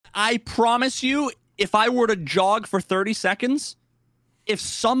I promise you, if I were to jog for 30 seconds, if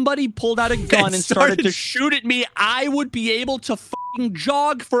somebody pulled out a gun and started to shoot at me, I would be able to fucking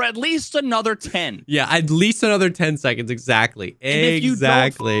jog for at least another 10. Yeah, at least another 10 seconds. Exactly. And if you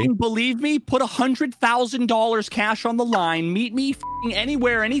don't fucking believe me, put $100,000 cash on the line, meet me fucking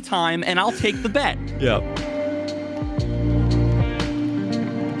anywhere, anytime, and I'll take the bet. Yep.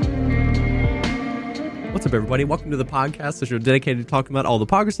 What's up, everybody? Welcome to the podcast, the show dedicated to talking about all the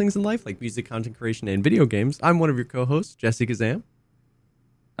progress things in life, like music, content creation, and video games. I'm one of your co-hosts, Jesse Kazam.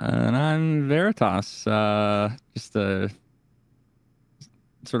 And I'm Veritas. Just a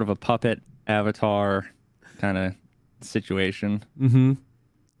sort of a puppet avatar kind of situation. Mm-hmm.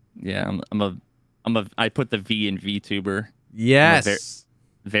 Yeah, I put the V in VTuber. Yes.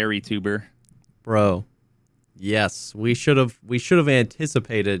 Very tuber. Bro. Yes. We should have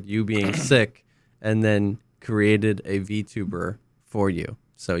anticipated you being sick and then created a VTuber for you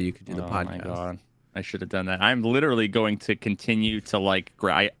so you could do the podcast. Oh my god. I should have done that. I'm literally going to continue to like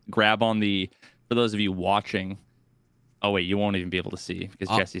grab on the, for those of you watching. Oh wait, you won't even be able to see because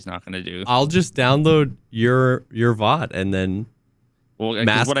Jesse's not going to do. I'll just download your VOD and then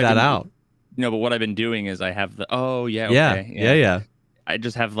mask that out. No, but what I've been doing is I have the yeah. I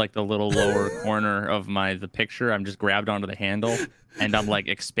just have like the little lower corner of the picture. I'm just grabbed onto the handle and I'm like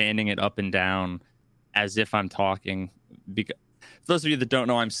expanding it up and down as if I'm talking. Because for those of you that don't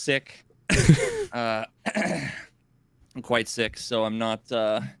know, I'm sick. I'm quite sick, so I'm not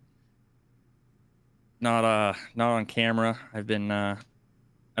on camera. I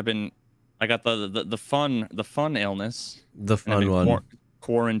got the fun illness. The fun one.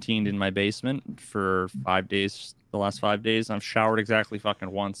 Quarantined in my basement for 5 days. The last 5 days, I've showered exactly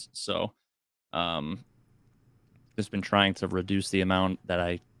fucking once. So, just been trying to reduce the amount that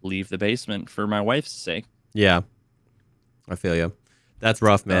I leave the basement for my wife's sake. Yeah, I feel you. That's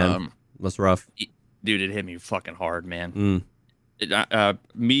rough, man. That's rough. Dude, it hit me fucking hard, man.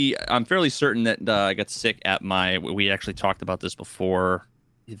 I'm fairly certain that I got sick at we actually talked about this before,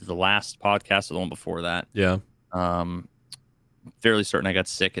 either the last podcast or the one before that. Yeah. Fairly certain I got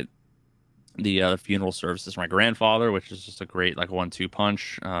sick at the funeral services for my grandfather, which is just a great like 1-2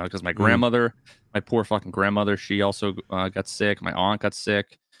 punch. Because my grandmother, my poor fucking grandmother, she also got sick. My aunt got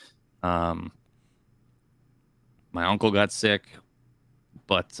sick. My uncle got sick.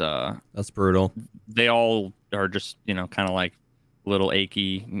 But that's brutal. They all are just, kind of like little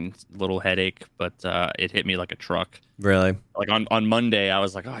achy, little headache, but it hit me like a truck. Really? Like on Monday, I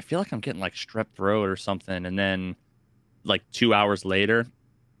was like, oh, I feel like I'm getting like strep throat or something. And then like 2 hours later,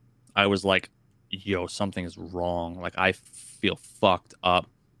 I was like, yo, something is wrong. Like I feel fucked up.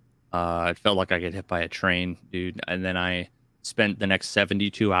 It felt like I get hit by a train, dude. And then I spent the next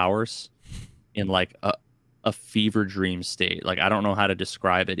 72 hours in like a fever dream state. Like I don't know how to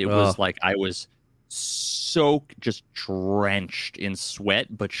describe it. It was like I was soaked, just drenched in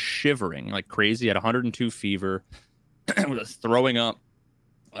sweat, but shivering like crazy. At 102 fever, was throwing up.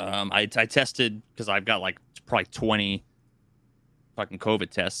 I tested because I've got like probably 20 fucking COVID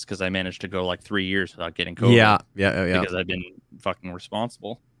tests because I managed to go like 3 years without getting COVID. Yeah. Because I've been fucking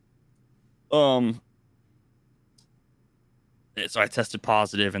responsible. So I tested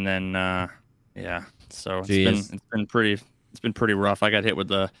positive, and then yeah. So it's been pretty rough. I got hit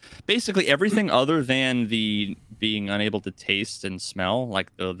with basically everything other than the being unable to taste and smell.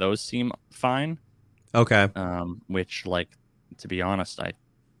 Like those seem fine. Okay. Which, like, to be honest, I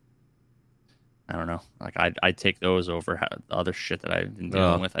don't know. Like I'd take those over the other shit that I've been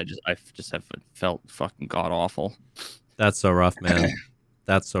dealing with. I just have felt fucking god awful. That's so rough, man.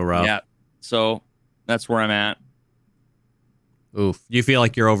 That's so rough. Yeah. So that's where I'm at. Oof. Do you feel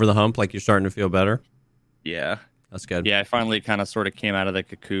like you're over the hump? Like you're starting to feel better? Yeah. That's good. Yeah, I finally kind of sort of came out of the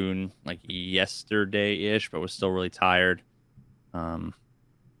cocoon like yesterday-ish, but was still really tired.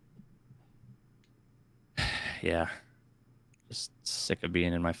 Yeah. Just sick of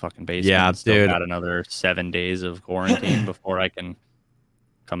being in my fucking basement. Yeah, still dude. got another 7 days of quarantine before I can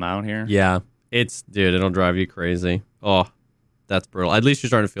come out here. Yeah. It'll drive you crazy. Oh, that's brutal. At least you're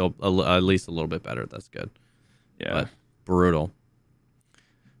starting to feel at least a little bit better. That's good. Yeah. But brutal.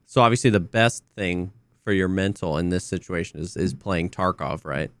 So obviously the best thing for your mental in this situation is playing Tarkov,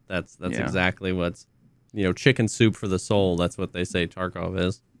 right? That's exactly what's, chicken soup for the soul. That's what they say Tarkov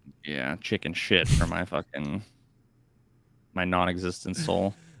is. Yeah, chicken shit for my non-existent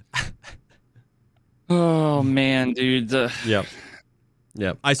soul. Oh man, dude. Yep.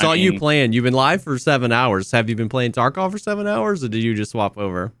 I saw you playing. You've been live for 7 hours. Have you been playing Tarkov for 7 hours, or did you just swap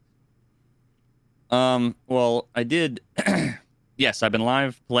over? Well, I did. Yes, I've been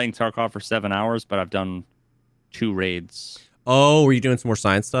live playing Tarkov for 7 hours, but I've done 2 raids. Oh, were you doing some more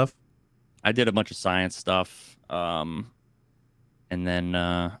science stuff? I did a bunch of science stuff, and then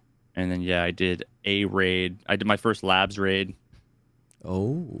yeah, I did a raid. I did my first labs raid.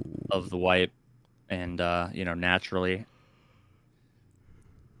 Oh, of the wipe, and naturally,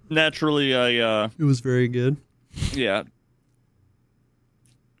 I it was very good. yeah,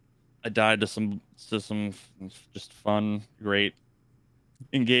 I died to some just fun, great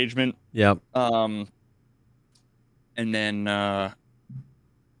engagement. Yep. And then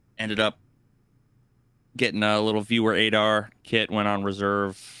ended up getting a little viewer ADAR kit, went on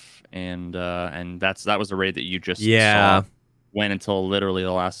reserve, and that was the raid that you just saw. Went until literally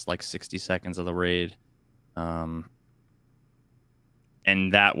the last like 60 seconds of the raid. And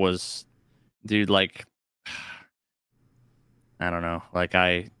that was, dude, like, I don't know, like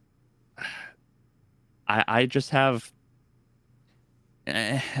I just have,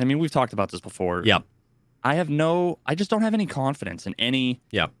 I mean, we've talked about this before. Yep. I just don't have any confidence in any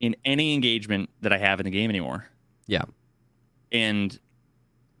engagement that I have in the game anymore. Yeah. And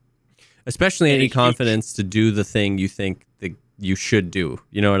especially any confidence to do the thing you think that you should do.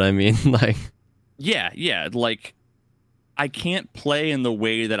 You know what I mean? Like, yeah. Like, I can't play in the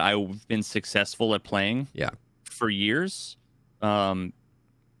way that I've been successful at playing. For years. And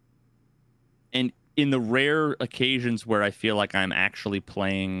in the rare occasions where I feel like I'm actually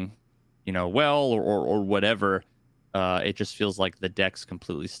playing, well or whatever, it just feels like the deck's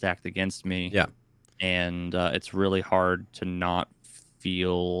completely stacked against me. Yeah. And it's really hard to not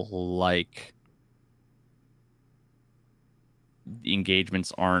feel like the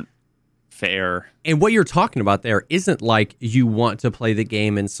engagements aren't fair. And what you're talking about there isn't like you want to play the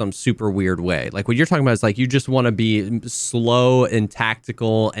game in some super weird way. Like what you're talking about is like you just want to be slow and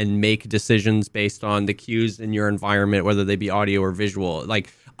tactical and make decisions based on the cues in your environment, whether they be audio or visual.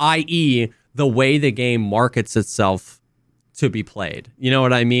 Like, i.e., the way the game markets itself to be played. You know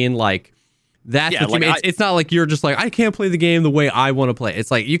what I mean? Like, that's what you mean. It's not like you're just like, I can't play the game the way I want to play. It's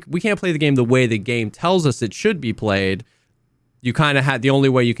like we can't play the game the way the game tells us it should be played. You kind of had the only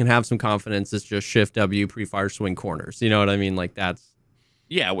way you can have some confidence is just shift W, pre-fire, swing corners. You know what I mean? Like that's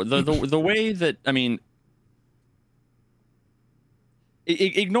the way that, I mean,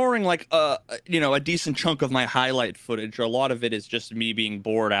 ignoring like a decent chunk of my highlight footage, a lot of it is just me being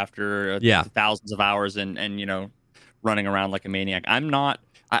bored after thousands of hours and running around like a maniac. I'm not.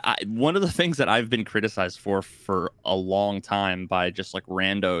 One of the things that I've been criticized for a long time by just like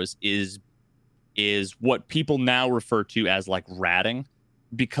randos is what people now refer to as like ratting,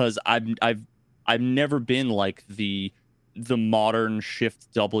 because I've never been like the modern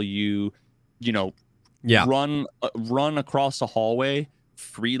shift W, run across a hallway,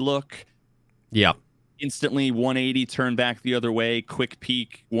 free look, instantly 180 turn back the other way, quick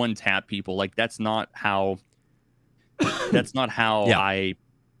peek, one tap people. Like that's not how I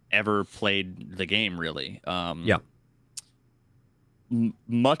ever played the game, really.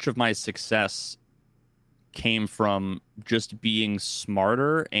 Much of my success came from just being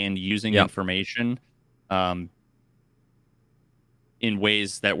smarter and using information in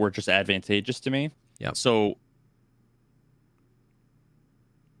ways that were just advantageous to me. So,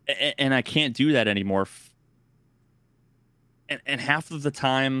 and I can't do that anymore. And half of the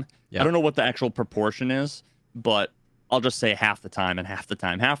time, I don't know what the actual proportion is, but I'll just say half the time and half the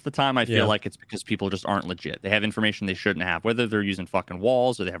time. Half the time I feel like it's because people just aren't legit. They have information they shouldn't have, whether they're using fucking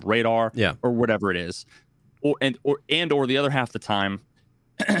walls or they have radar or whatever it is. Or the other half the time,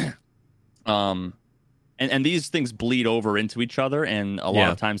 and these things bleed over into each other, and a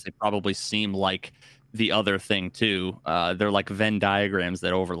lot of times they probably seem like the other thing too. They're like Venn diagrams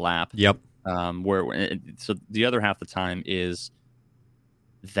that overlap. So the other half the time is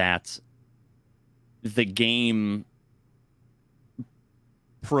that the game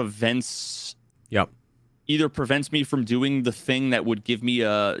either prevents me from doing the thing that would give me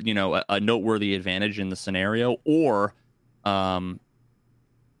a noteworthy advantage in the scenario, or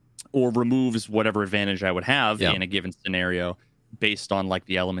removes whatever advantage I would have in a given scenario based on like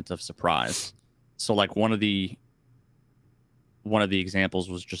the element of surprise. So like one of the examples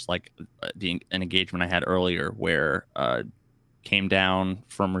was just like an engagement I had earlier where came down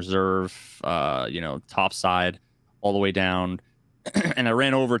from reserve, top side all the way down. And I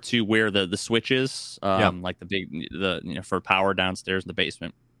ran over to where the switch is, like for power downstairs in the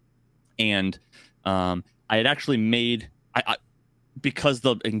basement. And I had actually made, because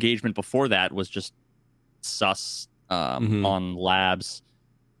the engagement before that was just sus on labs.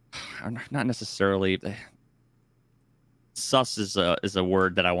 Not necessarily. Sus is a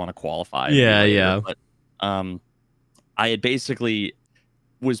word that I want to qualify. But I had basically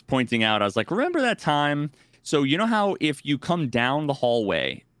was pointing out, I was like, remember that time So you know how if you come down the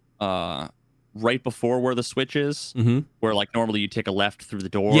hallway, right before where the switch is, where like normally you take a left through the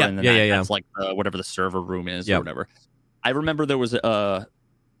door, and then that's like whatever the server room is or whatever. I remember there was a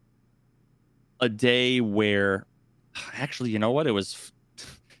day where, actually, you know what? It was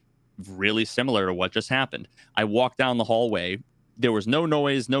really similar to what just happened. I walked down the hallway. There was no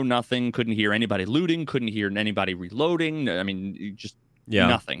noise, no nothing. Couldn't hear anybody looting. Couldn't hear anybody reloading. I mean, just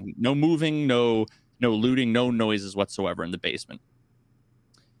nothing. No moving. No looting. No noises whatsoever in the basement.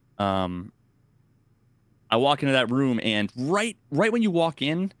 I walk into that room, and right when you walk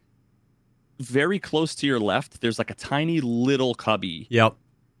in, very close to your left, there's like a tiny little cubby. Yep.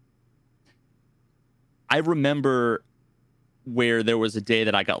 I remember where there was a day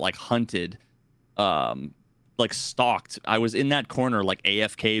that I got like hunted, like stalked. I was in that corner, like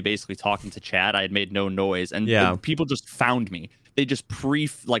AFK, basically talking to chat. I had made no noise, and people just found me. They just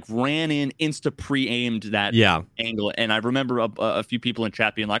ran in, pre-aimed that angle. And I remember a few people in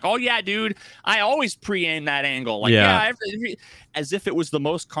chat being like, "Oh yeah, dude, I always pre-aim that angle." Like, as if it was the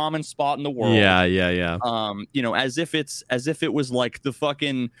most common spot in the world. Yeah. You know, as if it was like the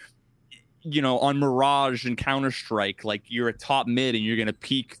fucking, you know, on Mirage and Counter-Strike, like you're a top mid and you're gonna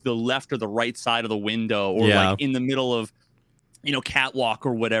peek the left or the right side of the window, or like in the middle of, you know, catwalk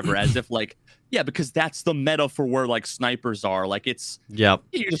or whatever, as if like, because that's the meta for where like snipers are. Like it's you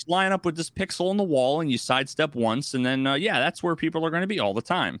just line up with this pixel in the wall and you sidestep once, and then that's where people are going to be all the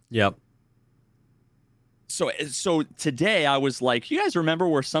time. So today I was like, you guys remember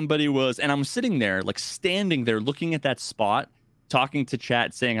where somebody was, and I'm sitting there, like standing there looking at that spot, talking to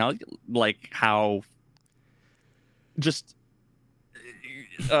chat, saying how just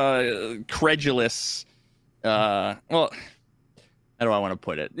credulous, well, how do I want to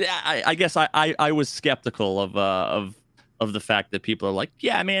put it? Yeah, I guess I was skeptical of the fact that people are like,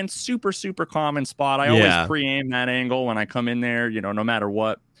 yeah, man, super common spot. I always pre-aim that angle when I come in there, you know, no matter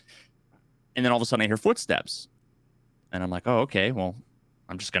what. And then all of a sudden I hear footsteps, and I'm like, oh, okay, well,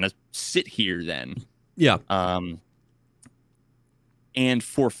 I'm just gonna sit here then. And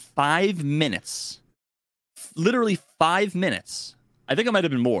for 5 minutes, literally 5 minutes, I think it might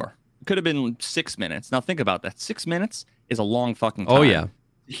have been more. It could have been 6 minutes. Now think about that. 6 minutes is a long fucking time. Oh yeah.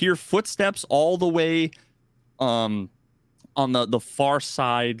 Hear footsteps all the way on the far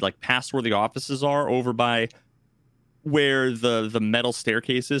side, like past where the offices are, over by where the metal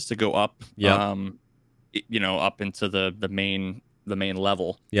staircase is to go up. You know, up into the main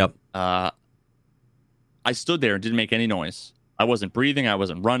level. I stood there and didn't make any noise. I wasn't breathing. I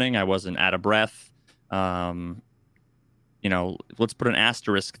wasn't running. I wasn't out of breath. You know, let's put an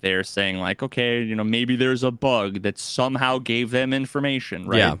asterisk there saying like, okay, you know, maybe there's a bug that somehow gave them information,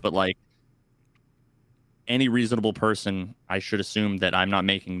 right? But like any reasonable person, I should assume that I'm not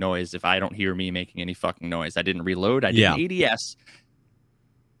making noise if I don't hear me making any fucking noise. I didn't reload. I didn't ADS.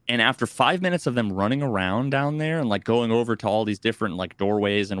 And after 5 minutes of them running around down there and like going over to all these different like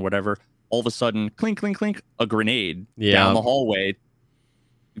doorways and whatever, all of a sudden, clink, clink, clink, a grenade down the hallway.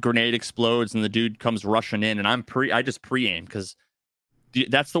 Grenade explodes and the dude comes rushing in, and I just pre-aim, because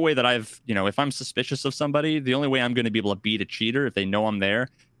that's the way that I've, you know, if I'm suspicious of somebody, the only way I'm going to be able to beat a cheater if they know I'm there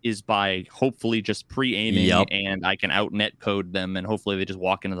is by hopefully just pre-aiming, and I can out net code them, and hopefully they just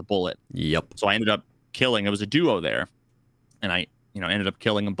walk into the bullet. So I ended up killing, it was a duo there, and I, you know, ended up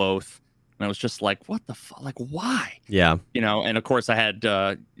killing them both. And I was just like, what the fuck? Like, why? You know, and of course I had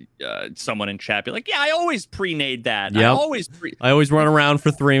someone in chat be like, yeah, I always pre-nade that. I always run around for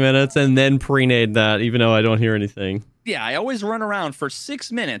 3 minutes and then pre-nade that, even though I don't hear anything. Yeah, I always run around for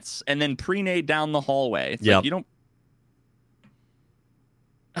 6 minutes and then pre-nade down the hallway. It's like, you don't...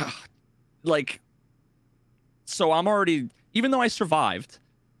 like, so I'm already... Even though I survived,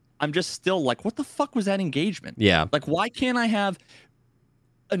 I'm just still like, what the fuck was that engagement? Like, why can't I have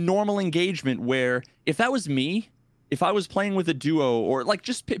a normal engagement where if that was me, if I was playing with a duo, or like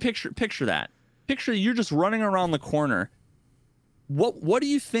just picture that. Picture you're just running around the corner. What do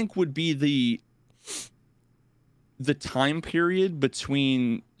you think would be the time period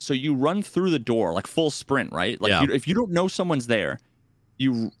between, so you run through the door like full sprint, right? Like if you don't know someone's there,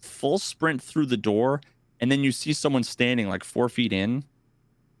 you full sprint through the door, and then you see someone standing like 4 feet in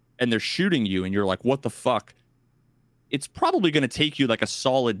and they're shooting you, and you're like, what the fuck? It's probably going to take you like a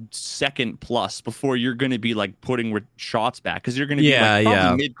solid second plus before you're going to be like putting shots back, because you're going to be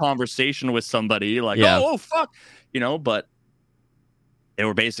like mid conversation with somebody like, oh fuck, you know. But they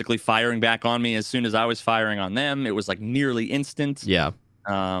were basically firing back on me as soon as I was firing on them. It was like nearly instant. Every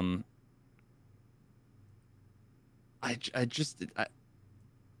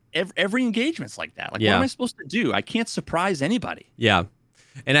engagement's like that. Like, what am I supposed to do? I can't surprise anybody.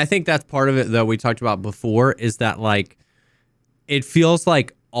 And I think that's part of it, though, we talked about before, is that, like, it feels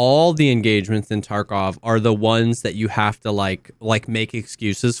like all the engagements in Tarkov are the ones that you have to, like make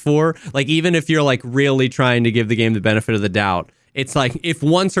excuses for. Like, even if you're, like, really trying to give the game the benefit of the doubt, it's like if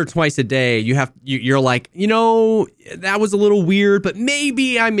once or twice a day you're like, that was a little weird, but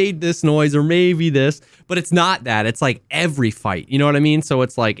maybe I made this noise or maybe this, but it's not that. It's like every fight, you know what I mean? So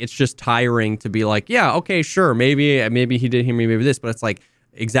it's like, it's just tiring to be like, yeah, okay, sure, maybe he did hear me, maybe this, but it's like,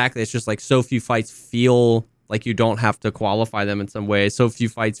 exactly, it's just like so few fights feel like you don't have to qualify them in some way. So few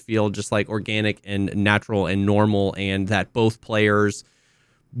fights feel just like organic and natural and normal, and that both players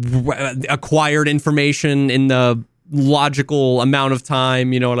acquired information in the logical amount of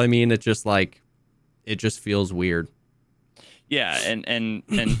time, you know what I mean? It's just like, it just feels weird. Yeah, and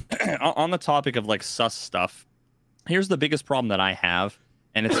on the topic of like sus stuff, here's the biggest problem that I have,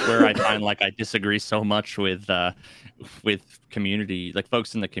 and it's where I find like I disagree so much with community, like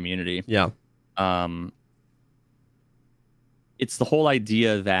folks in the community. Yeah. It's the whole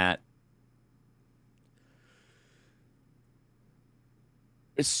idea that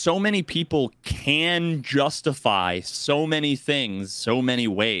so many people can justify so many things so many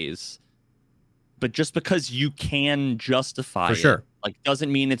ways, but just because you can justify it, like,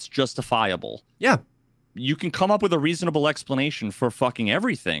 doesn't mean it's justifiable. Yeah, you can come up with a reasonable explanation for fucking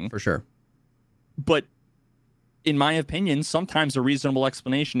everything, for sure, but in my opinion, sometimes a reasonable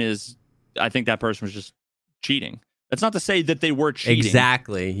explanation is, I think that person was just cheating. That's not to say that they were cheating.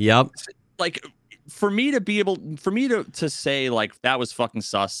 Exactly. Yep. Like, for me to say like that was fucking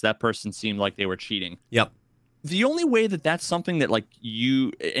sus, that person seemed like they were cheating. Yep. The only way that that's something that like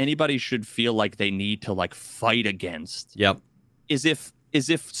anybody should feel like they need to like fight against. Yep. Is if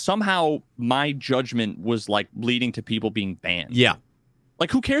somehow my judgment was like leading to people being banned. Yeah.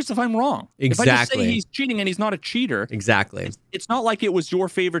 Like, who cares if I'm wrong? Exactly. If I just say he's cheating and he's not a cheater. Exactly. It's not like it was your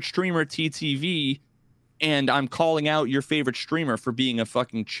favorite streamer, TTV, and I'm calling out your favorite streamer for being a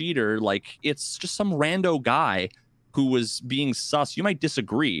fucking cheater. Like, it's just some rando guy who was being sus. You might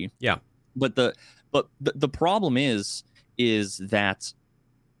disagree. Yeah. But the problem is that,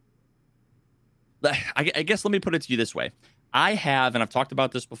 I guess, let me put it to you this way. I have, and I've talked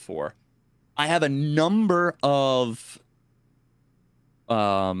about this before, I have a number of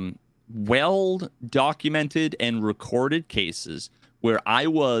well-documented and recorded cases where I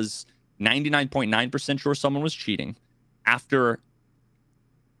was 99.9% sure someone was cheating after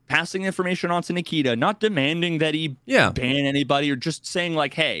passing information on to Nikita, not demanding that he ban anybody or just saying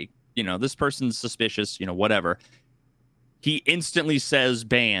like, hey, this person's suspicious, whatever. He instantly says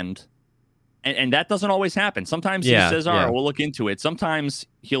banned. And that doesn't always happen. Sometimes he says, all right, we'll look into it. Sometimes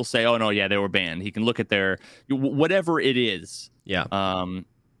he'll say, oh, no, yeah, they were banned. He can look at their, whatever it is. Yeah.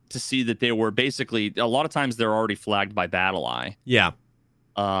 To see that they were basically, a lot of times they're already flagged by BattleEye. Yeah.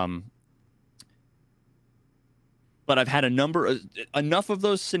 But I've had enough of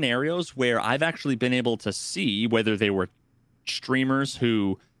those scenarios where I've actually been able to see whether they were streamers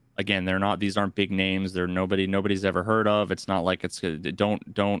who, again, these aren't big names. They're nobody's ever heard of. It's not like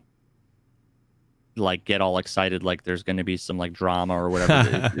don't like get all excited like there's going to be some like drama or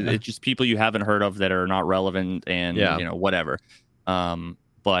whatever. It's just people you haven't heard of that are not relevant and whatever.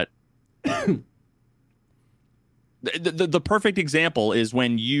 But the perfect example is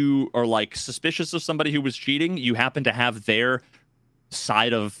when you are like suspicious of somebody who was cheating, you happen to have their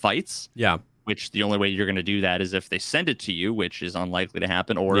side of fights. Yeah. Which the only way you're going to do that is if they send it to you, which is unlikely to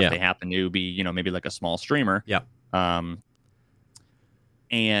happen, or if they happen to be, maybe like a small streamer. Yeah. And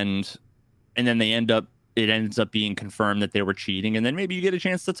then it ends up being confirmed that they were cheating, and then maybe you get a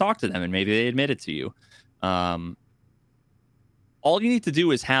chance to talk to them, and maybe they admit it to you. All you need to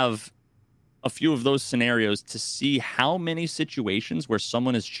do is have a few of those scenarios to see how many situations where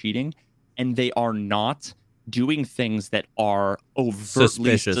someone is cheating and they are not doing things that are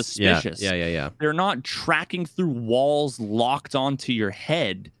overtly suspicious. Yeah. They're not tracking through walls locked onto your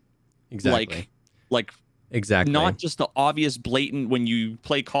head. Exactly. Like exactly. Not just the obvious blatant when you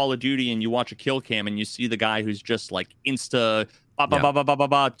play Call of Duty and you watch a kill cam and you see the guy who's just like 27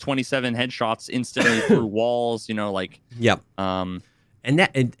 headshots instantly through walls, Yep. And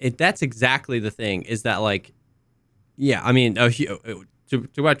that's exactly the thing, is that like, I mean, to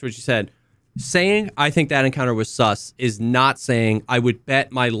what you said, saying I think that encounter was sus is not saying I would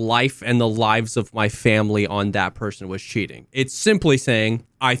bet my life and the lives of my family on that person was cheating. It's simply saying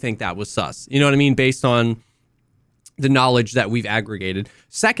I think that was sus. You know what I mean? Based on the knowledge that we've aggregated.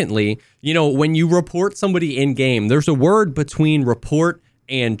 Secondly, when you report somebody in game, there's a word between report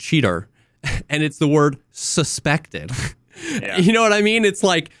and cheater, and it's the word suspected. Yeah. You know what I mean? It's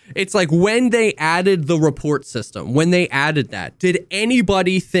like when they added the report system, when they added that, did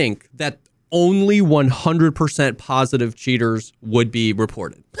anybody think that only 100% positive cheaters would be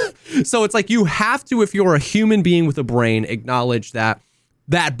reported? So it's like you have to, if you're a human being with a brain, acknowledge that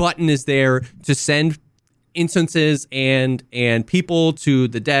that button is there to send instances and people to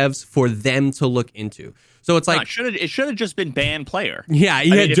the devs for them to look into. So it's like it should have just been ban player. Yeah, I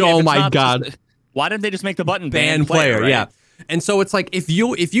mean, oh my god. Why didn't they just make the button ban player? Right? Yeah. And so it's like if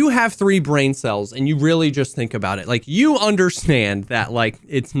you have 3 brain cells and you really just think about it, like you understand that like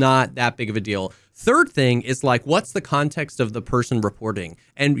it's not that big of a deal. Third thing is like, what's the context of the person reporting?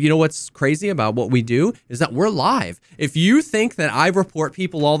 And you know what's crazy about what we do is that we're live. If you think that I report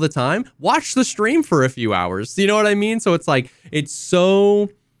people all the time, watch the stream for a few hours. You know what I mean? So it's like, it's so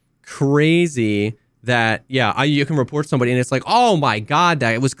crazy that, you can report somebody and it's like, oh my God,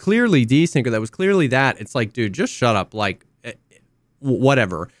 that it was clearly desync or that was clearly that. It's like, dude, just shut up. Like,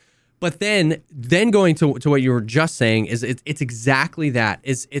 whatever. But then going to what you were just saying is it's exactly that.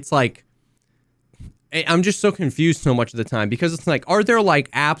 It's like, I'm just so confused so much of the time because it's like, are there like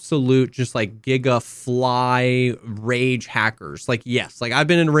absolute just like giga fly rage hackers? Like, yes, like I've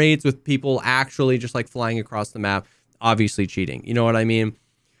been in raids with people actually just like flying across the map, obviously cheating. You know what I mean?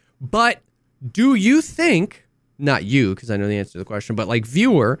 But do you think, not you, because I know the answer to the question, but like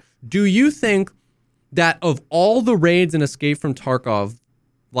viewer, do you think that of all the raids in Escape from Tarkov,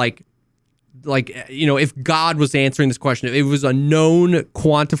 like, you know, if God was answering this question, if it was a known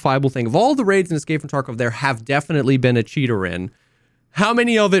quantifiable thing, of all the raids in Escape from Tarkov, there have definitely been a cheater in. How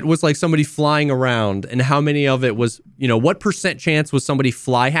many of it was like somebody flying around, and how many of it was, you know, what % chance was somebody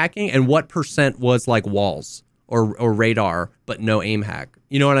fly hacking, and what % was like walls or radar, but no aim hack?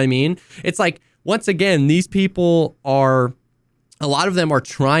 You know what I mean? It's like, once again, these people are, a lot of them are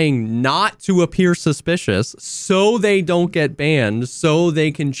trying not to appear suspicious so they don't get banned, so they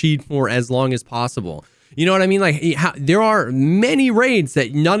can cheat for as long as possible. You know what I mean? Like, there are many raids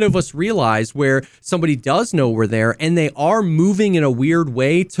that none of us realize where somebody does know we're there and they are moving in a weird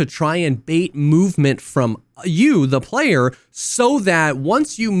way to try and bait movement from you, the player, so that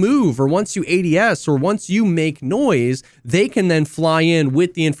once you move or once you ADS or once you make noise, they can then fly in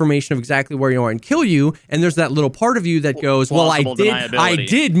with the information of exactly where you are and kill you. And there's that little part of you that goes, well, I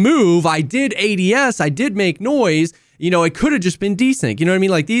did move, I did ADS, I did make noise. You know, it could have just been desync. You know what I mean?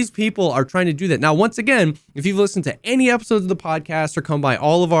 Like, these people are trying to do that. Now, once again, if you've listened to any episodes of the podcast or come by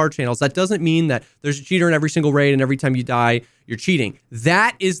all of our channels, that doesn't mean that there's a cheater in every single raid and every time you die, you're cheating.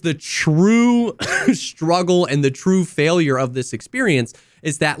 That is the true struggle and the true failure of this experience,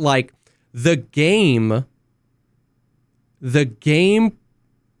 is that, like, the game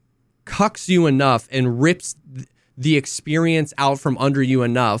cucks you enough and rips the experience out from under you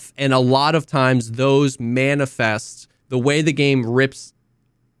enough. And a lot of times those manifest, the way the game rips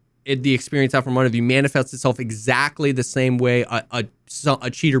the experience out from under you manifests itself exactly the same way a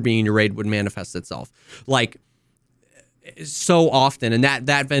cheater being in your raid would manifest itself. Like, so often. And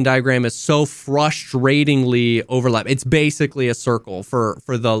that Venn diagram is so frustratingly overlapped. It's basically a circle for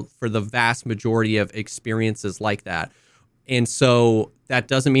the vast majority of experiences like that. And so that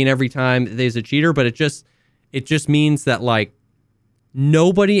doesn't mean every time there's a cheater, but it just means that, like,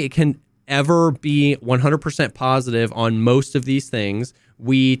 nobody can ever be 100% positive on most of these things.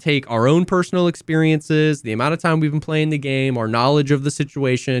 We take our own personal experiences, the amount of time we've been playing the game, our knowledge of the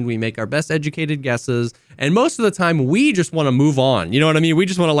situation, we make our best educated guesses, and most of the time we just want to move on. You know what I mean? We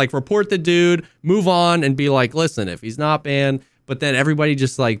just want to, like, report the dude, move on, and be like, listen, if he's not banned, but then everybody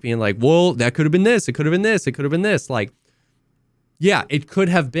just, like, being like, well, that could have been this, it could have been this, it could have been this. Like, yeah, it could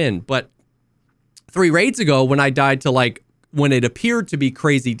have been, but 3 raids ago when I died to, like, when it appeared to be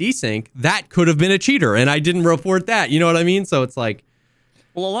crazy desync, that could have been a cheater, and I didn't report that. You know what I mean? So it's like,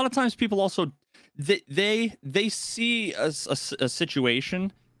 well, a lot of times people also they see a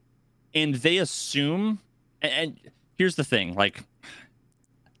situation and they assume. And here's the thing: like,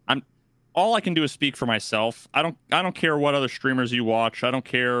 all I can do is speak for myself. I don't care what other streamers you watch. I don't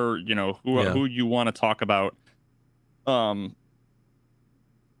care, you know, who you want to talk about. All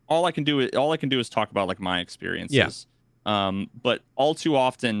I can do is talk about, like, my experiences. Yeah. But all too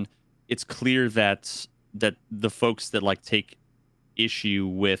often, it's clear that the folks that, like, take issue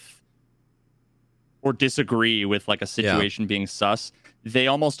with or disagree with, like, a situation being sus, they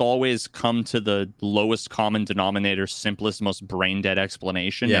almost always come to the lowest common denominator, simplest, most brain dead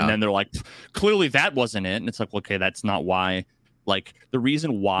explanation, and then they're like, clearly that wasn't it. And it's like, okay, that's not why. Like, the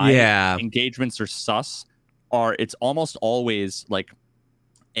reason why engagements are sus are, it's almost always like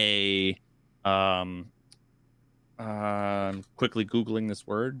a quickly Googling this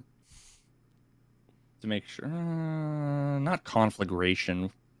word. to make sure. Not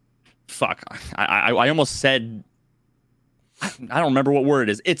conflagration. Fuck. I almost said. I don't remember what word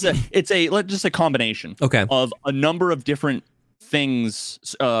it is. It's a let's just a combination. Okay. Of a number of different things,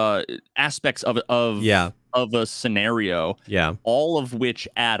 aspects of a scenario. Yeah. All of which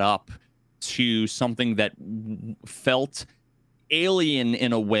add up to something that felt alien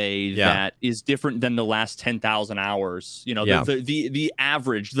in a way that is different than the last 10,000 hours. You know, the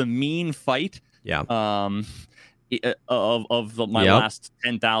average, the mean fight. Yeah. Of my last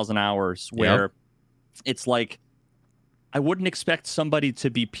 10,000 hours, where it's like I wouldn't expect somebody to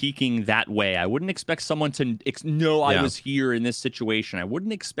be peaking that way. I wouldn't expect someone to know I was here in this situation. I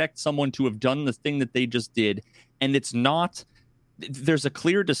wouldn't expect someone to have done the thing that they just did. And it's not. There's a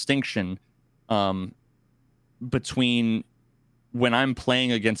clear distinction between when I'm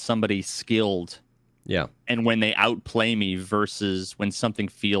playing against somebody skilled, and when they outplay me versus when something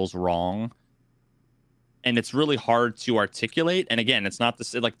feels wrong. And it's really hard to articulate. And again, it's not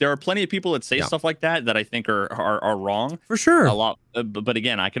this like there are plenty of people that say stuff like that I think are wrong for sure. A lot, but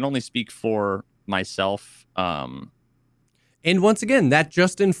again, I can only speak for myself. And once again, that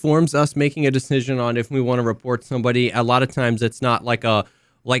just informs us making a decision on if we want to report somebody. A lot of times, it's not like a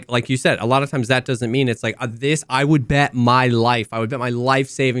like you said. A lot of times, that doesn't mean it's like this. I would bet my life. I would bet my life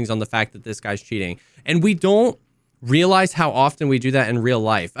savings on the fact that this guy's cheating, and we don't realize how often we do that in real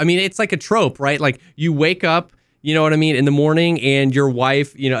life. I mean, it's like a trope, right? Like you wake up, you know what I mean, in the morning, and your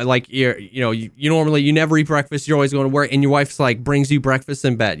wife, you know, like you normally you never eat breakfast. You're always going to work, and your wife's like brings you breakfast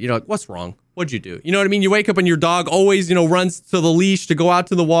in bed. You're like, what's wrong? What'd you do? You know what I mean? You wake up and your dog always, runs to the leash to go out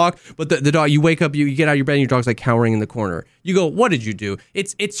to the walk, but the dog, you wake up, you get out of your bed, and your dog's like cowering in the corner. You go, what did you do?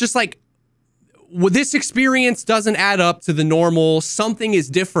 It's just like, well, this experience doesn't add up to the normal. Something is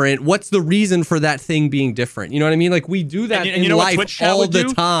different. What's the reason for that thing being different? You know what I mean? Like we do that in life all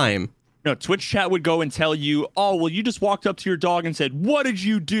the time. No, Twitch chat would go and tell you, oh, well, you just walked up to your dog and said, what did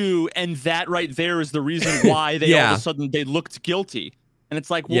you do? And that right there is the reason why they all of a sudden they looked guilty. And it's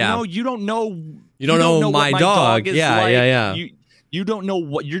like, well, no, you don't know. You don't know my dog is like. You don't know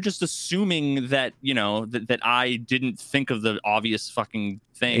what you're just assuming that, that I didn't think of the obvious fucking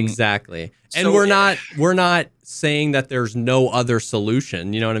thing. Exactly. And so, we're not saying that there's no other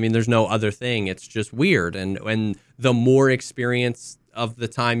solution. You know what I mean? There's no other thing. It's just weird. And the more experience of the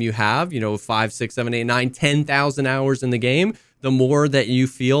time you have, 5, 6, 7, 8, 9, 10,000 hours in the game, the more that you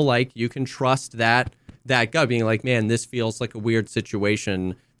feel like you can trust that gut being like, man, this feels like a weird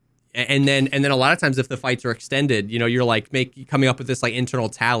situation. And then a lot of times if the fights are extended, you're like coming up with this like internal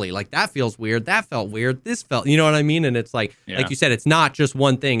tally, like that feels weird. That felt weird. This felt, you know what I mean? And it's like you said, it's not just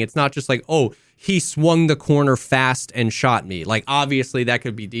one thing. It's not just like, oh, he swung the corner fast and shot me. Like, obviously that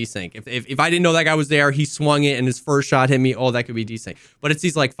could be desync. If I didn't know that guy was there, he swung it and his first shot hit me. Oh, that could be desync. But it's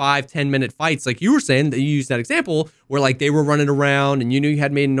these like 5-10 minute fights. Like you were saying that you used that example where like they were running around and you knew you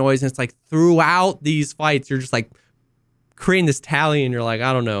had made a noise. And it's like throughout these fights, you're just like, creating this tally and you're like,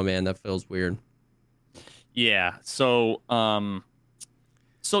 I don't know, man, that feels weird. Yeah. So I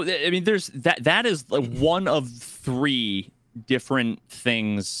mean there's that is like one of 3 different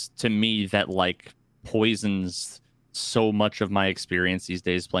things to me that like poisons so much of my experience these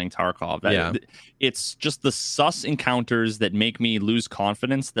days playing Tarkov. It's just the sus encounters that make me lose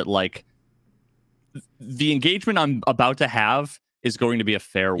confidence that like the engagement I'm about to have is going to be a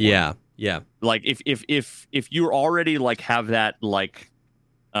fair one. Yeah. Like if you already like have that like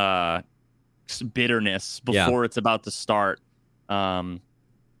bitterness before it's about to start, then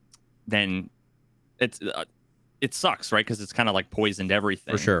it sucks, right? Because it's kind of like poisoned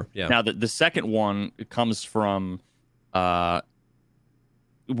everything. For sure. Yeah. Now the second one comes from what I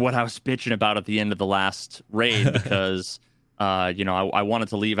was bitching about at the end of the last raid because I wanted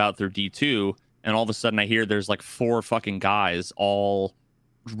to leave out through D2 and all of a sudden I hear there's like 4 fucking guys all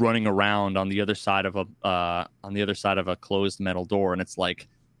running around on the other side of a closed metal door, and it's like,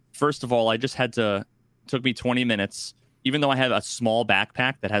 first of all, I just took me 20 minutes, even though I have a small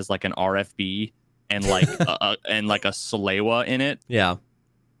backpack that has like an RFB and like and like a Salewa in it,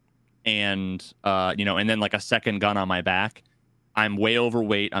 and and then like a second gun on my back. I'm way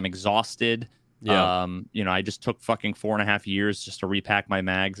overweight. I'm exhausted. I just took fucking 4.5 years just to repack my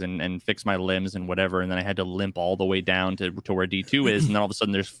mags and fix my limbs and whatever, and then I had to limp all the way down to where D2 is, and then all of a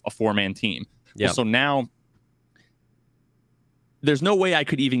sudden there's a 4-man team. Well, so now there's no way I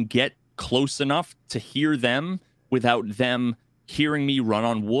could even get close enough to hear them without them hearing me run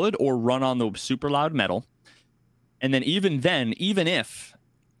on wood or run on the super loud metal. And then even if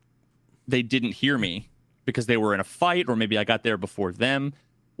they didn't hear me because they were in a fight or maybe I got there before them,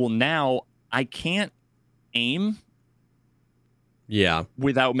 well, now I can't aim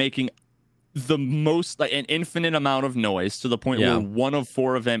without making the most, like an infinite amount of noise to the point where one of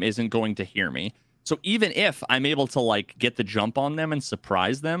 4 of them isn't going to hear me. So even if I'm able to like get the jump on them and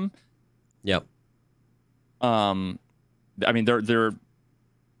surprise them, I mean they're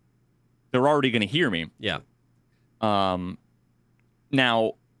already going to hear me.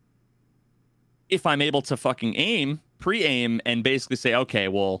 Now, if I'm able to fucking pre-aim and basically say, okay,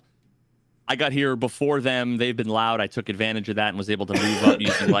 well, I got here before them. They've been loud. I took advantage of that and was able to move up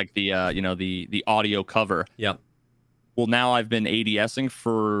using like the the audio cover. Well, now I've been ADSing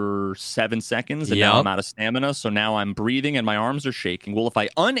for 7 seconds and now I'm out of stamina. So now I'm breathing and my arms are shaking. Well, if I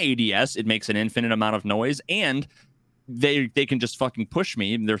un-ADS, it makes an infinite amount of noise and they can just fucking push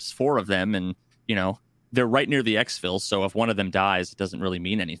me. There's 4 of them and, they're right near the exfil. So if one of them dies, it doesn't really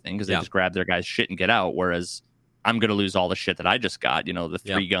mean anything because they just grab their guy's shit and get out. Whereas I'm going to lose all the shit that I just got, the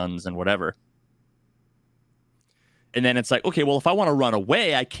 3 guns and whatever. And then it's like, okay, well, if I want to run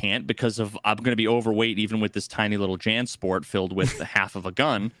away, I can't because I'm going to be overweight even with this tiny little JanSport filled with half of a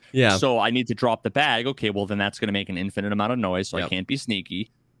gun. So I need to drop the bag. Okay, well, then that's going to make an infinite amount of noise, so I can't be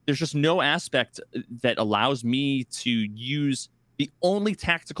sneaky. There's just no aspect that allows me to use the only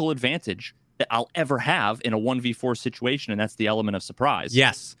tactical advantage that I'll ever have in a 1v4 situation, and that's the element of surprise.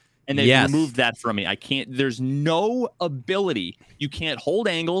 And they've removed that from me. I can't, there's no ability. You can't hold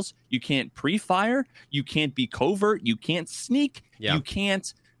angles. You can't pre-fire. You can't be covert. You can't sneak. You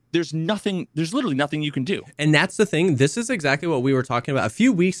can't, there's literally nothing you can do. And that's the thing. This is exactly what we were talking about a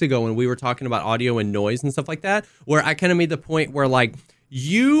few weeks ago when we were talking about audio and noise and stuff like that, where I kind of made the point where like,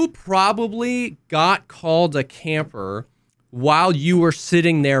 you probably got called a camper while you were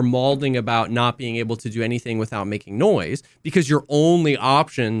sitting there mauling about not being able to do anything without making noise, because your only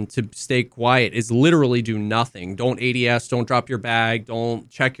option to stay quiet is literally do nothing. Don't ADS, don't drop your bag, don't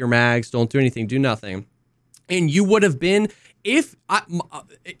check your mags, don't do anything, do nothing. And you would have been,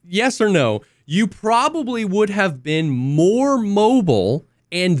 yes or no, you probably would have been more mobile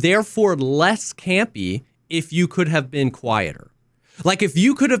and therefore less campy if you could have been quieter. Like if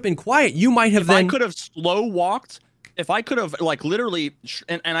you could have been quiet, you might have I could have slow walked. If I could have like literally,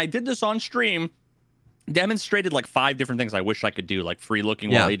 and I did this on stream, demonstrated like 5 different things I wish I could do, like free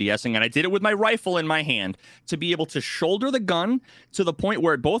looking while ADSing, and I did it with my rifle in my hand to be able to shoulder the gun to the point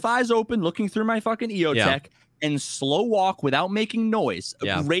where both eyes open, looking through my fucking EOTech, and slow walk without making noise.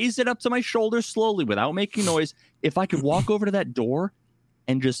 Raise it up to my shoulder slowly without making noise. If I could walk over to that door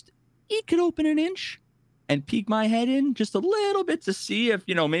and just eke it open an inch and peek my head in just a little bit to see if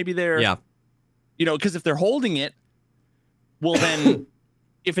maybe they're because if they're holding it. Well, then,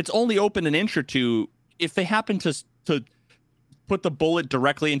 if it's only open an inch or two, if they happen to put the bullet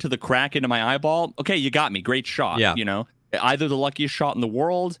directly into the crack into my eyeball, okay, you got me. Great shot. Either the luckiest shot in the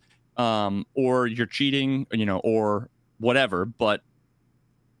world, or you're cheating, or whatever. But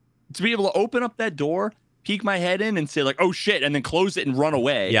to be able to open up that door, peek my head in, and say like, "Oh shit," and then close it and run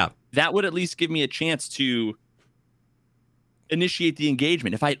away. That would at least give me a chance to initiate the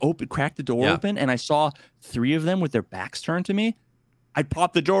engagement. If I cracked the door open and I saw 3 of them with their backs turned to me, I'd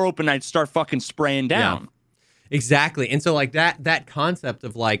pop the door open and I'd start fucking spraying down. Exactly. And so like that concept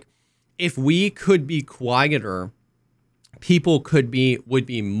of like, if we could be quieter, people would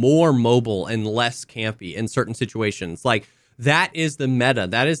be more mobile and less campy in certain situations. Like that is the meta.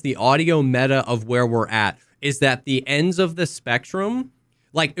 That is the audio meta of where we're at, is that the ends of the spectrum,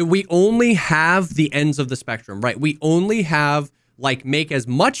 like we only have the ends of the spectrum, right? We only have like make as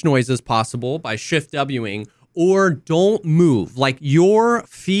much noise as possible by shift Wing, or don't move. Like your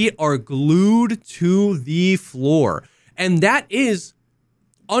feet are glued to the floor. And that is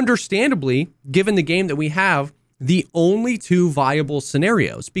understandably, given the game that we have, the only 2 viable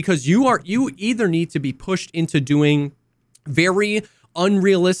scenarios, because you either need to be pushed into doing very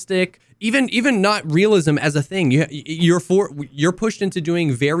unrealistic, even not realism as a thing. You're pushed into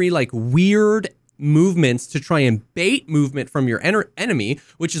doing very like weird movements to try and bait movement from your enemy,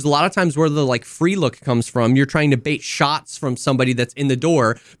 which is a lot of times where the like free look comes from. You're trying to bait shots from somebody that's in the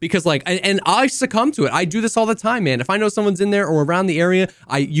door, because like, and I succumb to it. I do this all the time, man. If I know someone's in there or around the area,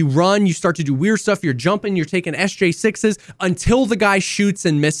 you run, you start to do weird stuff. You're jumping, you're taking SJ6s until the guy shoots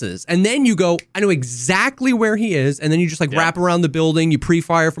and misses. And then you go, I know exactly where he is. And then you just like wrap around the building, you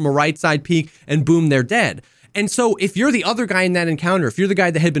pre-fire from a right side peek, and boom, they're dead. And so if you're the other guy in that encounter, if you're the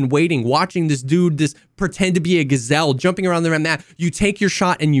guy that had been waiting, watching this dude, this pretend to be a gazelle jumping around the map, you take your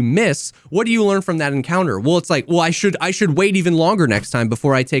shot and you miss, what do you learn from that encounter? Well, it's like, well, I should wait even longer next time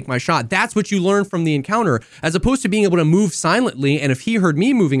before I take my shot. That's what you learn from the encounter, as opposed to being able to move silently. And if he heard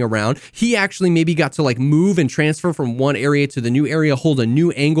me moving around, he actually maybe got to like move and transfer from one area to the new area, hold a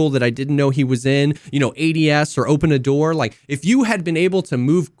new angle that I didn't know he was in, ADS or open a door. Like if you had been able to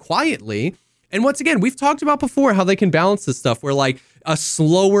move quietly. And once again, we've talked about before how they can balance this stuff where like a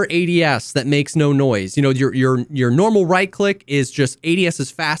slower ADS that makes no noise. Your normal right click is just ADS as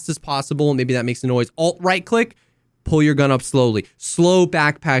fast as possible. Maybe that makes a noise. Alt right click, pull your gun up slowly. Slow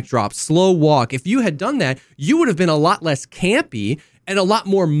backpack drop, slow walk. If you had done that, you would have been a lot less campy and a lot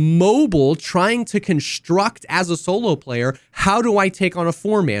more mobile, trying to construct as a solo player, how do I take on a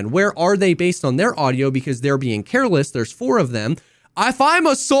 4-man? Where are they based on their audio because they're being careless? There's 4 of them. If I'm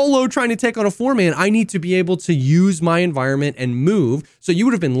a solo trying to take on a 4-man, I need to be able to use my environment and move. So you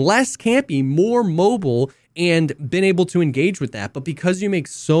would have been less campy, more mobile, and been able to engage with that. But because you make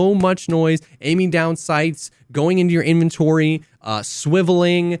so much noise, aiming down sights, going into your inventory,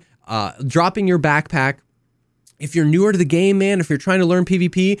 swiveling, dropping your backpack, if you're newer to the game, man, if you're trying to learn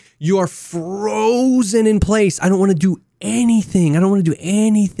PvP, you are frozen in place. I don't want to do anything.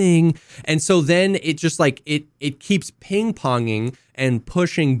 And so then it just like it keeps ping-ponging and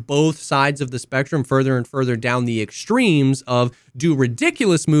pushing both sides of the spectrum further and further down the extremes of do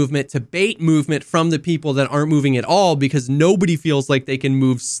ridiculous movement to bait movement from the people that aren't moving at all, because nobody feels like they can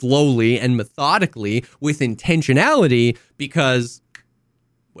move slowly and methodically with intentionality, because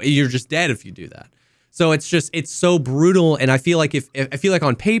you're just dead if you do that. So it's so brutal. And I feel like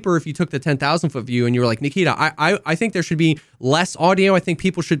on paper, if you took the 10,000 foot view and you were like, Nikita, I think there should be less audio. I think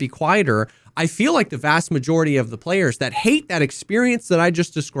people should be quieter. I feel like the vast majority of the players that hate that experience that I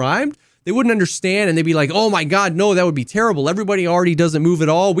just described, they wouldn't understand. And they'd be like, oh my God, no, that would be terrible. Everybody already doesn't move at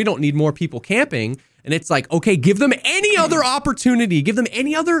all. We don't need more people camping. And it's like, okay, give them any other opportunity. Give them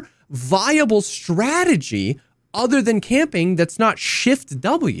any other viable strategy other than camping that's not Shift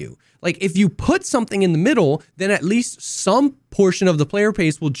W. Like if you put something in the middle, then at least some portion of the player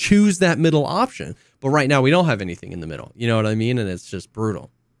base will choose that middle option. But right now we don't have anything in the middle. You know what I mean? And it's just brutal.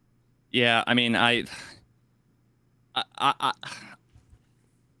 Yeah, I mean, I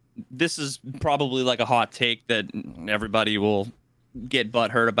this is probably like a hot take that everybody will get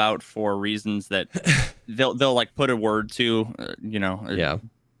butthurt about for reasons that they'll like put a word to, Yeah.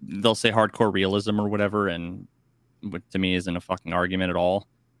 They'll say hardcore realism or whatever, and what to me isn't a fucking argument at all.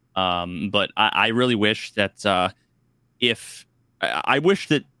 But I really wish that I wish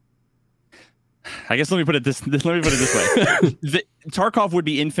that, I guess let me put it this way. Tarkov would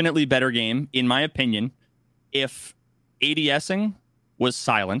be infinitely better game, in my opinion, if ADSing was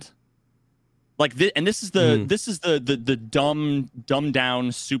silent. Like this is the dumb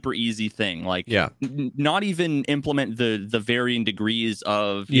down super easy thing. Like not even implement the varying degrees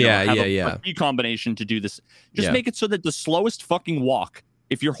of have a key combination to do this. Just make it so that the slowest fucking walk,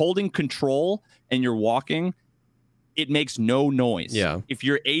 if you're holding control and you're walking, it makes no noise. Yeah. If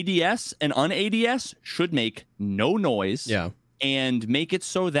you're ADS and un-ADS should make no noise. Yeah. And make it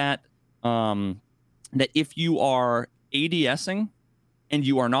so that that if you are ADSing and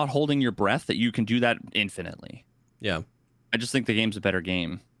you are not holding your breath, that you can do that infinitely. Yeah. I just think the game's a better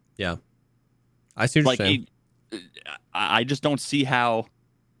game. Yeah. I see what you're saying. I just don't see how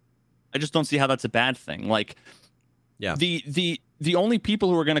that's a bad thing. Like, yeah. The only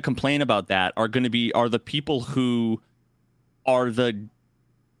people who are going to complain about that are the people who are the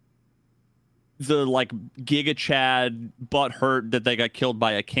like Giga Chad butt hurt that they got killed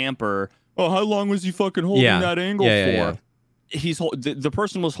by a camper. Oh, how long was he fucking holding that angle for? Yeah. The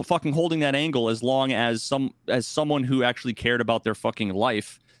person was fucking holding that angle as long as someone who actually cared about their fucking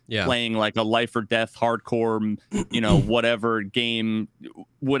life, playing like a life or death hardcore, whatever game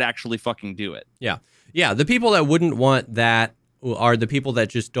would actually fucking do it. Yeah. Yeah. The people that wouldn't want that are the people that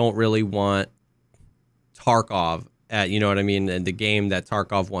just don't really want Tarkov you know what I mean? And the game that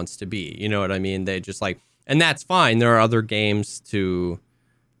Tarkov wants to be, you know what I mean? They just like, and that's fine. There are other games to,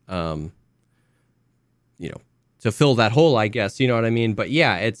 to fill that hole, I guess, you know what I mean? But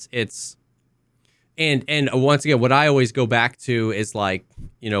yeah, it's, and once again, what I always go back to is like,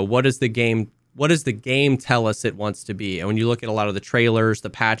 what does the game tell us it wants to be? And when you look at a lot of the trailers, the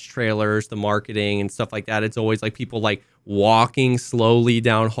patch trailers, the marketing and stuff like that, it's always like people like walking slowly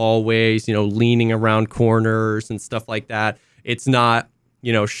down hallways, leaning around corners and stuff like that. It's not,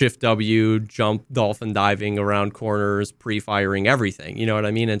 Shift W, jump, dolphin diving around corners, pre-firing everything. You know what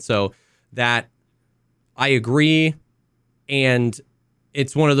I mean? And so that I agree. And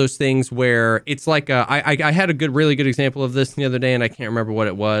it's one of those things where it's like I had a really good example of this the other day, and I can't remember what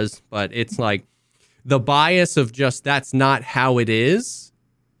it was, but it's like the bias of just that's not how it is,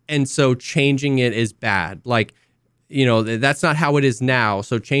 and so changing it is bad. Like, you know, that's not how it is now,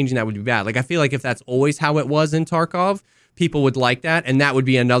 so changing that would be bad. Like, I feel like if that's always how it was in Tarkov, people would like that, and that would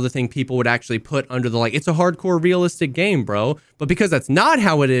be another thing people would actually put under the, like, it's a hardcore realistic game, bro. But because that's not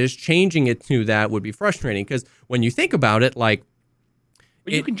how it is, changing it to that would be frustrating, because when you think about it, like,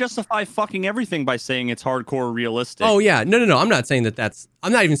 but you can justify fucking everything by saying it's hardcore realistic. Oh, yeah. No. I'm not saying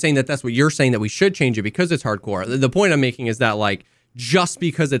I'm not even saying that that's what you're saying, that we should change it because it's hardcore. The point I'm making is that, like, just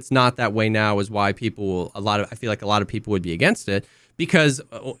because it's not that way now is why I feel like a lot of people would be against it, because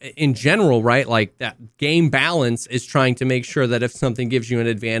in general, right, like that game balance is trying to make sure that if something gives you an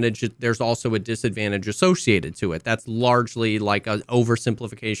advantage, there's also a disadvantage associated to it. That's largely like an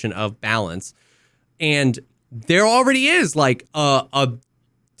oversimplification of balance. And there already is like a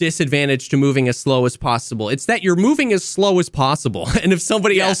disadvantage to moving as slow as possible. It's that you're moving as slow as possible, and if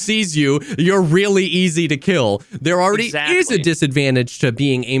somebody else sees you, you're really easy to kill. There already is a disadvantage to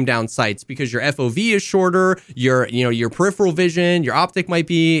being aimed down sights because your FOV is shorter, your peripheral vision, your optic might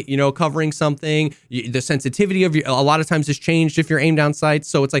be, covering something. The sensitivity of a lot of times is changed if you're aimed down sights.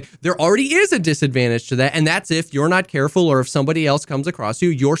 So it's like there already is a disadvantage to that, and that's if you're not careful or if somebody else comes across you,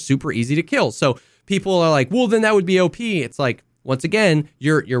 you're super easy to kill. So people are like, well, then that would be OP. It's like, once again,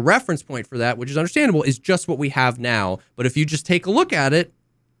 your reference point for that, which is understandable, is just what we have now. But if you just take a look at it,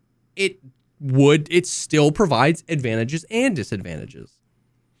 it still provides advantages and disadvantages.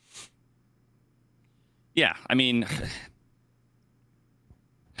 Yeah, I mean,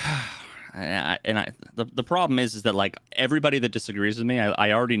 the problem is that, like, everybody that disagrees with me,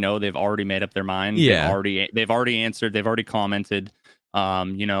 I already know they've already made up their mind. Yeah, they've already answered. They've already commented.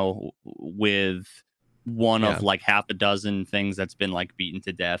 With one of like half a dozen things that's been like beaten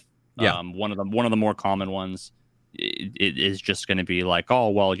to death. One of the more common ones it is just going to be like, oh,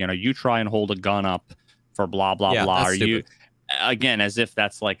 well, you try and hold a gun up for blah blah blah. Are you, again, as if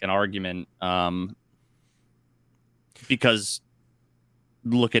that's like an argument, because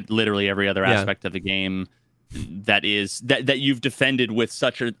look at literally every other aspect of the game that you've defended with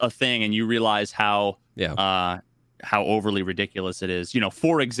such a thing, and you realize how overly ridiculous it is.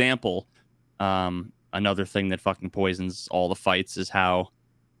 For example, another thing that fucking poisons all the fights is how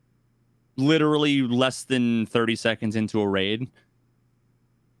literally less than 30 seconds into a raid,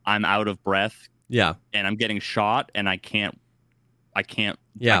 I'm out of breath. Yeah. And I'm getting shot, and I can't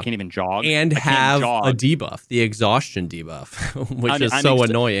even jog. And have a debuff, the exhaustion debuff, which is so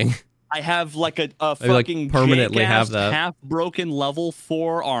annoying. I have like a fucking permanently have that half broken level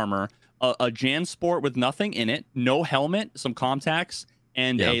 4 armor, a Jan Sport with nothing in it, no helmet, some contacts,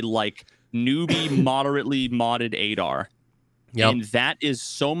 and a like newbie moderately modded ADAR. And that is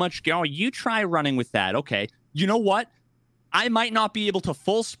so much. You try running with that. Okay. You know what? I might not be able to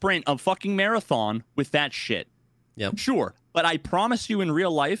full sprint a fucking marathon with that shit. Yep. Sure. But I promise you, in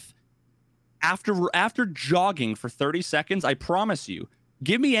real life, after jogging for 30 seconds, I promise you,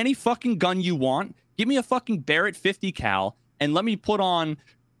 give me any fucking gun you want. Give me a fucking Barrett 50 cal and let me put on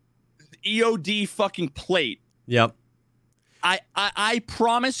EOD fucking plate. Yep. I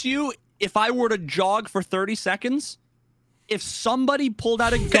promise you, if I were to jog for 30 seconds, if somebody pulled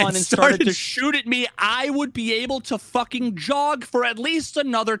out a gun and started to shoot at me, I would be able to fucking jog for at least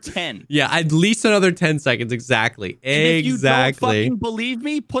another 10. Yeah, at least another 10 seconds. Exactly. And if you don't fucking believe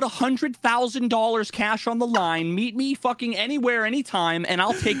me, put $100,000 cash on the line, meet me fucking anywhere, anytime, and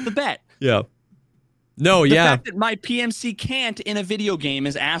I'll take the bet. Yeah. No, the fact that my PMC can't in a video game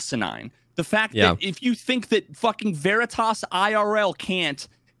is asinine. The fact that if you think that fucking Veritas IRL can't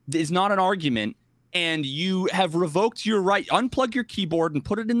is not an argument, and you have revoked your right, unplug your keyboard and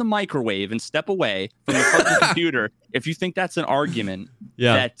put it in the microwave and step away from the fucking computer. If you think that's an argument,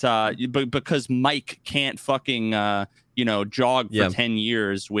 that because Mike can't fucking jog for 10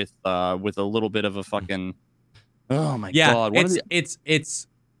 years with a little bit of a fucking god. It's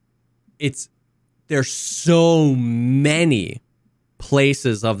there's so many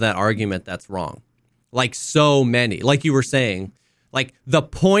places of that argument that's wrong. Like so many. Like you were saying, like the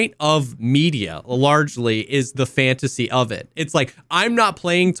point of media largely is the fantasy of it. It's like, I'm not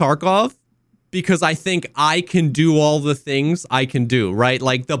playing Tarkov because I think I can do all the things I can do, right?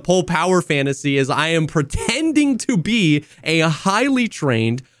 Like the whole power fantasy is I am pretending to be a highly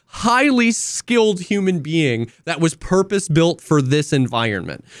trained, highly skilled human being that was purpose built for this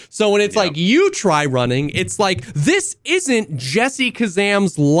environment. So when it's like you try running, it's like, this isn't Jesse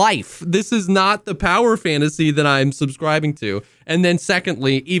Kazam's life. This is not the power fantasy that I'm subscribing to. And then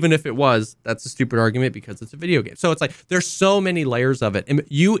secondly, even if it was, that's a stupid argument because it's a video game. So it's like, there's so many layers of it. And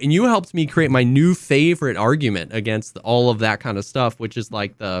you helped me create my new favorite argument against all of that kind of stuff, which is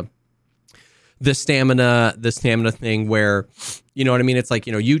like the stamina thing where, you know what I mean? It's like,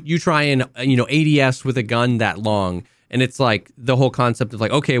 you try and, ADS with a gun that long. And it's like the whole concept of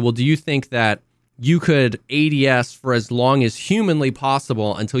like, okay, well, do you think that you could ADS for as long as humanly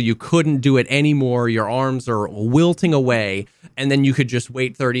possible until you couldn't do it anymore? Your arms are wilting away. And then you could just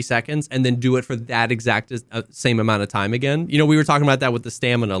wait 30 seconds and then do it for that exact same amount of time again. We were talking about that with the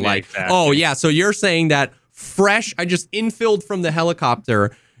stamina. Yeah, like, exactly. Oh yeah. So you're saying that I just infilled from the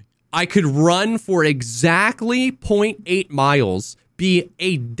helicopter, I could run for exactly 0.8 miles, be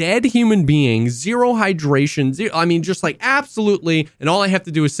a dead human being, zero hydration, just like absolutely, and all I have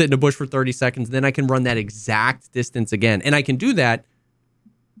to do is sit in a bush for 30 seconds, then I can run that exact distance again. And I can do that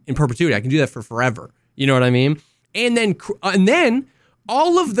in perpetuity. I can do that for forever. You know what I mean? And then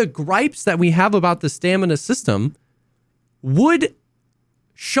all of the gripes that we have about the stamina system would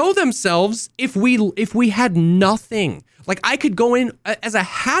show themselves if we had nothing. Like I could go in as a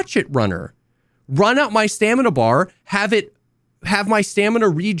hatchet runner, run out my stamina bar, have my stamina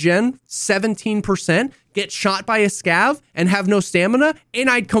regen 17%, get shot by a scav and have no stamina, and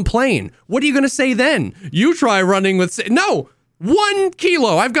I'd complain. What are you going to say then? You try running with 1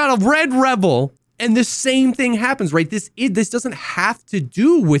 kilo. I've got a red rebel. And the same thing happens, right? This doesn't have to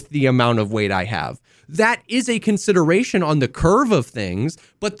do with the amount of weight I have. That is a consideration on the curve of things,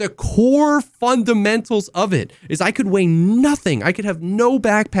 but the core fundamentals of it is I could weigh nothing. I could have no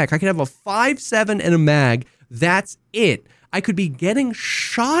backpack. I could have a 5.7 and a mag. That's it. I could be getting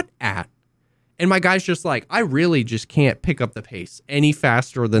shot at. And my guy's just like, I really just can't pick up the pace any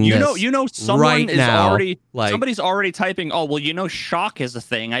faster than this. Someone right is now, already somebody's already typing. Oh, well, shock is a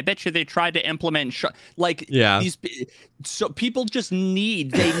thing. I bet you they tried to implement shock. Like, yeah. So people just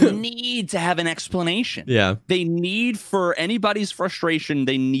need to have an explanation. Yeah, they need for anybody's frustration.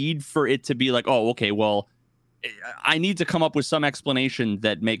 They need for it to be like, oh, okay, well, I need to come up with some explanation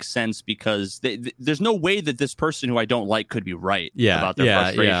that makes sense because there's no way that this person who I don't like could be right about their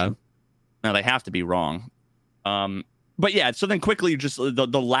frustration. Yeah. Now they have to be wrong. But yeah, so then quickly, just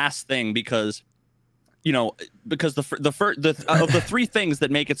the last thing, because of the three things that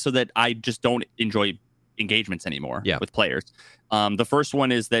make it so that I just don't enjoy engagements anymore with players. The first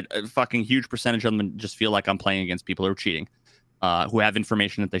one is that a fucking huge percentage of them just feel like I'm playing against people who are cheating, who have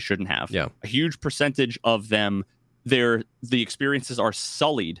information that they shouldn't have. Yeah. A huge percentage of them, the experiences are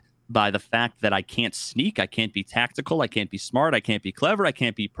sullied by the fact that I can't sneak, I can't be tactical, I can't be smart, I can't be clever, I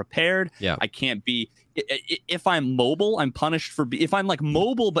can't be prepared, I can't be. If I'm mobile, I'm punished for. If I'm like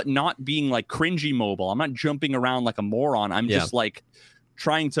mobile but not being like cringy mobile, I'm not jumping around like a moron. I'm just like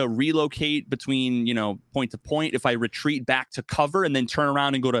trying to relocate between point to point. If I retreat back to cover and then turn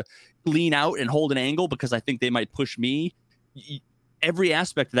around and go to lean out and hold an angle because I think they might push me. Every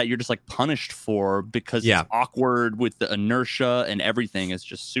aspect of that you're just like punished for because it's awkward with the inertia and everything. Is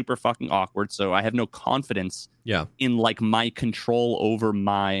just super fucking awkward. So I have no confidence in like my control over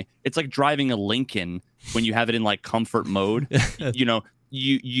it's like driving a Lincoln when you have it in like comfort mode.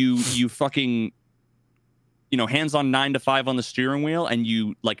 you fucking hands on 9 to 5 on the steering wheel and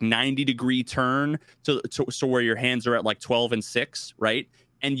you like 90-degree turn to where your hands are at like 12 and 6, right?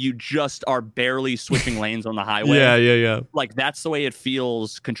 And you just are barely switching lanes on the highway. Yeah. Like, that's the way it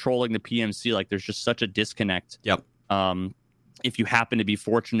feels controlling the PMC. Like, there's just such a disconnect. Yep. If you happen to be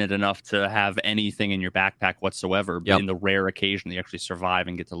fortunate enough to have anything in your backpack whatsoever, but in the rare occasion that you actually survive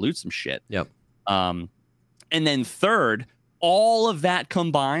and get to loot some shit. Yep. And then third, all of that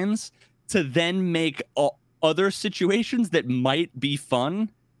combines to then make other situations that might be fun.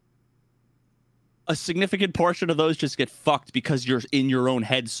 A significant portion of those just get fucked because you're in your own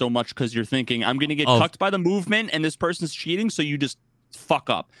head so much because you're thinking, I'm going to get cucked by the movement and this person's cheating, so you just fuck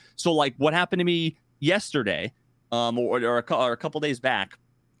up. So, like, what happened to me yesterday or a couple days back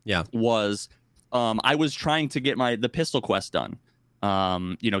was I was trying to get the pistol quest done.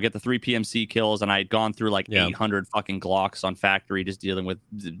 Get the 3 PMC kills, and I had gone through like 800 fucking Glocks on factory just dealing with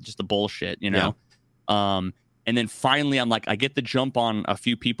just the bullshit, And then finally, I'm like, I get the jump on a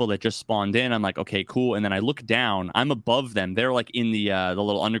few people that just spawned in. I'm like, okay, cool. And then I look down. I'm above them. They're like in the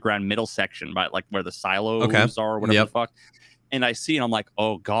little underground middle section, by like where the silos are, or whatever the fuck. And I see, and I'm like,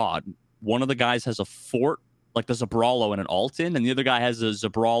 oh god, one of the guys has a fort, like the Zabralo and an Alton, and the other guy has a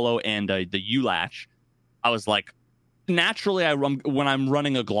Zabralo and the U-latch. I was like, naturally when I'm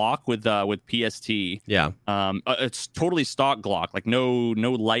running a Glock with PST. Yeah. It's totally stock Glock, like no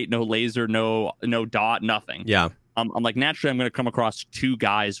light, no laser, no dot, nothing. Yeah. I'm like, naturally I'm gonna come across two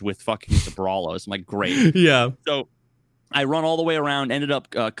guys with fucking Sobralos. I'm like, great. Yeah. So I run all the way around, ended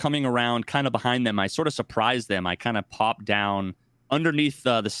up coming around kind of behind them. I sort of surprised them. I kind of popped down underneath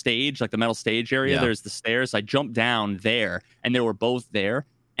the stage, like the metal stage area. Yeah. There's the stairs. I jumped down there, and they were both there.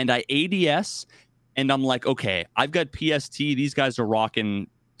 And I ADS, and I'm like, okay, I've got PST. These guys are rocking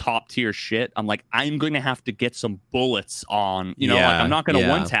top tier shit. I'm like, I'm going to have to get some bullets on, like I'm not going to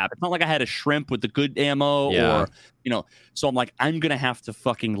one tap. It's not like I had a shrimp with the good ammo or, so I'm like, I'm going to have to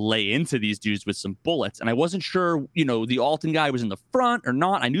fucking lay into these dudes with some bullets. And I wasn't sure, the Alton guy was in the front or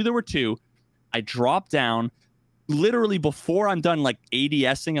not. I knew there were two. I dropped down literally before I'm done like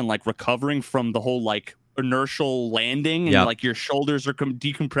ADSing and like recovering from the whole like inertial landing and like your shoulders are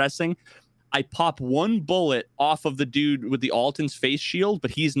decompressing. I pop one bullet off of the dude with the Alton's face shield,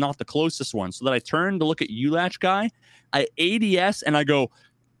 but he's not the closest one. So that I turn to look at ULACH guy. I ADS and I go,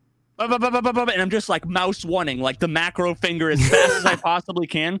 and I'm just like mouse oneing, like the macro finger as fast as I possibly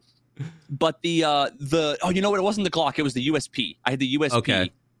can. But the you know what? It wasn't the Glock. It was the USP. I had the USP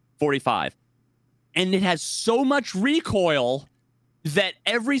 45, and it has so much recoil that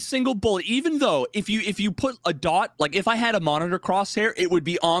every single bullet, even though if you put a dot, like if I had a monitor crosshair, it would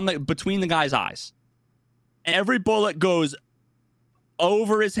be on between the guy's eyes. Every bullet goes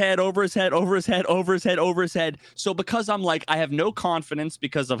over his head, over his head, over his head, over his head, over his head. So because I'm like, I have no confidence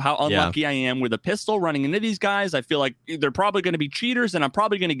because of how unlucky I am with a pistol running into these guys, I feel like they're probably going to be cheaters and I'm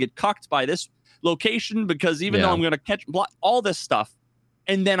probably going to get cucked by this location because even though I'm going to catch all this stuff,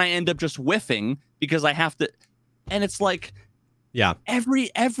 and then I end up just whiffing because I have to, and it's like,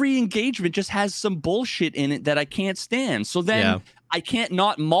 every engagement just has some bullshit in it that I can't stand. So then I can't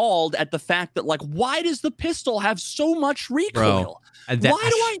not mauled at the fact that, like, why does the pistol have so much recoil?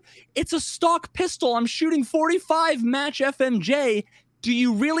 It's a stock pistol. I'm shooting 45 match FMJ. Do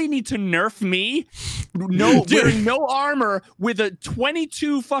you really need to nerf me? No, wearing no armor with a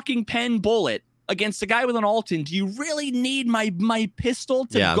 22 fucking pen bullet against a guy with an Alton. Do you really need my pistol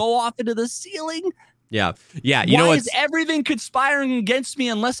to go off into the ceiling? Yeah. Why is everything conspiring against me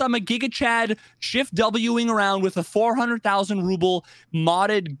unless I'm a Giga Chad shift Wing around with a 400,000 ruble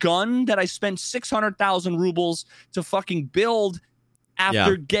modded gun that I spent 600,000 rubles to fucking build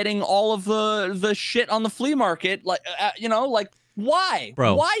after getting all of the shit on the flea market? Like, why?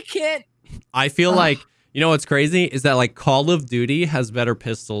 Bro, why can't I feel like, what's crazy is that like Call of Duty has better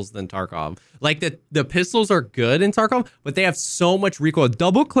pistols than Tarkov. Like the pistols are good in Tarkov, but they have so much recoil.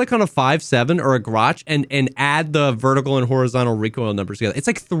 Double click on a 5.7 or a Grotch and add the vertical and horizontal recoil numbers together. It's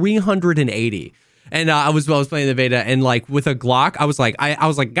like 380. And I was playing the beta, and like with a Glock, I was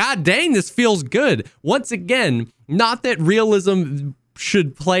like, God dang, this feels good. Once again, not that realism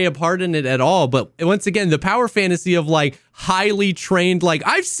should play a part in it at all, but once again, the power fantasy of like highly trained, like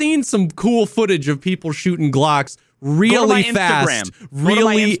I've seen some cool footage of people shooting Glocks really fast,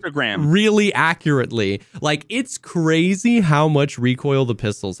 really accurately. Like, it's crazy how much recoil the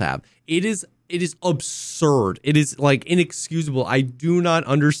pistols have. It is absurd. It is like inexcusable. I do not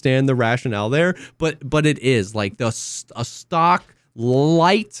understand the rationale there, but it is like a stock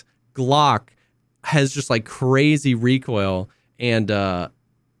light Glock has just like crazy recoil, and that's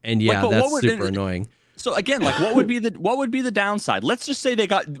super annoying. So again, like what would be the downside? Let's just say they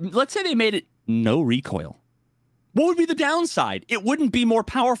made it no recoil. What would be the downside? It wouldn't be more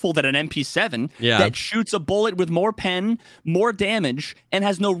powerful than an MP7 that shoots a bullet with more pen, more damage, and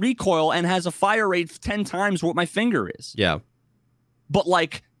has no recoil and has a fire rate 10 times what my finger is. Yeah. But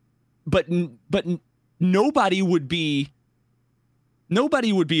nobody would be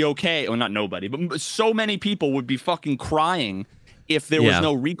okay. Well, not nobody, but so many people would be fucking crying if there was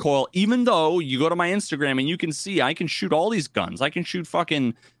no recoil, even though you go to my Instagram and you can see I can shoot all these guns. I can shoot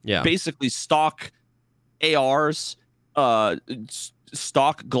fucking basically stock ARs,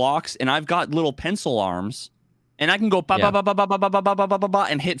 stock Glocks, and I've got little pencil arms, and I can go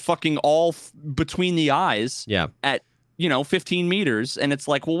and hit fucking all between the eyes at 15 meters, and it's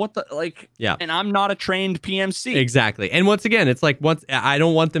like, well, what the and I'm not a trained PMC. Exactly. And once again, it's like, I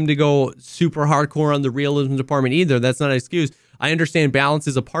don't want them to go super hardcore on the realism department either. That's not an excuse. I understand balance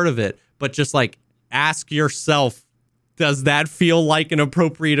is a part of it, but just like ask yourself, does that feel like an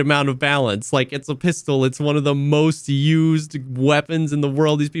appropriate amount of balance? Like, it's a pistol. It's one of the most used weapons in the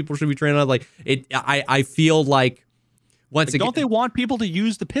world. These people should be trained on. Like, I feel like once again, don't they want people to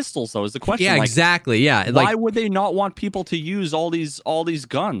use the pistols though? Is the question? Yeah, exactly. Yeah. Why would they not want people to use all these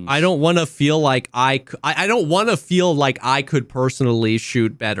guns? I don't want to feel like I don't want to feel like I could personally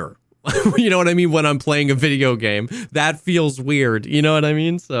shoot better. You know what I mean? When I'm playing a video game, that feels weird. You know what I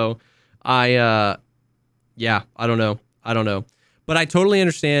mean? So I don't know. But I totally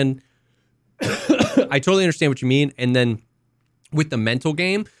understand. I totally understand what you mean. And then with the mental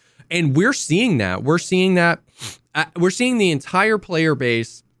game, and we're seeing the entire player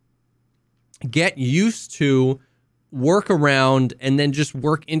base get used to work around and then just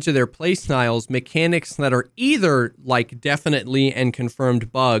work into their play styles mechanics that are either like definitely and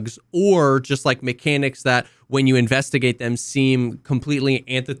confirmed bugs, or just like mechanics that when you investigate them seem completely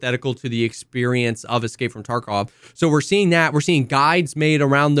antithetical to the experience of Escape from Tarkov. So we're seeing guides made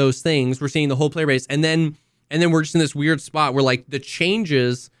around those things. We're seeing the whole player base, and then we're just in this weird spot where like the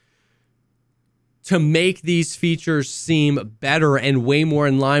changes to make these features seem better and way more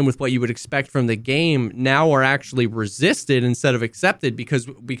in line with what you would expect from the game now are actually resisted instead of accepted, because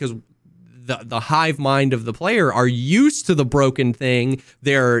the hive mind of the player are used to the broken thing.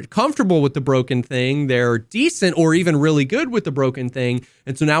 They're comfortable with the broken thing. They're decent or even really good with the broken thing.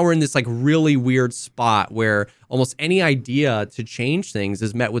 And so now we're in this like really weird spot where almost any idea to change things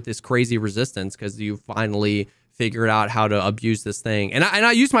is met with this crazy resistance because you finally figured out how to abuse this thing. And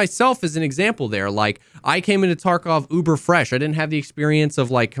I use myself as an example there. Like, I came into Tarkov uber fresh. I didn't have the experience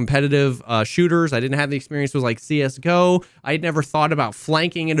of like competitive shooters. I didn't have the experience with like CSGO. I had never thought about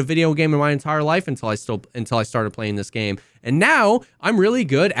flanking in a video game in my entire life until I started playing this game. And now I'm really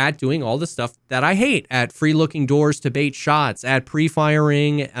good at doing all the stuff that I hate, at free looking doors to bait shots, at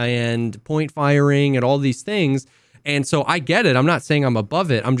pre-firing and point firing and all these things. And so I get it. I'm not saying I'm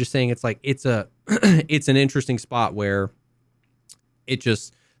above it. I'm just saying it's like it's an interesting spot where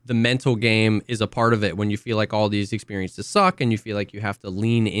the mental game is a part of it when you feel like all these experiences suck and you feel like you have to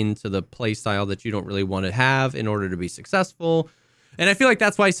lean into the play style that you don't really want to have in order to be successful. And I feel like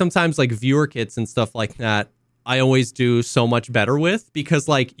that's why sometimes like viewer kits and stuff like that I always do so much better with, because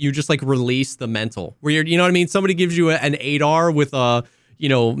like you just like release the mental where you know what I mean? Somebody gives you an 8R with a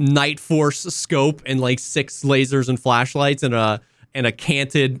Night Force scope and like 6 lasers and flashlights and a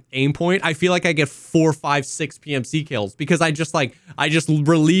canted aim point. I feel like I get 4, 5, 6 PMC kills because I just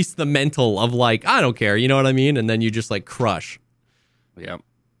release the mental of like, I don't care, you know what I mean? And then you just like crush. Yeah.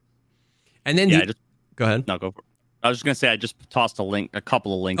 And then go ahead. No, go for it. I was just gonna say I just tossed a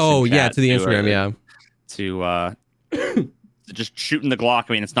couple of links. Oh yeah, to the Instagram, to just shooting the Glock.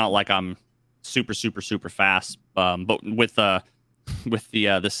 I mean, it's not like I'm super fast, but with the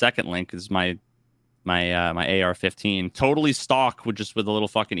second link is my AR-15, totally stock with a little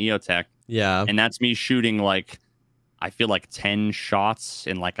fucking EOTech. Yeah, and that's me shooting like I feel like 10 shots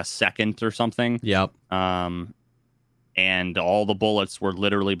in like a second or something. Yep. And all the bullets were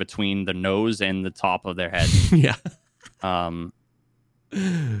literally between the nose and the top of their head. Yeah.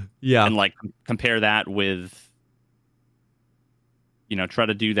 Yeah. And like compare that with, try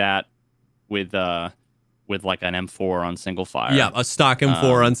to do that with like an M4 on single fire. Yeah, a stock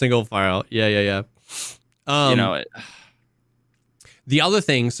M4 on single fire. Yeah. The other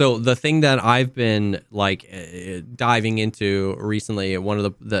thing, so the thing that I've been like diving into recently, one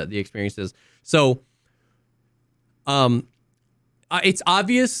of the experiences. So, it's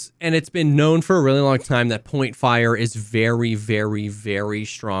obvious and it's been known for a really long time that point fire is very, very, very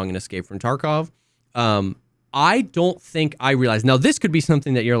strong in Escape from Tarkov. I don't think I realized. Now, this could be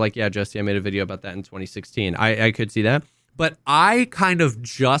something that you're like, yeah, Jesse, I made a video about that in 2016. I could see that. But I kind of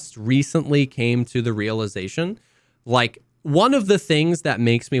just recently came to the realization, like, one of the things that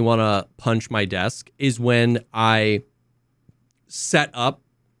makes me want to punch my desk is when I set up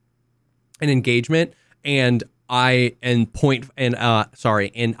an engagement and I get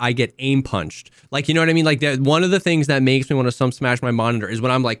aim punched. Like, you know what I mean? Like, one of the things that makes me want to smash my monitor is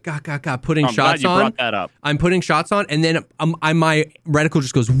when I'm like, putting shots on. Brought that up. I'm putting shots on, and then my reticle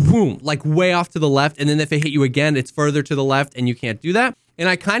just goes boom, like way off to the left. And then if it hit you again, it's further to the left, and you can't do that. And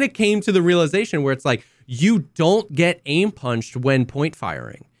I kind of came to the realization where it's like, you don't get aim punched when point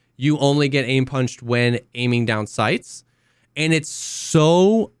firing. You only get aim punched when aiming down sights. And it's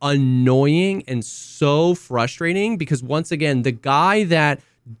so annoying and so frustrating because, once again, the guy that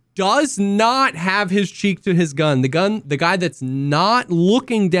does not have his cheek to his gun, the guy that's not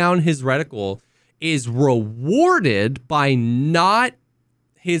looking down his reticle is rewarded by not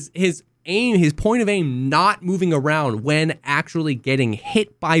his point of aim not moving around when actually getting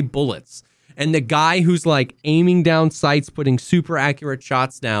hit by bullets. And the guy who's like aiming down sights, putting super accurate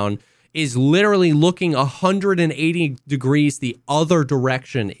shots down, is literally looking 180 degrees the other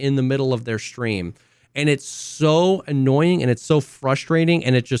direction in the middle of their stream. And it's so annoying and it's so frustrating,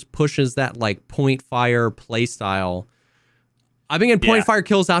 and it just pushes that like point fire play style. I've been getting point fire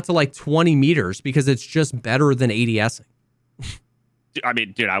kills out to like 20 meters because it's just better than ADSing. I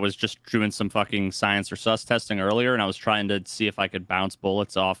mean, dude, I was just doing some fucking science or sus testing earlier, and I was trying to see if I could bounce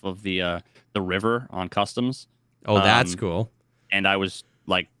bullets off of the river on customs. Oh, that's cool. And I was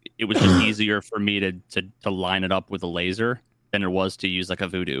like, it was just easier for me to line it up with a laser than it was to use like a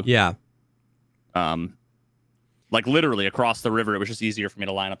voodoo. Yeah. Like literally across the river, it was just easier for me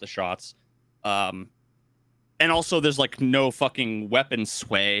to line up the shots. And also, there's like no fucking weapon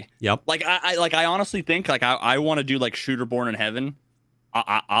sway. Yep. Like I honestly think like I want to do like Shooter Born in Heaven.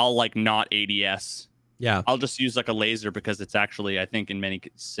 I'll like not ADS. Yeah. I'll just use like a laser because it's actually, I think in many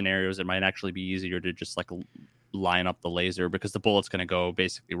scenarios it might actually be easier to just like line up the laser because the bullet's gonna go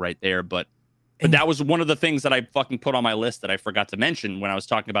basically right there. But that was one of the things that I fucking put on my list that I forgot to mention when I was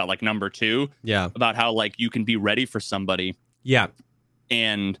talking about like number 2. Yeah. About how like you can be ready for somebody. Yeah.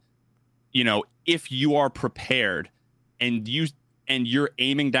 And you know, if you are prepared and you're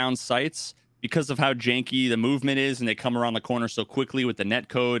aiming down sights because of how janky the movement is and they come around the corner so quickly with the net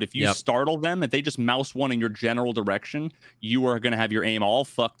code, if you startle them, if they just mouse one in your general direction, you are going to have your aim all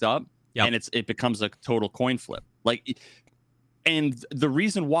fucked up and it becomes a total coin flip. Like, and the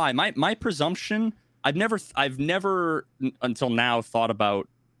reason why my presumption, I've never until now thought about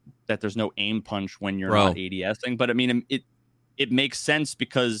that there's no aim punch when you're not ADSing, but I mean, it makes sense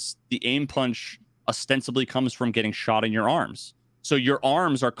because the aim punch ostensibly comes from getting shot in your arms. So your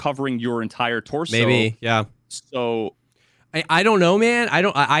arms are covering your entire torso. Maybe, yeah. So I don't know, man.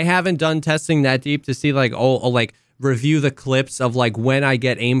 I haven't done testing that deep to see like like review the clips of like when I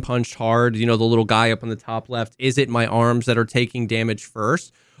get aim punched hard, you know, the little guy up on the top left, is it my arms that are taking damage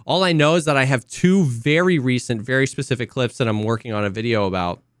first? All I know is that I have 2 very recent, very specific clips that I'm working on a video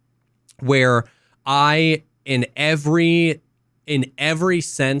about where I in every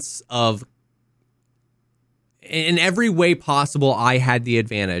sense of in every way possible, I had the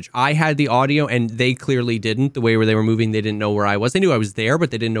advantage. I had the audio, and they clearly didn't. The way where they were moving, they didn't know where I was. They knew I was there,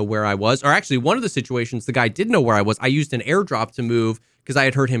 but they didn't know where I was. Or actually, one of the situations, the guy did know where I was. I used an airdrop to move because I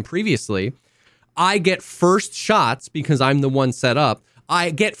had heard him previously. I get first shots because I'm the one set up. I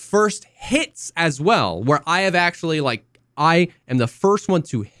get first hits as well, where I have actually, like, I am the first one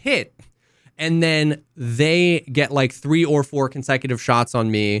to hit, and then they get like 3 or 4 consecutive shots on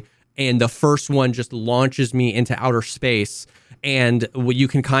me, and the first one just launches me into outer space. And you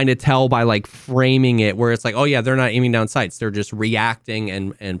can kind of tell by like framing it where it's like, oh yeah, they're not aiming down sights. They're just reacting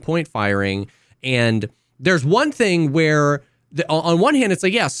and point firing. And there's one thing where on one hand, it's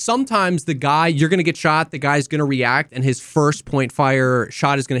like, yeah, sometimes the guy, you're going to get shot. The guy's going to react and his first point fire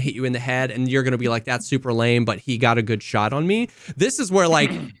shot is going to hit you in the head. And you're going to be like, that's super lame, but he got a good shot on me. This is where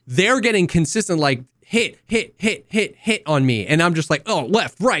like they're getting consistent, like, hit on me. And I'm just like, oh,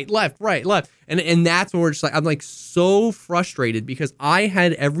 left, right. And that's where we're just like, I'm like so frustrated because I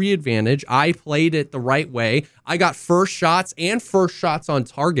had every advantage. I played it the right way. I got first shots on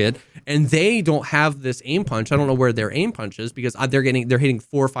target, and they don't have this aim punch. I don't know where their aim punch is because they're hitting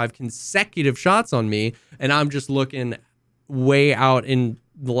 4 or 5 consecutive shots on me. And I'm just looking way out in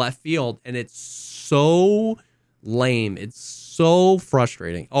the left field. And it's so lame. It's so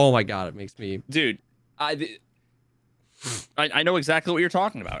frustrating. Oh my God. It makes me, dude. I know exactly what you're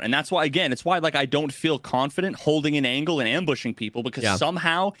talking about. And that's why, again, it's why like I don't feel confident holding an angle and ambushing people because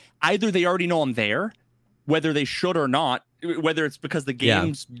somehow either they already know I'm there, whether they should or not, whether it's because the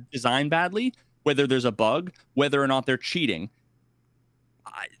game's designed badly, whether there's a bug, whether or not they're cheating.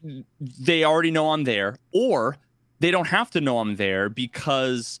 They already know I'm there, or they don't have to know I'm there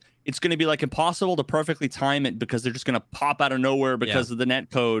because it's going to be like impossible to perfectly time it because they're just going to pop out of nowhere because of the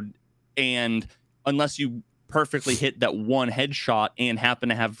net code. And unless you perfectly hit that one headshot and happen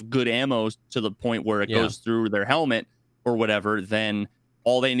to have good ammo to the point where it goes through their helmet or whatever, then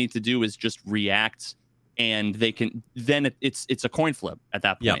all they need to do is just react, and they can. Then it's a coin flip at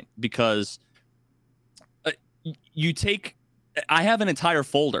that point because you take. I have an entire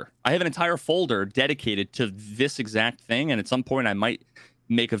folder. Dedicated to this exact thing, and at some point I might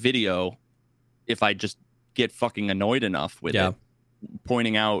make a video if I just get fucking annoyed enough with it,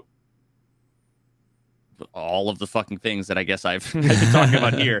 pointing out all of the fucking things that I guess I've been talking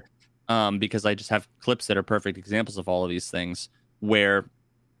about here, because I just have clips that are perfect examples of all of these things where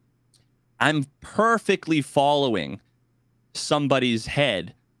I'm perfectly following somebody's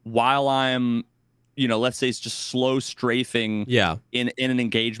head while I'm, let's say it's just slow strafing in an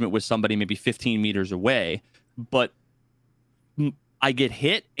engagement with somebody maybe 15 meters away, but I get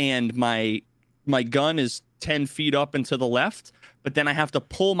hit and my gun is 10 feet up and to the left, but then I have to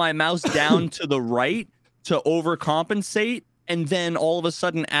pull my mouse down to the right to overcompensate, and then all of a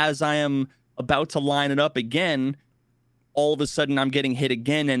sudden, as I am about to line it up again, all of a sudden I'm getting hit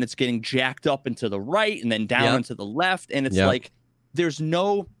again, and it's getting jacked up into the right, and then down into the left, and it's like there's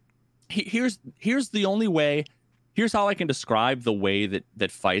no. Here's the only way. Here's how I can describe the way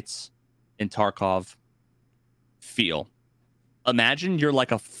that fights in Tarkov feel. Imagine you're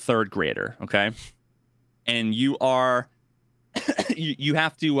like a third grader, okay, and you are. you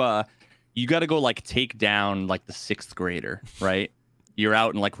have to. You got to go like take down like the sixth grader, right? You're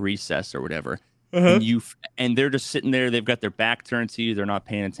out in like recess or whatever. And they're just sitting there. They've got their back turned to you. They're not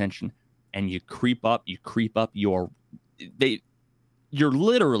paying attention. And you creep up. You're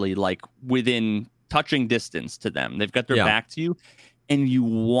literally like within touching distance to them. They've got their back to you, and you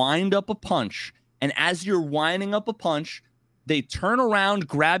wind up a punch. And as you're winding up a punch, they turn around,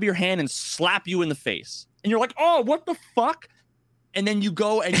 grab your hand, and slap you in the face. And you're like, "Oh, what the fuck?" And then you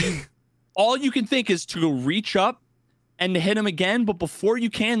go and you, all you can think is to go reach up and to hit him again, but before you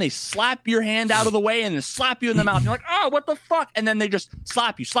can, they slap your hand out of the way and then slap you in the mouth. You're like, oh, what the fuck? And then they just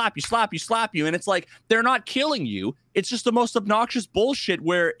slap you. And it's like, they're not killing you. It's just the most obnoxious bullshit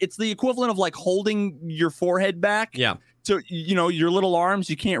where it's the equivalent of like holding your forehead back to, your little arms,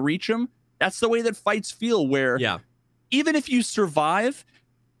 you can't reach them. That's the way that fights feel where even if you survive,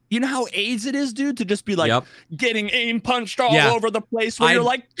 you know how AIDS it is, dude, to just be like getting aim punched all over the place where you're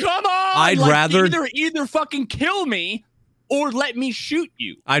like, come on, I'd rather either fucking kill me or let me shoot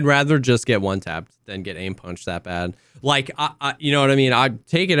you. I'd rather just get one tapped than get aim punched that bad. Like, I you know what I mean? I'd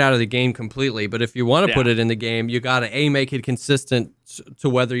take it out of the game completely, but if you want to put it in the game, you got to make it consistent to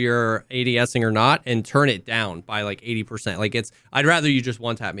whether you're ADSing or not and turn it down by like 80%. Like I'd rather you just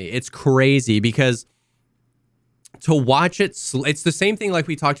one tap me. It's crazy because to watch it, it's the same thing like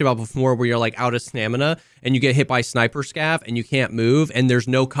we talked about before where you're like out of stamina and you get hit by sniper scav and you can't move and there's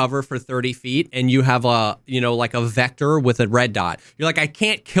no cover for 30 feet and you have like a vector with a red dot. You're like, I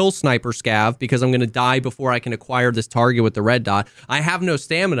can't kill sniper scav because I'm going to die before I can acquire this target with the red dot. I have no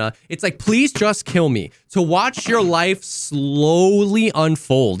stamina. It's like, please just kill me. To watch your life slowly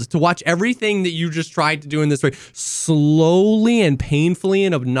unfold, to watch everything that you just tried to do in this way slowly and painfully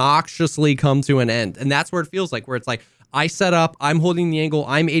and obnoxiously come to an end. And that's where it feels like, where it's like, I set up, I'm holding the angle,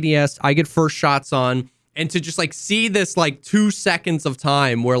 I'm ADS, I get first shots on, and to just like see this like 2 seconds of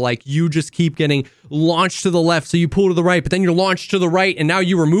time where like you just keep getting launched to the left, so you pull to the right, but then you're launched to the right, and now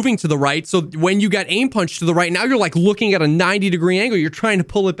you were moving to the right, so when you got aim punched to the right, now you're like looking at a 90-degree angle, you're trying to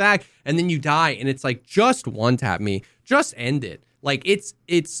pull it back, and then you die, and it's like, just one tap me, just end it. Like it's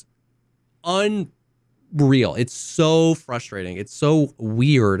unreal. It's so frustrating. It's so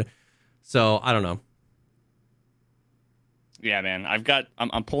weird. So I don't know. Yeah, man.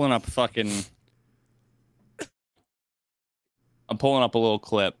 I'm pulling up I'm pulling up a little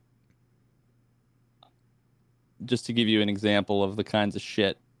clip just to give you an example of the kinds of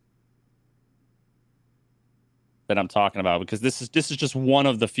shit that I'm talking about, because this is just one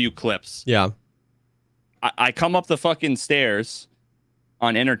of the few clips. Yeah. I come up the fucking stairs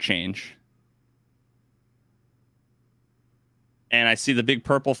on interchange and I see the big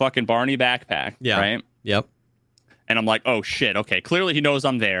purple fucking Barney backpack. Yeah. Right? Yep. And I'm like, oh shit, okay. Clearly he knows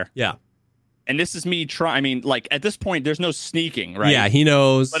I'm there. Yeah. And this is me trying. I mean, like, at this point, there's no sneaking, right? Yeah, he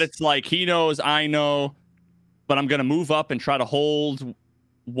knows. But it's like, he knows, I know. But I'm going to move up and try to hold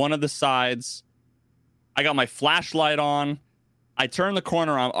one of the sides. I got my flashlight on. I turn the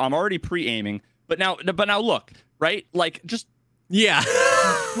corner. I'm already pre-aiming. But now look, right? Like, just... Yeah.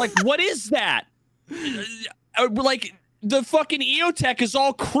 Like, what is that? Like, the fucking EOTech is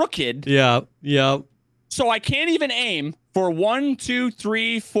all crooked. Yeah, yeah. So I can't even aim for 1, 2,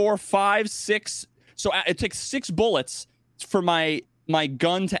 3, 4, 5, 6. So it takes 6 bullets for my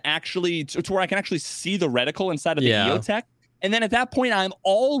gun to actually to where I can actually see the reticle inside of the EOTech. And then at that point, I'm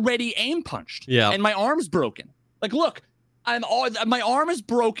already aim punched. Yeah. And my arm's broken. Like, look, my arm is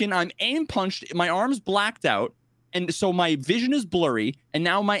broken. I'm aim punched. My arm's blacked out. And so my vision is blurry. And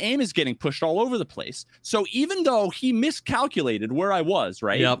now my aim is getting pushed all over the place. So even though he miscalculated where I was,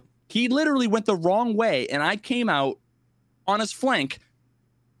 right? Yep. He literally went the wrong way, and I came out on his flank.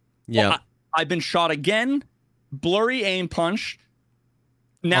 Yeah. Well, I've been shot again. Blurry aim punch.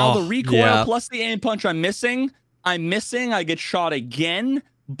 Now the recoil plus the aim punch I'm missing. I get shot again.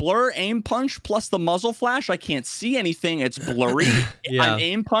 Blur aim punch plus the muzzle flash. I can't see anything. It's blurry. I'm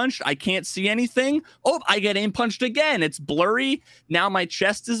aim punched. I can't see anything. Oh, I get aim punched again. It's blurry. Now my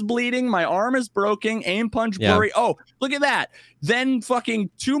chest is bleeding. My arm is broken. Aim punch blurry. Oh, look at that. Then fucking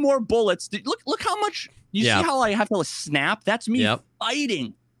 2 more bullets. Look how much. You see how I have to snap? That's me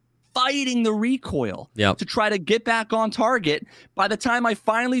fighting the recoil to try to get back on target. By the time I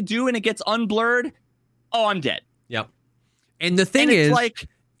finally do and it gets unblurred, oh, I'm dead. Yep. And the thing is, like,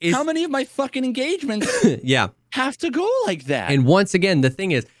 how many of my fucking engagements have to go like that? And once again, the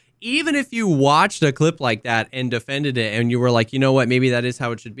thing is, even if you watched a clip like that and defended it and you were like, you know what, maybe that is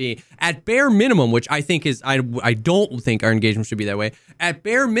how it should be, at bare minimum, which I think is, I don't think our engagement should be that way. At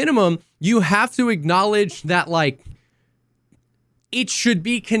bare minimum, you have to acknowledge that, like, it should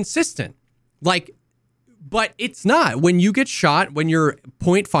be consistent. Like, but it's not. When you get shot, when you're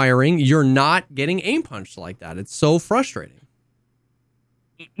point firing, you're not getting aim punched like that. It's so frustrating.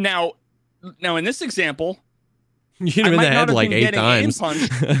 Now in this example, you hit him in the head like 8 times.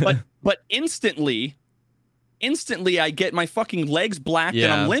 Punched, but instantly I get my fucking legs blacked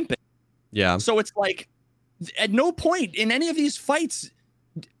and I'm limping. Yeah. So it's like, at no point in any of these fights,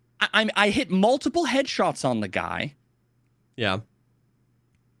 I hit multiple headshots on the guy. Yeah.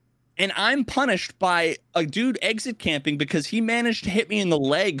 And I'm punished by a dude exit camping because he managed to hit me in the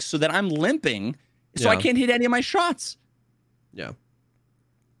legs so that I'm limping, so I can't hit any of my shots. Yeah.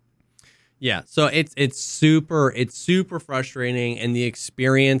 Yeah, so it's super frustrating, and the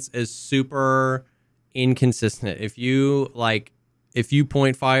experience is super inconsistent. If you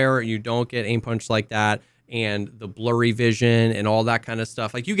point fire, you don't get aim punch like that, and the blurry vision and all that kind of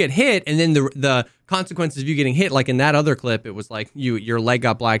stuff. Like, you get hit, and then the consequences of you getting hit, like in that other clip, it was like your leg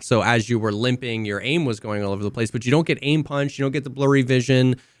got black, so as you were limping, your aim was going all over the place, but you don't get aim punch, you don't get the blurry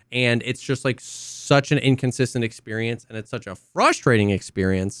vision, and it's just like such an inconsistent experience, and it's such a frustrating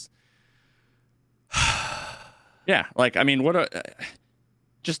experience. Yeah, like, I mean,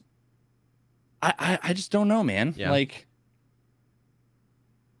 I just don't know, man. Yeah. Like,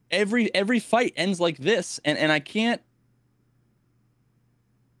 every fight ends like this, and I can't.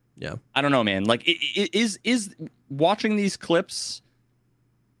 Yeah, I don't know, man. Like, is watching these clips,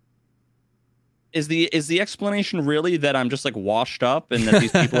 is the explanation really that I'm just like washed up and that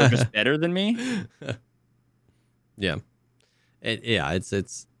these people are just better than me? Yeah,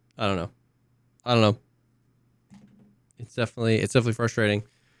 it's I don't know. It's definitely frustrating.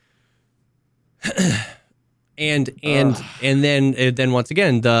 And then once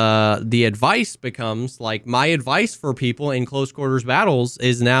again, the advice becomes like, my advice for people in close quarters battles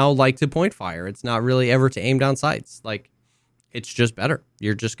is now like to point fire. It's not really ever to aim down sights. Like, it's just better.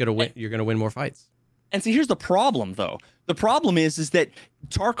 You're just gonna win. You're gonna win more fights. And see, here's the problem, though. The problem is that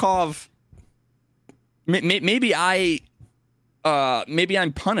Tarkov. Maybe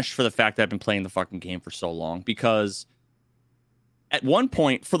I'm punished for the fact that I've been playing the fucking game for so long, because at one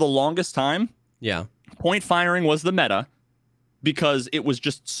point, for the longest time, point firing was the meta because it was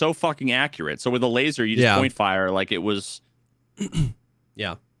just so fucking accurate. So with a laser, you just point fire, like, it was,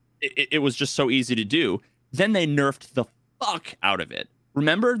 it was just so easy to do. Then they nerfed the fuck out of it.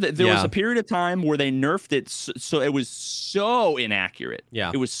 Remember that there was a period of time where they nerfed it, so it was so inaccurate.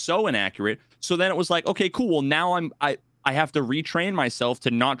 Yeah, it was so inaccurate. So then it was like, okay, cool. Well, now I have to retrain myself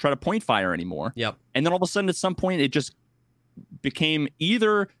to not try to point fire anymore. Yep. And then all of a sudden, at some point, it just became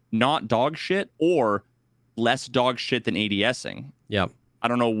either not dog shit or less dog shit than ADSing. Yep. I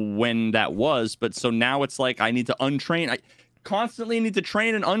don't know when that was, but so now it's like I need to untrain. I constantly need to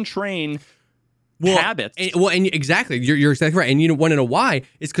train and untrain habits. And exactly. You're exactly right. And you want to know why?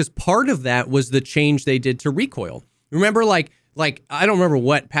 It's because part of that was the change they did to recoil. Remember, like I don't remember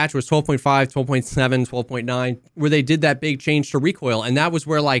what patch was, 12.5, 12.7, 12.9, where they did that big change to recoil. And that was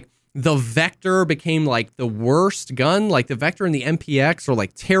where, like, the Vector became like the worst gun. Like, the Vector and the MPX are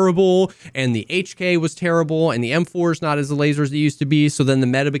like terrible, and the HK was terrible, and the M4 is not as the lasers as it used to be. So then the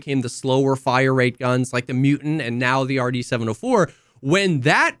meta became the slower fire rate guns like the Mutant and now the RD704. When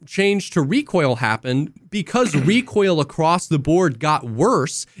that change to recoil happened, because recoil across the board got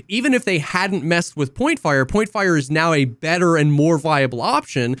worse, even if they hadn't messed with point fire is now a better and more viable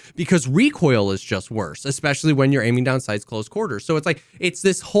option because recoil is just worse, especially when you're aiming down sights close quarters. So it's like, it's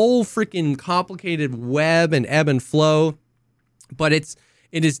this whole freaking complicated web and ebb and flow, but it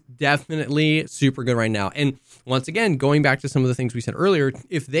is definitely super good right now. And once again, going back to some of the things we said earlier,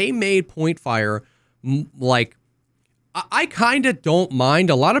 if they made point fire like, I kind of don't mind.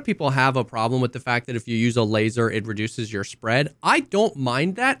 A lot of people have a problem with the fact that if you use a laser, it reduces your spread. I don't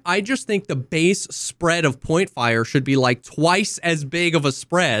mind that. I just think the base spread of point fire should be like twice as big of a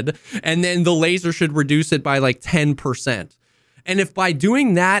spread, and then the laser should reduce it by like 10%. And if by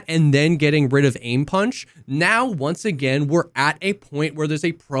doing that and then getting rid of aim punch, now once again, we're at a point where there's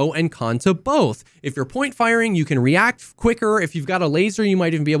a pro and con to both. If you're point firing, you can react quicker. If you've got a laser, you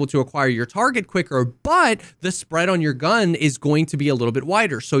might even be able to acquire your target quicker, but the spread on your gun is going to be a little bit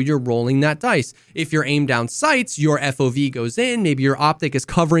wider. So you're rolling that dice. If you're aimed down sights, your FOV goes in, maybe your optic is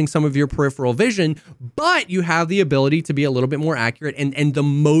covering some of your peripheral vision, but you have the ability to be a little bit more accurate and the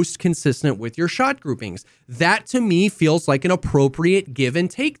most consistent with your shot groupings. That to me feels like an approach appropriate give and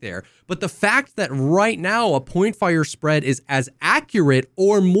take there. But the fact that right now a point fire spread is as accurate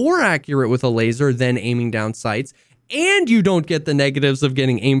or more accurate with a laser than aiming down sights, and you don't get the negatives of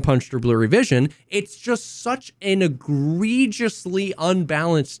getting aim punched or blurry vision, it's just such an egregiously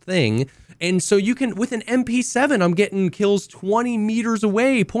unbalanced thing. And so you can, with an MP7, I'm getting kills 20 meters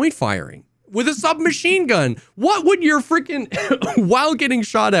away point firing. With a submachine gun, what would your freaking, while getting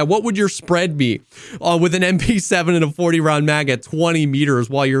shot at, what would your spread be with an MP7 and a 40-round mag at 20 meters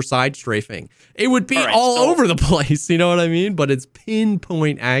while you're side strafing? It would be all over the place, you know what I mean? But it's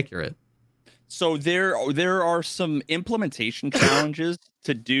pinpoint accurate. So there are some implementation challenges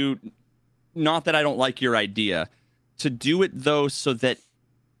to do. Not that I don't like your idea. To do it, though, so that,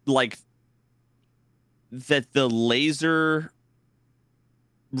 like, that the laser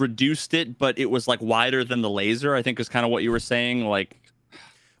reduced it, but it was like wider than the laser, I think is kind of what you were saying. Like,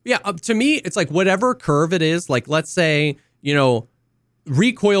 yeah, to me, it's like whatever curve it is. Like, let's say, you know,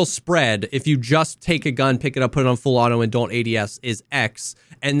 recoil spread, if you just take a gun, pick it up, put it on full auto and don't ADS, is X.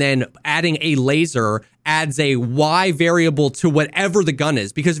 And then adding a laser adds a Y variable to whatever the gun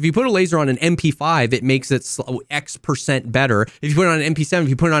is. Because if you put a laser on an MP5, it makes it X% better. If you put it on an MP7, if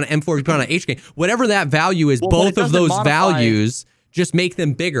you put it on an M4, if you put it on an HK, whatever that value is, both of those values just make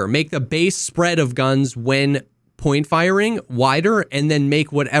them bigger. Make the base spread of guns when point firing wider, and then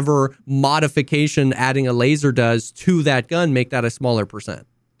make whatever modification adding a laser does to that gun, make that a smaller percent.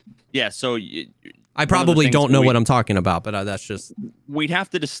 Yeah, so I probably don't know what I'm talking about, but that's just... We'd have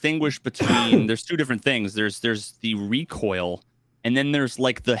to distinguish between... There's two different things. There's the recoil, and then there's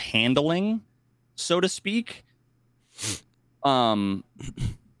like the handling, so to speak.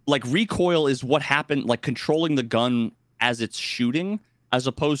 Like recoil is what happened, like controlling the gun as it's shooting, as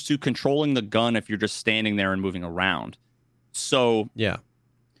opposed to controlling the gun if you're just standing there and moving around. So, yeah.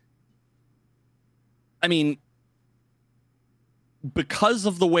 I mean, because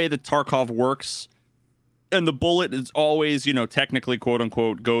of the way that Tarkov works, and the bullet is always, you know, technically, quote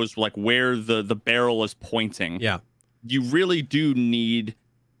unquote, goes like where the barrel is pointing. Yeah. You really do need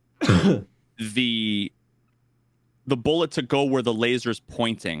the bullet to go where the laser's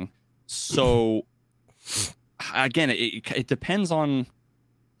pointing. So again, it depends on,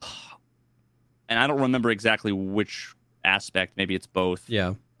 and I don't remember exactly which aspect. Maybe it's both.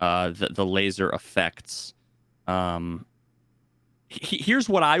 Yeah. The laser effects. Here's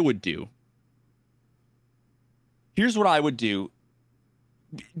what I would do. There's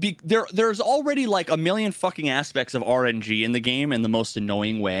already like a million fucking aspects of RNG in the game in the most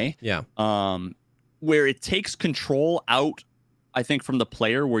annoying way. Yeah. Where it takes control out, I think, from the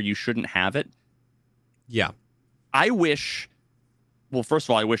player where you shouldn't have it. Yeah. Well, first of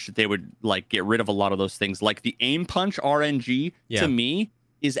all, I wish that they would like get rid of a lot of those things. Like the aim punch RNG to me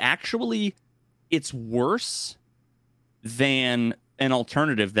is actually, it's worse than an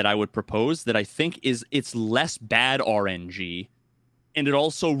alternative that I would propose that I think it's less bad RNG, and it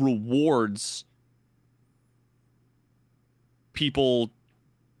also rewards people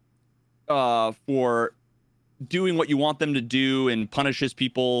for doing what you want them to do and punishes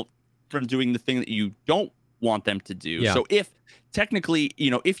people from doing the thing that you don't want them to do. Yeah. So if technically, you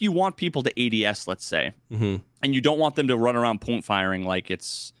know, if you want people to ADS, let's say, and you don't want them to run around point firing like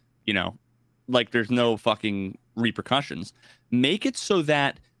it's, you know, like there's no fucking repercussions, make it so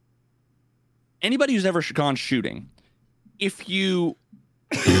that anybody who's ever gone shooting, if you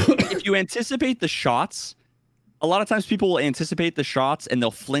anticipate the shots, a lot of times people will anticipate the shots and they'll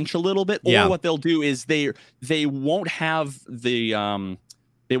flinch a little bit, or what they'll do is they won't have the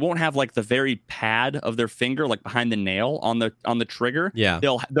they won't have like the very pad of their finger like behind the nail on the trigger. Yeah.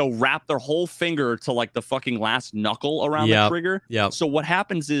 They'll wrap their whole finger to like the fucking last knuckle around the trigger. Yeah. So what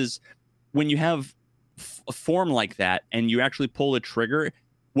happens is when you have a form like that and you actually pull the trigger,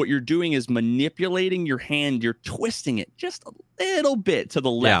 what you're doing is manipulating your hand. You're twisting it just a little bit to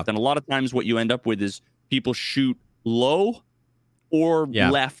the left. And a lot of times what you end up with is people shoot low or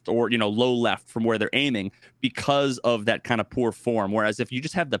left, or, you know, low left from where they're aiming because of that kind of poor form. Whereas if you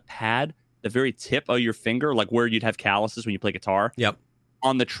just have the pad, the very tip of your finger, like where you'd have calluses when you play guitar,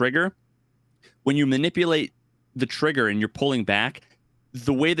 on the trigger, when you manipulate the trigger and you're pulling back,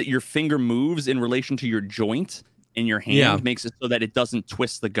 the way that your finger moves in relation to your joint in your hand makes it so that it doesn't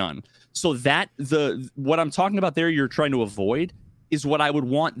twist the gun. So that what I'm talking about there, you're trying to avoid, is what I would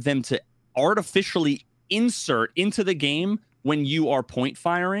want them to artificially insert into the game when you are point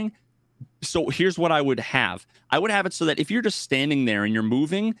firing. So here's what I would have. I would have it so that if you're just standing there and you're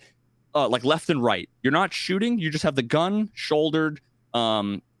moving like left and right, you're not shooting, you just have the gun shouldered,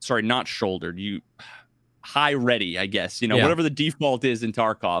 not shouldered, you high ready, I guess, you know, whatever the default is in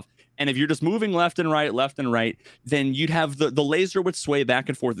Tarkov. And if you're just moving left and right, then you'd have the laser would sway back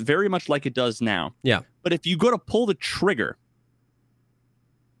and forth very much like it does now. Yeah. But if you go to pull the trigger,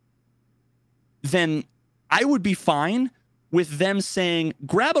 then I would be fine with them saying,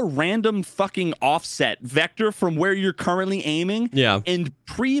 grab a random fucking offset vector from where you're currently aiming and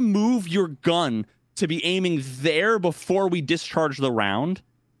pre-move your gun to be aiming there before we discharge the round.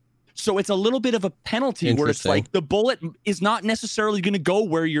 So it's a little bit of a penalty where it's like the bullet is not necessarily going to go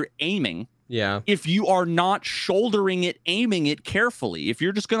where you're aiming. Yeah. If you are not shouldering it, aiming it carefully. If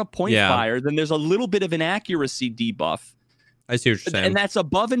you're just going to point fire, then there's a little bit of an accuracy debuff. I see what you're saying. And that's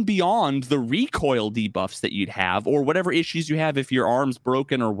above and beyond the recoil debuffs that you'd have or whatever issues you have if your arm's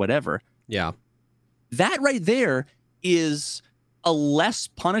broken or whatever. Yeah. That right there is a less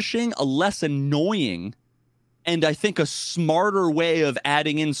punishing, a less annoying, and I think a smarter way of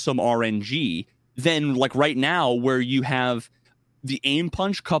adding in some RNG than like right now where you have the aim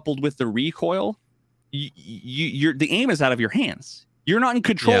punch coupled with the recoil. You're the aim is out of your hands. You're not in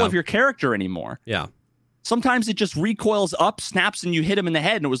control of your character anymore. Yeah. Sometimes it just recoils up, snaps, and you hit him in the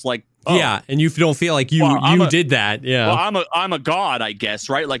head, and it was like, oh. Yeah, and you don't feel like you did that. Yeah. Well, I'm a god, I guess,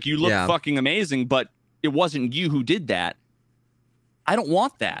 right? Like you look fucking amazing, but it wasn't you who did that. I don't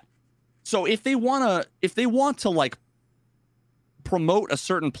want that. So if they want to like promote a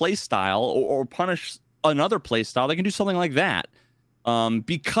certain play style or punish another play style, they can do something like that.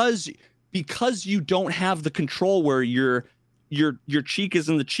 Because you don't have the control where your cheek is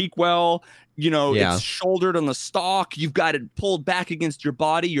in the cheek well. It's shouldered on the stock. You've got it pulled back against your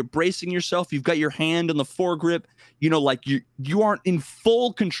body. You're bracing yourself. You've got your hand on the foregrip. Like you aren't in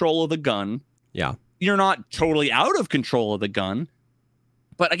full control of the gun. Yeah. You're not totally out of control of the gun.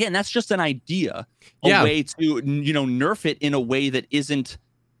 But again, that's just an idea. A way to, nerf it in a way that isn't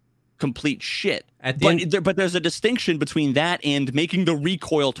complete shit. But there's a distinction between that and making the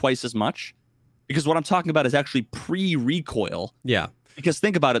recoil twice as much. Because what I'm talking about is actually pre-recoil. Yeah. Because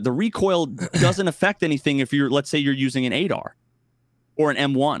think about it, the recoil doesn't affect anything if let's say you're using an ADAR or an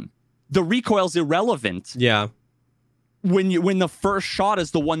M1. The recoil's irrelevant. Yeah. When the first shot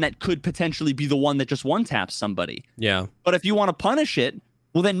is the one that could potentially be the one that just one taps somebody. Yeah. But if you want to punish it,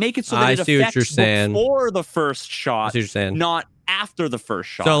 well then make it so that it affects before the first shot, not after the first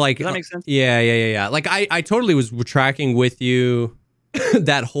shot. So like, does that make sense? Yeah. Like I totally was tracking with you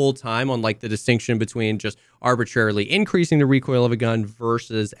that whole time on like the distinction between just arbitrarily increasing the recoil of a gun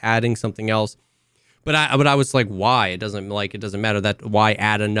versus adding something else. But I was like, why? It doesn't matter that why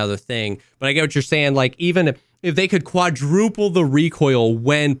add another thing. But I get what you're saying. Like even if they could quadruple the recoil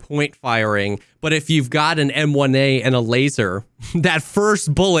when point firing, but if you've got an M1A and a laser, that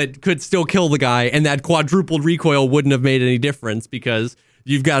first bullet could still kill the guy, and that quadrupled recoil wouldn't have made any difference because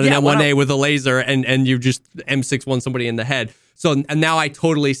you've got an M1A with a laser and you just M61 somebody in the head. So and now I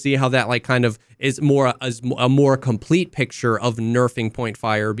totally see how that like kind of is a more complete picture of nerfing point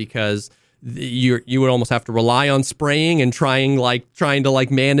fire because you would almost have to rely on spraying and trying to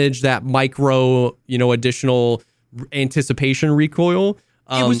manage that micro, additional anticipation recoil.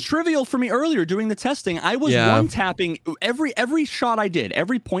 It was trivial for me earlier doing the testing. I was one tapping every shot I did,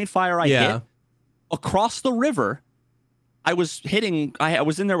 every point fire I hit across the river. I was hitting. I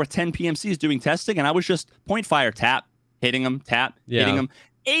was in there with 10 PMCs doing testing, and I was just point fire tap. Hitting them, tap, hitting them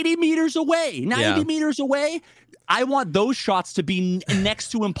 80 meters away, 90 meters away. I want those shots to be next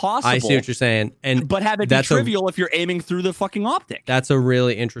to impossible. I see what you're saying. But have it be trivial if you're aiming through the fucking optic. That's a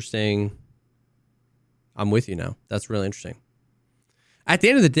really interesting... I'm with you now. That's really interesting. At the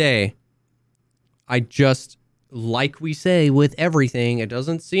end of the day, I just, like we say with everything, it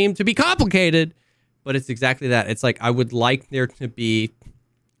doesn't seem to be complicated, but it's exactly that. It's like I would like there to be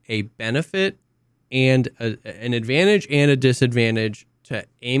a benefit and an advantage and a disadvantage to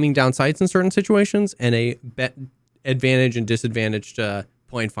aiming down sights in certain situations, and a advantage and disadvantage to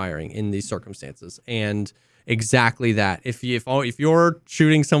point firing in these circumstances. And exactly that. If you're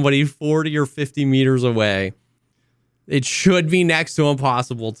shooting somebody 40 or 50 meters away, it should be next to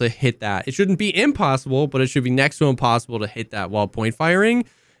impossible to hit that. It shouldn't be impossible, but it should be next to impossible to hit that while point firing,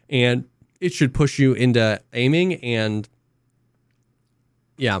 and it should push you into aiming. And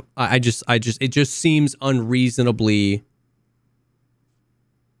yeah, it just seems unreasonably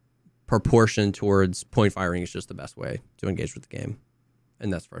proportioned towards point firing is just the best way to engage with the game,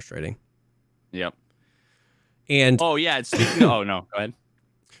 and that's frustrating. Yep. And it's oh no, go ahead.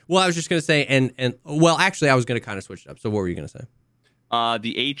 Well, I was just gonna say, and well, actually, I was gonna kind of switch it up. So, what were you gonna say?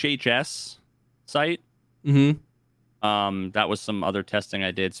 The HHS site. Mm-hmm. That was some other testing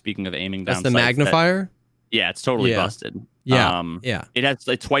I did. Speaking of aiming down, that's the magnifier. It's totally busted. Yeah. It has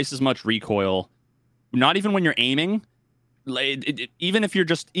like twice as much recoil. Not even when you're aiming. Like, even if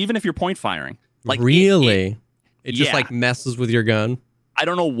you're point firing, like really, it just like messes with your gun. I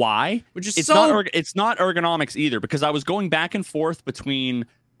don't know why. Which is it's not ergonomics either, because I was going back and forth between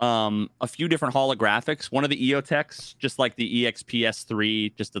a few different holographics. One of the EOTechs, just like the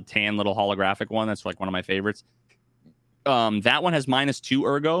EXPS3, just a tan little holographic one. That's like one of my favorites. That one has -2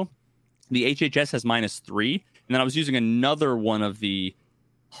 ergo. The HHS has -3, and then I was using another one of the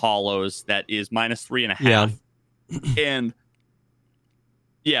holos that is -3.5. Yeah. And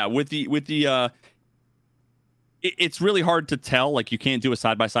yeah, with the it's really hard to tell. Like, you can't do a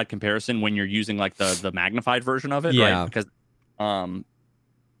side-by-side comparison when you're using like the magnified version of it, right? Because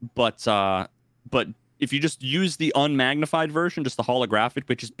but if you just use the unmagnified version, just the holographic,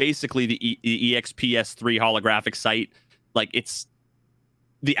 which is basically the EXPS3 holographic sight, like, it's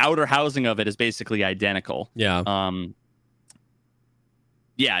the outer housing of it is basically identical. Yeah.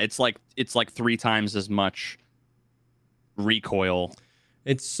 Yeah, it's like 3 times as much recoil.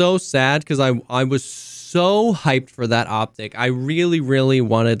 It's so sad because I was so hyped for that optic. I really, really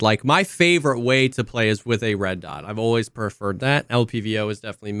wanted, like, my favorite way to play is with a red dot. I've always preferred that. LPVO is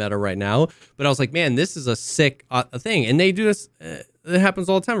definitely meta right now. But I was like, man, this is a sick thing. And they do this. It happens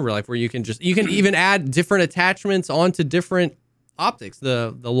all the time in real life, where you can even add different attachments onto different optics,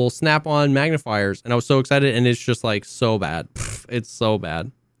 the little snap-on magnifiers. And I was so excited, and it's just like so bad. It's so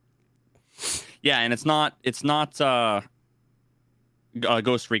bad. Yeah, and it's not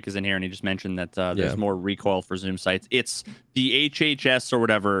Ghost Freak is in here, and he just mentioned that there's more recoil for zoom sights. It's the HHS or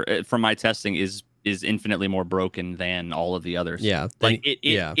whatever from my testing is infinitely more broken than all of the others. Yeah, like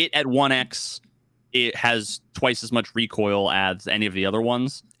it at 1x, it has twice as much recoil as any of the other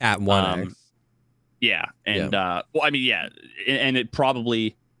ones at 1x. Yeah, and well, I mean, yeah, and it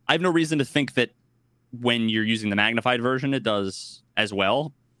probably, I have no reason to think that when you're using the magnified version, it does as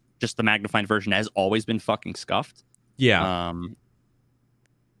well. Just the magnified version has always been fucking scuffed. Yeah.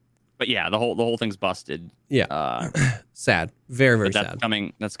 But yeah, the whole thing's busted. Yeah. Sad. Very, very that's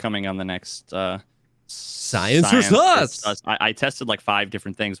sad. That's coming on the next Science versus Us. I tested like 5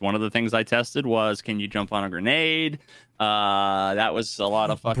 different things. One of the things I tested was, can you jump on a grenade? That was a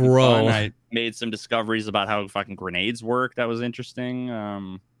lot of fucking fun. I made some discoveries about how fucking grenades work. That was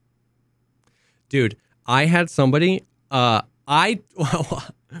interesting. Dude, I had somebody. I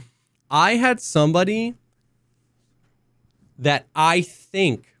had somebody that I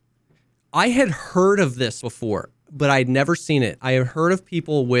think I had heard of this before, but I'd never seen it. I had heard of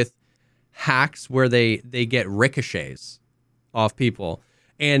people with hacks where they get ricochets off people.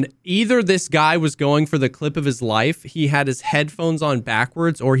 And either this guy was going for the clip of his life, he had his headphones on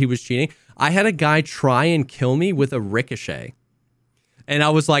backwards, or he was cheating. I had a guy try and kill me with a ricochet. And I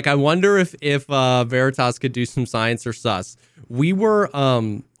was like, I wonder if Veritas could do some science or sus. We were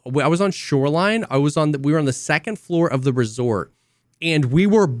I was on Shoreline. We were on the 2nd floor of the resort, and we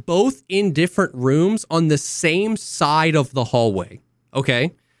were both in different rooms on the same side of the hallway.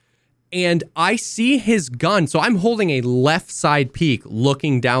 Okay? And I see his gun. So I'm holding a left side peek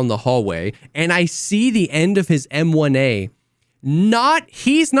looking down the hallway, and I see the end of his M1A.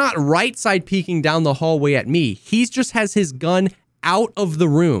 He's not right side peeking down the hallway at me. He just has his gun out of the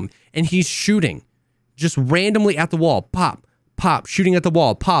room, and he's shooting just randomly at the wall. Pop, pop, shooting at the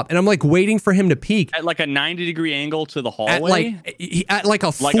wall, pop. And I'm like waiting for him to peek. At like a 90-degree angle to the hallway? At like a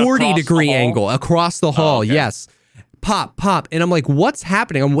 40-degree angle across the hall. Oh, okay. Yes. Pop, pop. And I'm like, what's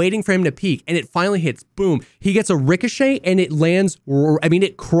happening? I'm waiting for him to peek. And it finally hits. Boom. He gets a ricochet, and it lands. I mean,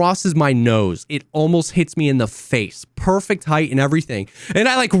 it crosses my nose. It almost hits me in the face. Perfect height and everything. And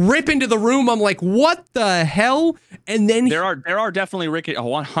I like rip into the room. I'm like, what the hell? And then there are definitely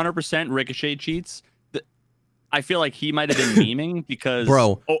 100% ricochet cheats. I feel like he might have been memeing because,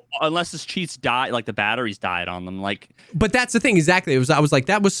 unless his cheats die, like the batteries died on them, like. But that's the thing, exactly. I was like,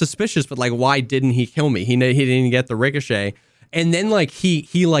 that was suspicious, but like, why didn't he kill me? He didn't get the ricochet, and then like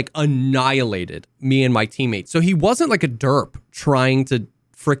he like annihilated me and my teammates. So he wasn't like a derp trying to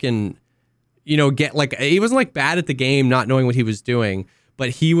freaking, get like, he wasn't like bad at the game, not knowing what he was doing,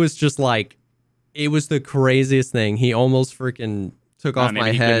 but he was just like, it was the craziest thing. He almost freaking took off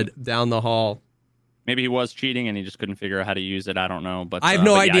my head down the hall. Maybe he was cheating and he just couldn't figure out how to use it. I don't know. But I have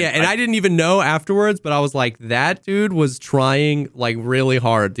no idea. And I didn't even know afterwards, but I was like, that dude was trying like really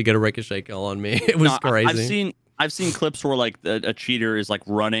hard to get a ricochet kill on me. It was crazy. I've seen clips where like a cheater is like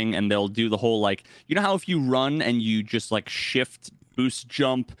running and they'll do the whole like, you know how if you run and you just like shift, boost,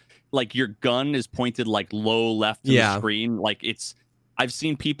 jump, like your gun is pointed like low left to the screen. Like I've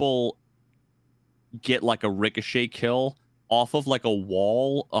seen people get like a ricochet kill off of like a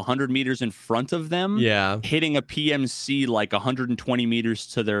wall 100 meters in front of them, hitting a PMC like 120 meters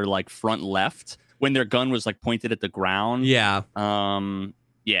to their like front left when their gun was like pointed at the ground. Yeah.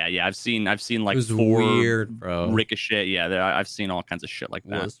 Yeah. I've seen like it was 4 weird, bro. ricochet. Yeah, I've seen all kinds of shit like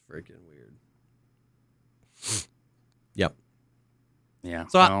that. It was freaking weird. Yep. Yeah.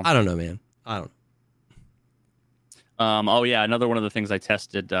 So I don't know, man. I don't know. Oh yeah, another one of the things I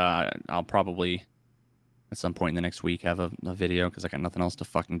tested. I'll probably at some point in the next week have a video because I got nothing else to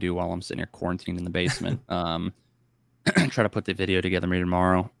fucking do while I'm sitting here quarantined in the basement. Try to put the video together maybe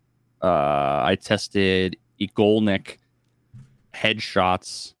tomorrow. I tested Igolnik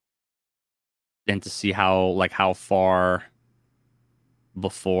headshots and to see how far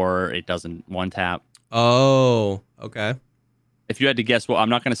before it doesn't one tap. Oh, okay. If you had to guess, well, I'm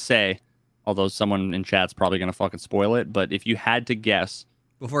not going to say, although someone in chat's probably going to fucking spoil it, but if you had to guess.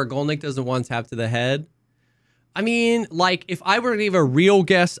 Before Golnick doesn't one tap to the head? I mean, like, if I were to give a real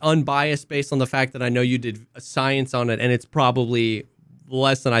guess, unbiased, based on the fact that I know you did science on it, and it's probably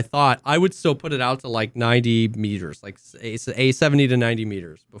less than I thought, I would still put it out to, like, 90 meters, like, a 70 to 90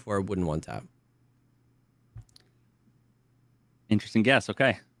 meters before it wouldn't one tap. Interesting guess,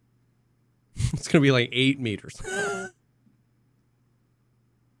 okay. It's going to be, like, 8 meters.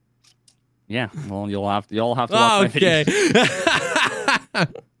 Yeah, well, you'll have to watch my video.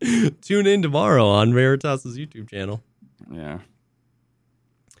 Tune in tomorrow on Veritas's YouTube channel. Yeah.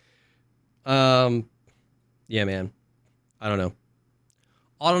 Yeah, man. I don't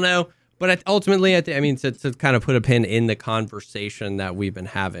know. But ultimately, I mean, to kind of put a pin in the conversation that we've been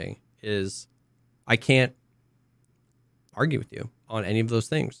having is I can't argue with you on any of those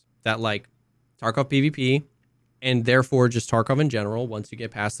things. That, like, Tarkov PvP and therefore just Tarkov in general, once you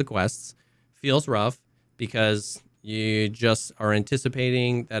get past the quests, feels rough because you just are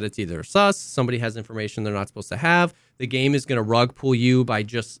anticipating that it's either sus, somebody has information they're not supposed to have, the game is going to rug pull you by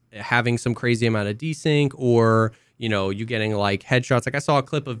just having some crazy amount of desync, or, you know, you getting like headshots. Like I saw a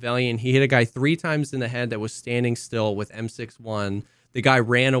clip of Valiant, he hit a guy 3 times in the head that was standing still with M61. The guy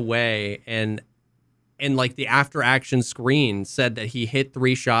ran away, and like the after action screen said that he hit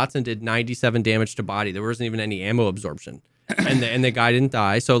 3 shots and did 97 damage to body. There wasn't even any ammo absorption. And the guy didn't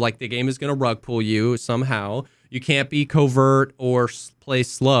die. So, like, the game is going to rug pull you somehow. You can't be covert or play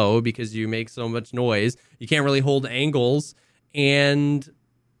slow because you make so much noise. You can't really hold angles. And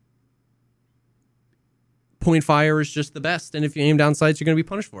point fire is just the best. And if you aim down sights, you're going to be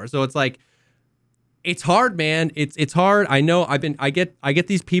punished for it. So it's like, it's hard, man. It's hard. I know I get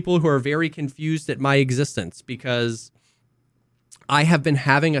these people who are very confused at my existence because I have been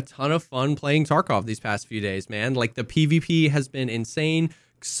having a ton of fun playing Tarkov these past few days, man. Like, the PvP has been insane.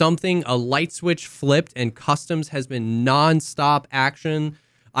 A light switch flipped, and customs has been nonstop action.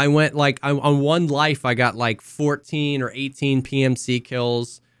 I went, like, on one life, I got like 14 or 18 PMC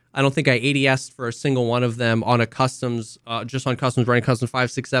kills. I don't think I ADS'd for a single one of them on a customs, just on customs, running customs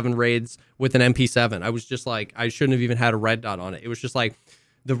 5, 6, 7 raids with an MP7. I was just like, I shouldn't have even had a red dot on it. It was just like,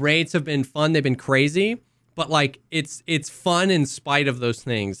 the raids have been fun. They've been crazy. But, like, it's fun in spite of those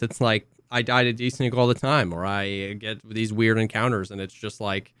things. It's like I die to desync all the time, or I get these weird encounters, and it's just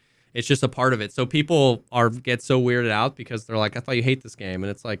like, it's just a part of it. So people get so weirded out because they're like, I thought you hate this game. And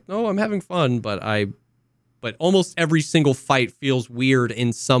it's like, no, I'm having fun, but almost every single fight feels weird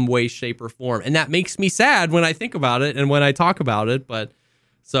in some way, shape, or form. And that makes me sad when I think about it and when I talk about it. But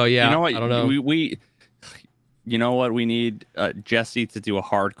so, yeah, you know what? I don't know. You know what? We need Jesse to do a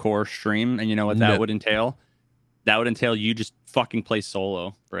hardcore stream, and you know what that would entail? That would entail you just fucking play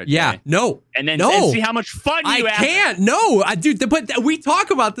solo for a day. And then and see how much fun you have. I can't. No, dude. But we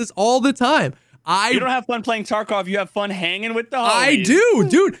talk about this all the time. You don't have fun playing Tarkov. You have fun hanging with the homies. I do,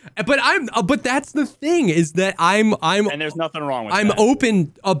 dude. But that's the thing, is that I'm. And there's nothing wrong with that. I'm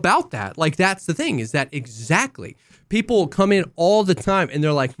open about that. Like, that's the thing, is that exactly. People come in all the time and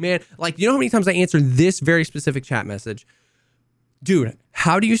they're like, man, like, you know how many times I answer this very specific chat message? Dude,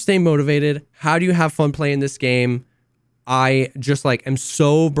 how do you stay motivated? How do you have fun playing this game? I just, like, am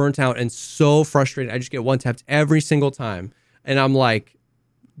so burnt out and so frustrated. I just get one tapped every single time. And I'm like,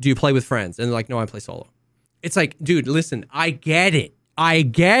 do you play with friends? And they're like, no, I play solo. It's like, dude, listen, I get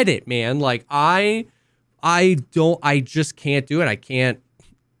it, man. Like, I just can't do it. I can't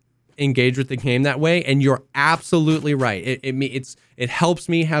engage with the game that way. And you're absolutely right. It helps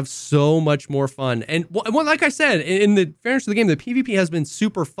me have so much more fun. And like I said, in the fairness of the game, the PvP has been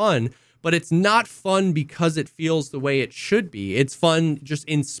super fun, but it's not fun because it feels the way it should be. It's fun just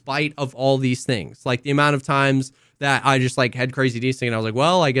in spite of all these things. Like, the amount of times that I just, like, had crazy desync, and I was like,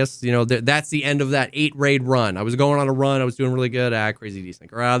 well, I guess, you know, that's the end of that 8 raid run. I was going on a run. I was doing really good. Crazy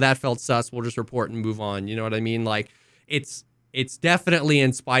desync. Or that felt sus. We'll just report and move on. You know what I mean? Like, it's definitely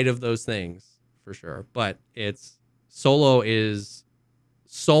in spite of those things, for sure. But solo is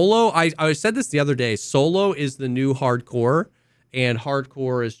Solo, I said this the other day. Solo is the new hardcore, and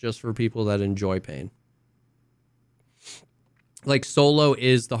hardcore is just for people that enjoy pain. Like, solo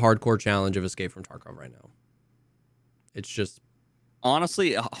is the hardcore challenge of Escape from Tarkov right now. It's just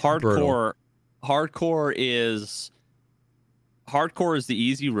honestly hardcore is the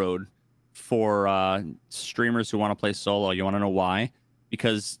easy road for streamers who want to play solo. You want to know why?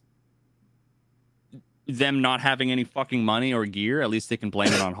 Because them not having any fucking money or gear, at least they can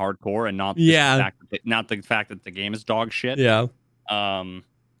blame it on hardcore and not the fact that the game is dog shit. Yeah. You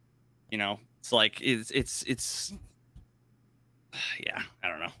know, it's like it's yeah, I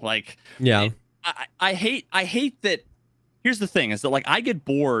don't know. Like, yeah. I hate that. Here's the thing is that, like, I get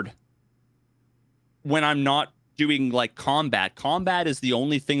bored when I'm not doing like combat. Combat is the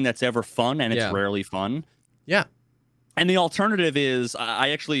only thing that's ever fun, and it's rarely fun. Yeah. And the alternative is, I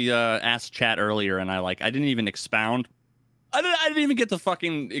actually asked chat earlier, and I didn't even expound. I didn't even get to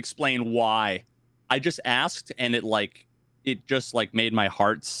fucking explain why. I just asked, and it just made my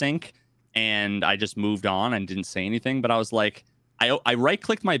heart sink, and I just moved on and didn't say anything. But I was like, I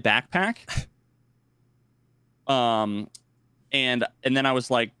right-clicked my backpack, and then I was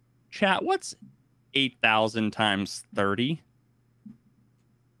like, chat, what's 8,000 times 30?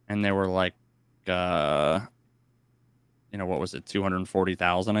 And they were like, what was it?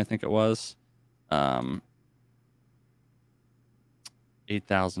 240,000, I think it was.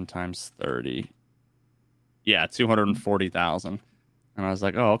 8,000 times 30. Yeah, 240,000. And I was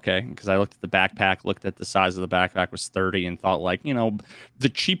like, oh, okay. Because I looked at the backpack, looked at the size of the backpack was 30, and thought, like, the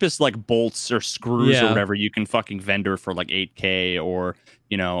cheapest like bolts or screws or whatever you can fucking vendor for like 8K or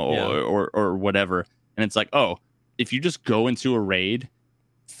or whatever. And it's like, oh, if you just go into a raid,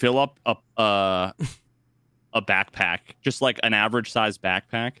 fill up a backpack, just like an average size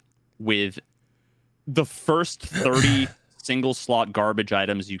backpack, with the first 30 single slot garbage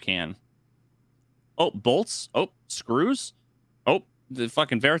items you can. Oh, bolts. Oh, screws. Oh, the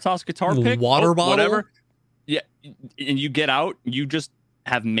fucking Veritas guitar pick. Water bottle. Whatever. Yeah. And you get out, you just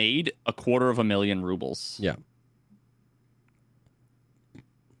have made 250,000 rubles. Yeah.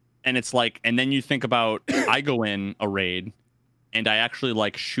 And it's like, and then you think about, I go in a raid, and I actually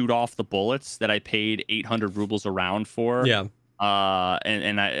like shoot off the bullets that I paid 800 rubles a round for. Yeah.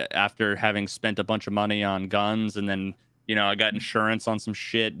 And I, after having spent a bunch of money on guns, and then, I got insurance on some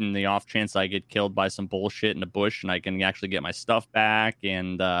shit, and the off chance I get killed by some bullshit in the bush, and I can actually get my stuff back.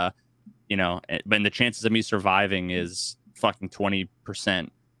 And, but the chances of me surviving is fucking 20%.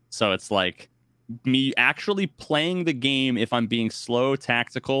 So it's like me actually playing the game, if I'm being slow,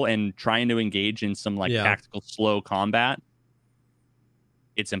 tactical, and trying to engage in some tactical, slow combat,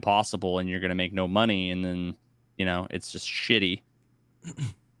 it's impossible, and you're going to make no money. And then, it's just shitty.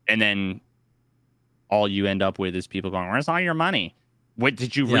 And then all you end up with is people going, where's all your money? What,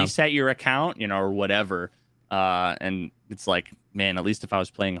 did you reset your account? Or whatever. And it's like, man, at least if I was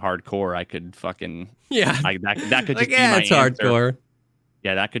playing hardcore, I could fucking, that could just be my answer. Hardcore.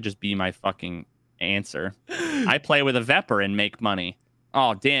 Yeah, that could just be my fucking answer. I play with a Vepr and make money.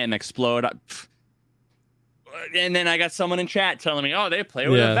 Oh, damn, explode. And then I got someone in chat telling me, oh, they play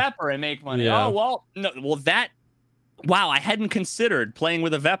with a Vepr and make money. Yeah. Oh, well, no, wow, I hadn't considered playing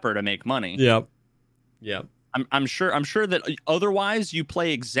with a Vepr to make money. Yep. I'm sure that otherwise you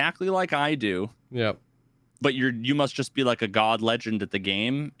play exactly like I do. Yep. But you must just be like a god legend at the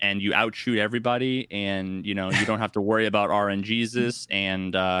game, and you outshoot everybody, and you don't have to worry about RNGesus,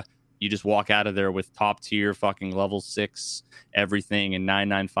 and you just walk out of there with top tier fucking level 6 everything and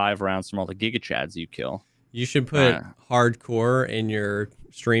 995 rounds from all the Giga Chads you kill. You should put hardcore in your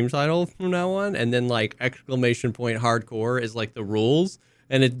stream title from now on, and then like ! Hardcore is like the rules,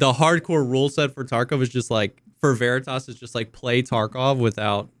 and the hardcore rule set for Tarkov is just like, for Veritas, is just like play Tarkov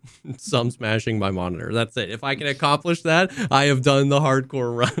without some smashing my monitor. That's it. If I can accomplish that, I have done the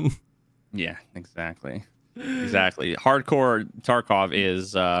hardcore run. Yeah, exactly. Hardcore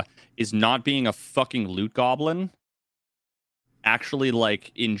Tarkov is not being a fucking loot goblin, actually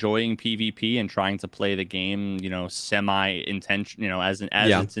like enjoying PvP and trying to play the game, semi-intention,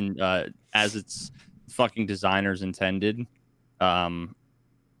 as its fucking designers intended,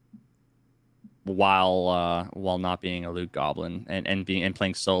 while not being a loot goblin and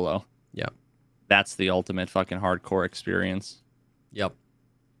playing solo. Yeah, that's the ultimate fucking hardcore experience. Yep.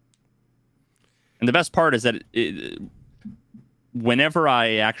 And the best part is that whenever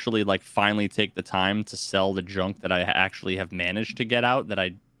I actually like finally take the time to sell the junk that I actually have managed to get out that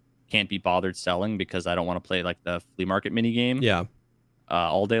I can't be bothered selling because I don't want to play like the flea market mini game. Yeah.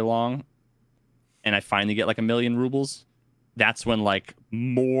 All day long, and I finally get like 1,000,000 rubles. that's when like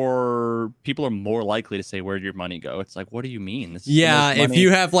more people are more likely to say, where'd your money go? It's like, what do you mean? This is if you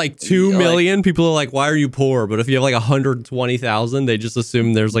have like 2 million, people are like, why are you poor? But if you have like 120,000, they just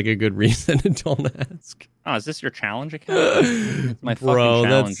assume there's like a good reason and don't ask. Oh, is this your challenge account? It's my fucking challenge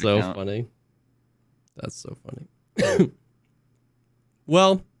that's so account. funny. That's so funny.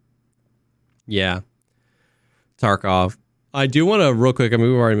 Well, yeah. Tarkov. I do want to real quick. I mean,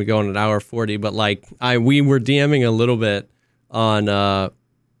 we've already been going an hour 40, but like we were DMing a little bit on the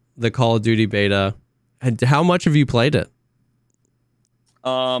Call of Duty beta. How much have you played it?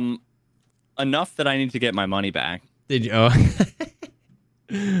 Enough that I need to get my money back. Did you? Oh.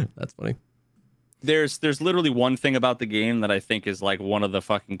 That's funny. There's literally one thing about the game that I think is like one of the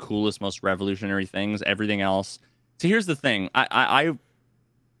fucking coolest, most revolutionary things. Everything else. So here's the thing.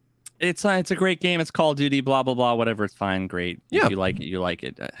 It's a great game. It's Call of Duty. Blah blah blah. Whatever. It's fine. Great. Yeah. If you like it, you like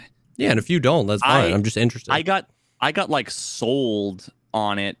it. Yeah, and if you don't, that's fine. I'm just interested. I got like sold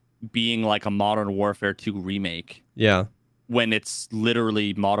on it being like a Modern Warfare 2 remake. Yeah. When it's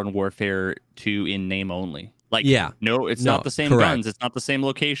literally Modern Warfare 2 in name only. Like, no, it's not the same guns. It's not the same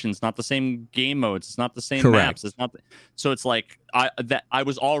locations. Not the same game modes. It's not the same maps. It's not. So it's like I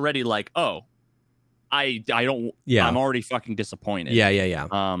was already like, oh, I don't. Yeah. I'm already fucking disappointed. Yeah. I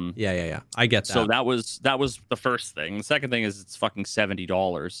get that. So that was the first thing. The second thing is it's fucking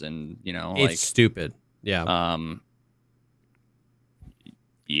 $70, and it's like, stupid. Yeah.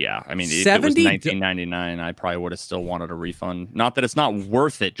 Yeah, I mean, if it was $19.99, I probably would have still wanted a refund. Not that it's not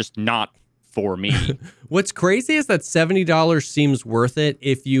worth it, just not for me. What's crazy is that $70 seems worth it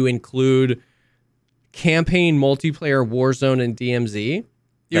if you include campaign, multiplayer, Warzone, and DMZ.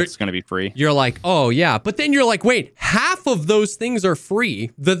 That's going to be free. You're like, oh yeah, but then you're like, wait, half of those things are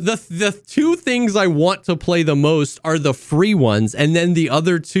free. The two things I want to play the most are the free ones, and then the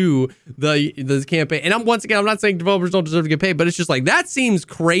other two, the campaign. And I'm not saying developers don't deserve to get paid, but it's just like that seems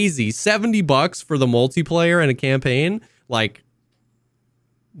crazy. $70 for the multiplayer and a campaign, like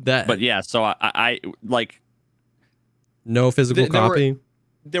that. But yeah, so I like no physical copy.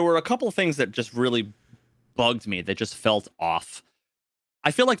 There were a couple of things that just really bugged me. That just felt off. I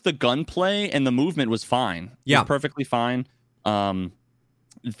feel like the gunplay and the movement was fine. It was perfectly fine. The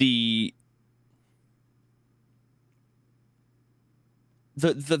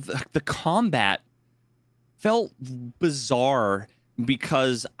combat felt bizarre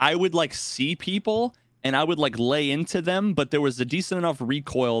because I would like see people and I would like lay into them, but there was a decent enough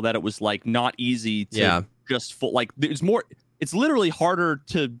recoil that it was like not easy to just full like there's more. It's literally harder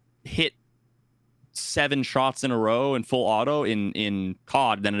to hit 7 shots in a row in full auto in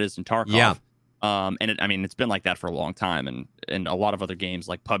COD than it is in Tarkov. Yeah. And it's been like that for a long time, and a lot of other games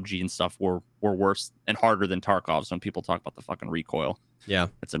like PUBG and stuff were worse and harder than Tarkov. So when people talk about the fucking recoil,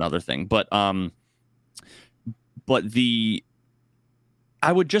 that's another thing. But I would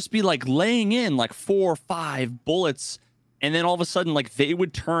just be like laying in like 4 or 5 bullets, and then all of a sudden like they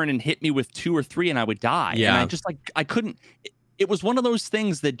would turn and hit me with 2 or 3, and I would die. Yeah. And I just like I couldn't. It was one of those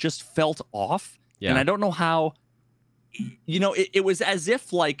things that just felt off. Yeah. And I don't know how, it was as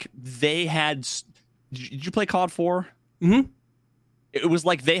if like they had. Did you play COD 4? Mm-hmm. It was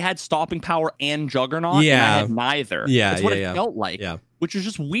like they had stopping power and Juggernaut. Yeah. And I had neither. Yeah. That's what it felt like. Yeah. Which is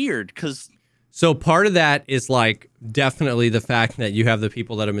just weird because. So part of that is like definitely the fact that you have the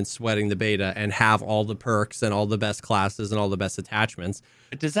people that have been sweating the beta and have all the perks and all the best classes and all the best attachments.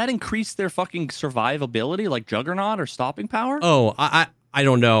 Does that increase their fucking survivability like Juggernaut or stopping power? Oh, I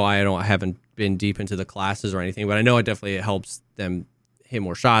don't know. I haven't been deep into the classes or anything, but I know it definitely helps them hit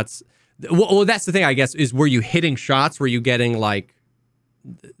more shots. Well, that's the thing, I guess, is were you hitting shots? Were you getting like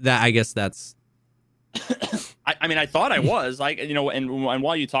that? I guess that's. I mean, I thought I was and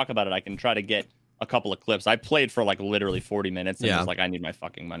while you talk about it, I can try to get a couple of clips. I played for like literally 40 minutes and was like, I need my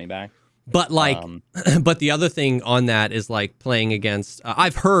fucking money back. But like, but the other thing on that is like playing against.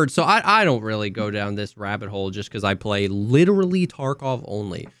 I've heard, so I don't really go down this rabbit hole just because I play literally Tarkov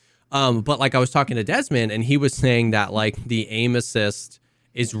only. But like I was talking to Desmond and he was saying that like the aim assist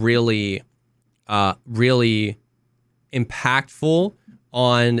is really, really impactful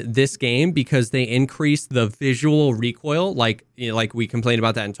on this game because they increase the visual recoil. Like like we complain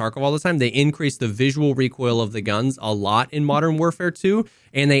about that in Tarkov all the time. They increase the visual recoil of the guns a lot in Modern Warfare 2,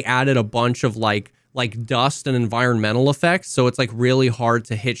 and they added a bunch of like dust and environmental effects. So it's like really hard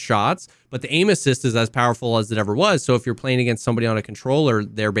to hit shots, but the aim assist is as powerful as it ever was. So if you're playing against somebody on a controller,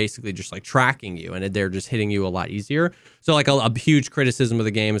 they're basically just like tracking you and they're just hitting you a lot easier. So like a huge criticism of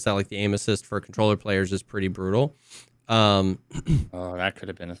the game is that like the aim assist for controller players is pretty brutal. That could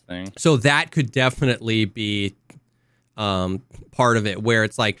have been a thing. So that could definitely be part of it, where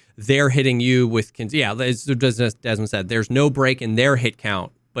it's like they're hitting you with, as Desmond said, there's no break in their hit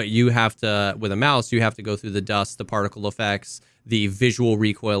count, but you have to, with a mouse, you have to go through the dust, the particle effects, the visual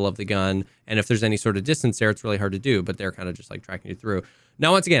recoil of the gun, and if there's any sort of distance there, it's really hard to do, but they're kind of just like tracking you through.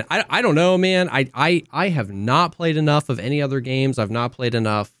 Now, once again, I don't know, man. I have not played enough of any other games. I've not played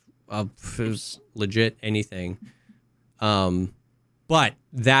enough of legit anything. But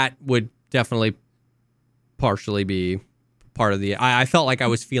that would definitely partially be part of the... I felt like I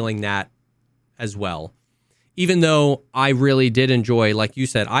was feeling that as well. Even though I really did enjoy, like you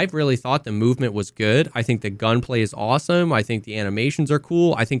said, I really thought the movement was good. I think the gunplay is awesome. I think the animations are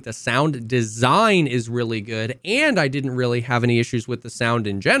cool. I think the sound design is really good. And I didn't really have any issues with the sound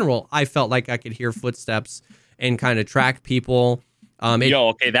in general. I felt like I could hear footsteps and kind of track people.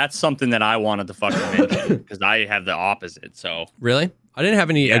 Okay, that's something that I wanted to fucking mention because I have the opposite. So really? I didn't have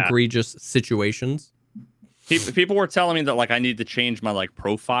any egregious situations. People were telling me that like I need to change my like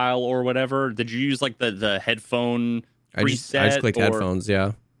profile or whatever. Did you use like the headphone preset? I just clicked headphones.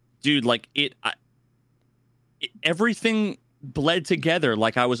 Yeah, dude, like everything bled together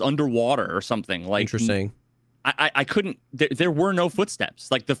like I was underwater or something. Like interesting. I couldn't. There were no footsteps.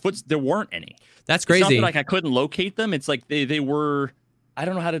 Like there weren't any. That's crazy. It's not that, like I couldn't locate them. It's like they were. I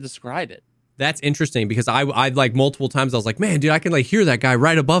don't know how to describe it. That's interesting because I like multiple times I was like, man, dude, I can like hear that guy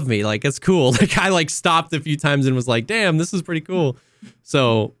right above me. Like, it's cool. Like I like stopped a few times and was like, damn, this is pretty cool.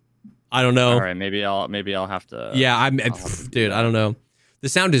 So I don't know. All right, maybe I'll have to. Yeah, dude, I don't know. The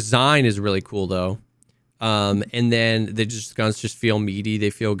sound design is really cool though. And then the guns just feel meaty.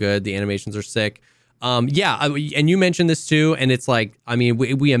 They feel good. The animations are sick. And you mentioned this too, and it's like, I mean,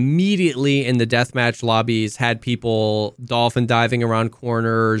 we immediately in the deathmatch lobbies had people dolphin diving around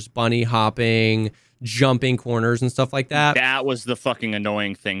corners, bunny hopping, jumping corners and stuff like that. That was the fucking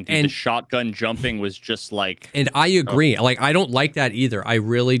annoying thing, dude. And the shotgun jumping was just like... And I agree. Like, I don't like that either. I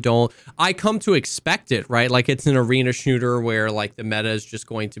really don't. I come to expect it, right? Like, it's an arena shooter where, like, the meta is just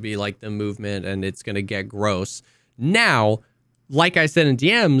going to be, like, the movement and it's going to get gross. Now, like I said in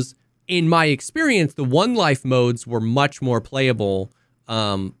DMs... in my experience, the one life modes were much more playable.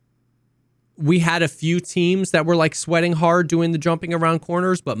 We had a few teams that were like sweating hard doing the jumping around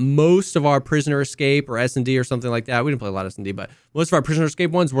corners, but most of our prisoner escape or S&D or something like that, we didn't play a lot of S&D, but most of our prisoner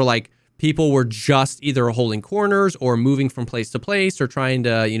escape ones were like people were just either holding corners or moving from place to place or trying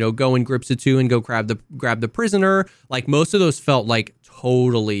to, go in groups of two and go grab the prisoner. Like most of those felt like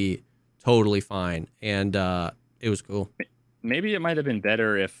totally fine. And it was cool. Maybe it might have been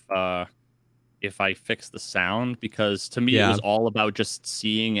better if I fixed the sound, because to me it was all about just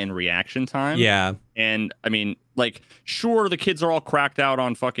seeing and reaction time. Yeah. And I mean, like, sure, the kids are all cracked out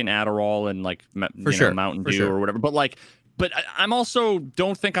on fucking Adderall and like Mountain Dew or whatever, but I'm also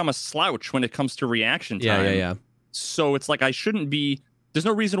don't think I'm a slouch when it comes to reaction time. Yeah. So it's like I shouldn't be. There's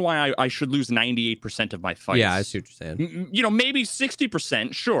no reason why I should lose 98% of my fights. Yeah, I see what you're saying. Maybe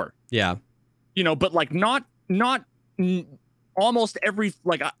 60%, sure. Yeah. But like not almost every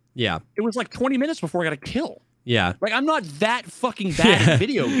it was like 20 minutes before I got a kill. Yeah, like I'm not that fucking bad at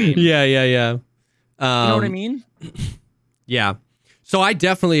video games. Yeah. You know what I mean? Yeah. So I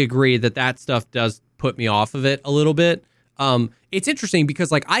definitely agree that stuff does put me off of it a little bit. It's interesting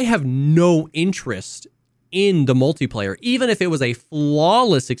because like I have no interest in the multiplayer. Even if it was a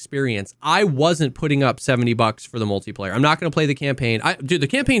flawless experience, I wasn't putting up $70 for the multiplayer. I'm not going to play the campaign. The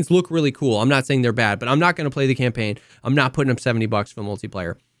campaigns look really cool. I'm not saying they're bad, but I'm not going to play the campaign. I'm not putting up $70 for the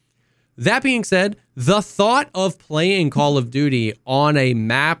multiplayer. That being said, the thought of playing Call of Duty on a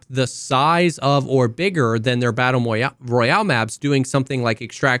map the size of or bigger than their Battle Royale maps, doing something like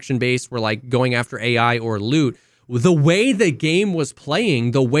extraction-based, where like going after AI or loot, the way the game was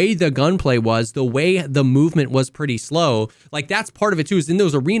playing, the way the gunplay was, the way the movement was pretty slow, like that's part of it too, is in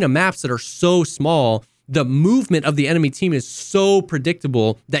those arena maps that are so small, the movement of the enemy team is so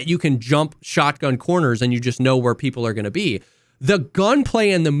predictable that you can jump shotgun corners and you just know where people are going to be. The gunplay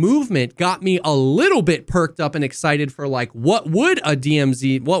and the movement got me a little bit perked up and excited for like, what would a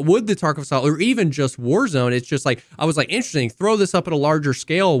DMZ, what would the Tarkov style, or even just Warzone? It's just like, I was like, interesting, throw this up at a larger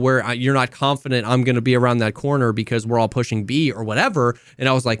scale where you're not confident I'm going to be around that corner because we're all pushing B or whatever. And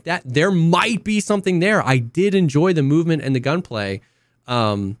I was like, that there might be something there. I did enjoy the movement and the gunplay.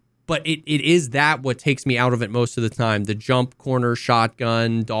 But it is that what takes me out of it most of the time. The jump, corner,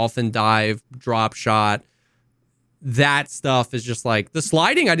 shotgun, dolphin dive, drop shot. that stuff is just like the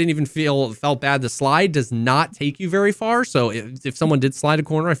sliding. I didn't even felt bad. The slide does not take you very far. So if someone did slide a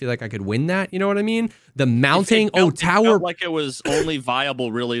corner, I feel like I could win that. You know what I mean? The mounting. It felt tower. like it was only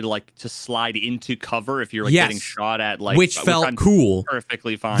viable really like to slide into cover if you're like getting shot at, like, which felt cool.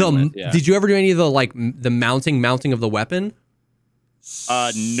 Perfectly fine. Did you ever do any of the like the mounting of the weapon?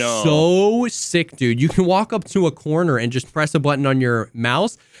 No. So sick, dude. You can walk up to a corner and just press a button on your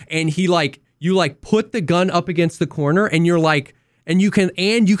mouse, and you put the gun up against the corner, and you're like, and you can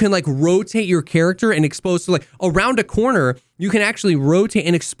like rotate your character and expose to like around a corner. You can actually rotate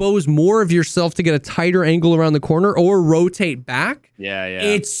and expose more of yourself to get a tighter angle around the corner, or rotate back. Yeah.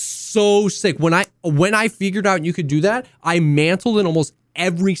 It's so sick. When I figured out you could do that, I mantled in almost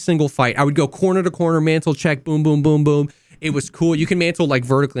every single fight. I would go corner to corner, mantle check, boom, boom, boom, boom. It was cool. You can mantle like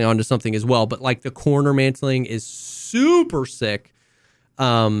vertically onto something as well, but like the corner mantling is super sick.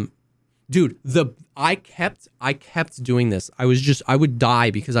 Dude, I kept doing this. I would die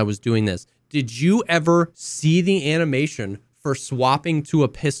because I was doing this. Did you ever see the animation for swapping to a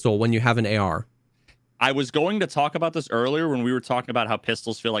pistol when you have an AR? I was going to talk about this earlier when we were talking about how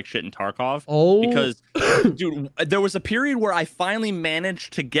pistols feel like shit in Tarkov. Oh, because dude, there was a period where I finally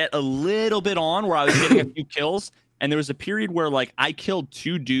managed to get a little bit on where I was getting a few kills. And there was a period where like I killed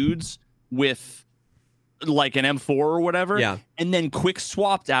 2 dudes with like an M4 or whatever. Yeah. And then quick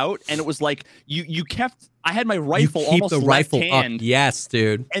swapped out. And it was like I had my rifle you keep almost the rifle left hand. Up. Yes,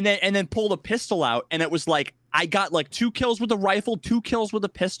 dude. And then pulled a pistol out. And it was like I got like 2 kills with the rifle, 2 kills with a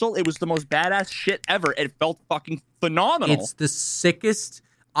pistol. It was the most badass shit ever. It felt fucking phenomenal. It's the sickest.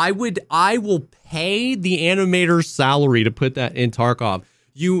 I will pay the animator's salary to put that in Tarkov.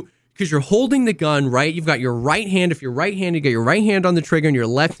 Because you're holding the gun, right? You've got your right hand. If you're right-handed, you got your right hand on the trigger and your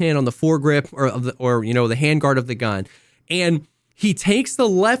left hand on the foregrip or the handguard of the gun. And he takes the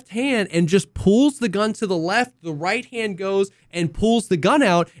left hand and just pulls the gun to the left. The right hand goes and pulls the gun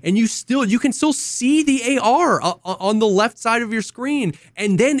out, and you can still see the AR on the left side of your screen.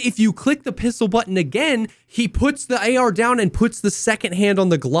 And then if you click the pistol button again, he puts the AR down and puts the second hand on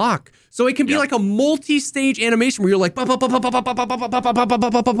the Glock. So it can be like a multi-stage animation where you're like,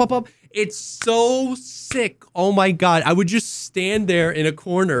 it's so sick. Oh my God. I would just stand there in a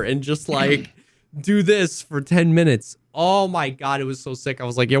corner and just like do this for 10 minutes. Oh my God, it was so sick. I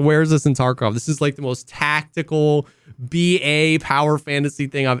was like, yeah, where is this in Tarkov? This is like the most tactical BA power fantasy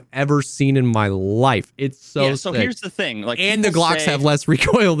thing I've ever seen in my life. It's so so sick. Here's the thing. Like, and the Glocks have less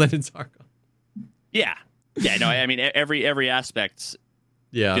recoil than in Tarkov. Yeah. Yeah, no, I mean, every aspect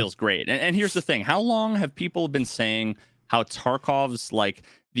feels great. And here's the thing. How long have people been saying how Tarkov's like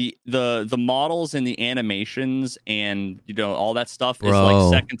the models and the animations and all that stuff is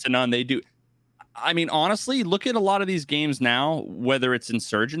like second to none? They do. I mean, honestly, look at a lot of these games now, whether it's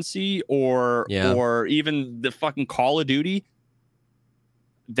Insurgency or even the fucking Call of Duty.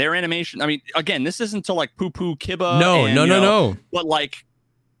 Their animation. I mean, again, this isn't to like poo-poo Kiba. No. But like,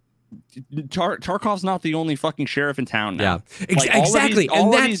 Tarkov's not the only fucking sheriff in town now. Yeah, like, exactly.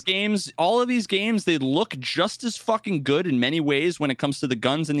 All of these games, they look just as fucking good in many ways when it comes to the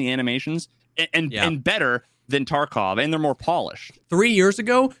guns and the animations, and better than Tarkov, and they're more polished. 3 years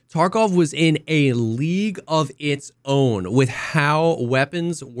ago, Tarkov was in a league of its own with how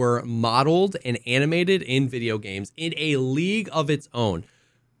weapons were modeled and animated in video games, in a league of its own.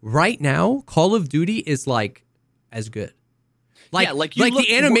 Right now, Call of Duty is like as good. The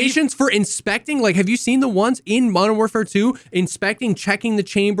animations for inspecting, like, have you seen the ones in Modern Warfare 2? Inspecting, checking the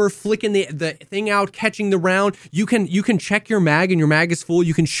chamber, flicking the thing out, catching the round. You can check your mag and your mag is full.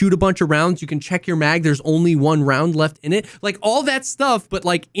 You can shoot a bunch of rounds. You can check your mag. There's only 1 round left in it. Like, all that stuff, but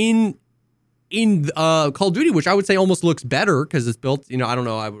like in Call of Duty, which I would say almost looks better because it's built, I don't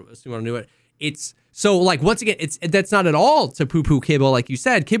know, I would assume I knew it. It's so like, once again, that's not at all to poo-poo Kiba, like you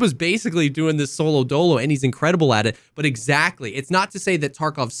said. Kiba's basically doing this solo dolo, and he's incredible at it. But exactly, it's not to say that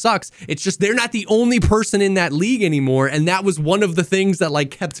Tarkov sucks. It's just they're not the only person in that league anymore, and that was one of the things that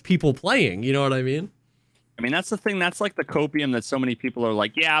like kept people playing. You know what I mean? I mean, that's the thing. That's like the copium that so many people are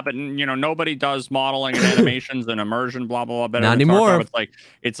like, yeah, but nobody does modeling and animations and immersion, blah blah blah. Better not than anymore. Tarkov.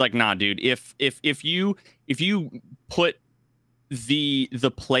 It's like, nah, dude. If you put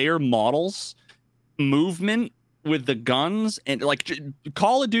the player models movement with the guns and like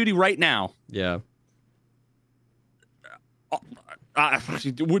Call of Duty right now, would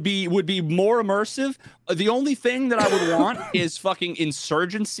be more immersive. The only thing that I would want is fucking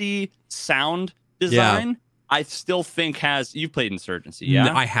Insurgency sound design. I still think you've played Insurgency, yeah?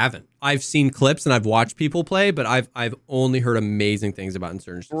 No, I haven't. I've seen clips and I've watched people play, but I've only heard amazing things about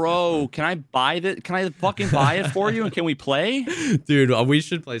Insurgency. Bro, can I buy that? Can I fucking buy it for you and can we play? Dude, we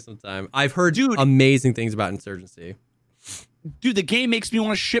should play sometime. I've heard amazing things about Insurgency. Dude, the game makes me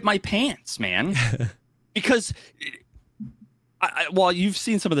want to shit my pants, man. Because well, you've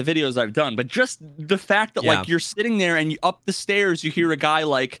seen some of the videos I've done, but just the fact that like you're sitting there and up the stairs, you hear a guy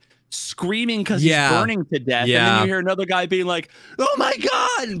like screaming because he's burning to death, and then you hear another guy being like, "Oh my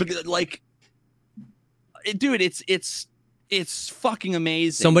god!" Because, like, dude, it's fucking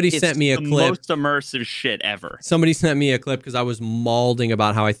amazing. Somebody sent me a clip. Most immersive shit ever. Somebody sent me a clip because I was mauling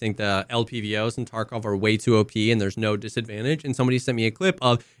about how I think the LPVOs in Tarkov are way too OP and there's no disadvantage. And somebody sent me a clip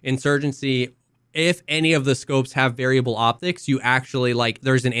of Insurgency. If any of the scopes have variable optics, you actually, like,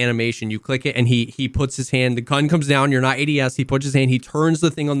 there's an animation. You click it and he puts his hand, the gun comes down, you're not ADS, he puts his hand, he turns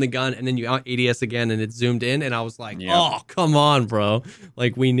the thing on the gun, and then you out ADS again and it's zoomed in. And I was like, oh, come on, bro.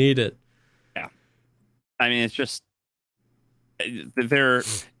 Like, we need it. Yeah. I mean, it's just, let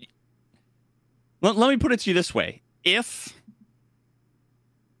me put it to you this way.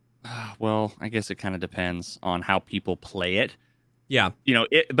 Well, I guess it kind of depends on how people play it. Yeah. You know,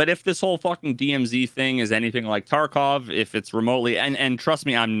 but if this whole fucking DMZ thing is anything like Tarkov, if it's remotely, and trust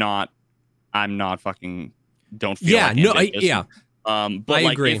me, I'm not fucking, don't feel like ambitious. But I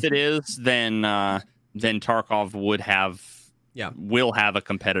agree. If it is, then Tarkov will have a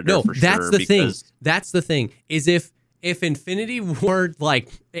competitor for sure. That's the thing. That's the thing, is if Infinity Ward, like,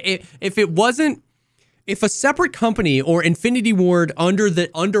 if it wasn't, if a separate company or Infinity Ward under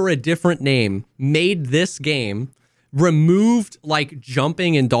a different name made this game, removed like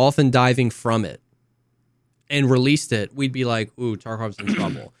jumping and dolphin diving from it and released it, we'd be like, ooh, Tarkov's in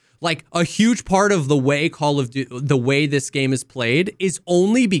trouble. Like, a huge part of the way the way this game is played is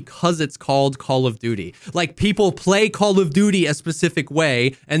only because it's called Call of Duty. Like, people play Call of Duty a specific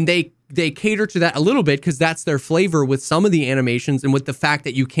way, and they cater to that a little bit because that's their flavor with some of the animations, and with the fact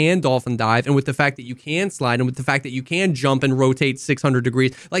that you can dolphin dive, and with the fact that you can slide, and with the fact that you can jump and rotate 600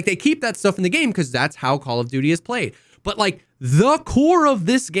 degrees. Like, they keep that stuff in the game because that's how Call of Duty is played. But, like, the core of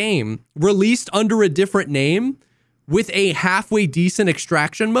this game, released under a different name with a halfway decent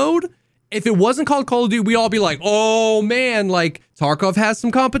extraction mode, if it wasn't called Call of Duty, we'd all be like, oh, man, like, Tarkov has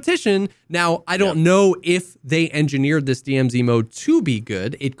some competition. Now, I don't know if they engineered this DMZ mode to be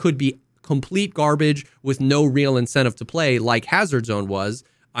good. It could be complete garbage with no real incentive to play, like Hazard Zone was.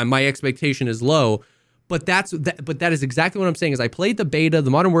 My expectation is low. But that is exactly what I'm saying, is I played the beta,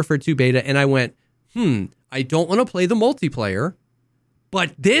 the Modern Warfare 2 beta, and I went, I don't want to play the multiplayer,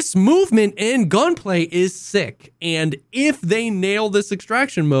 but this movement and gunplay is sick. And if they nail this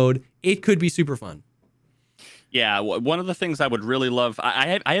extraction mode, it could be super fun. Yeah, one of the things I would really love,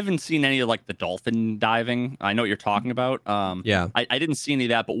 I haven't seen any of like the dolphin diving. I know what you're talking about. I didn't see any of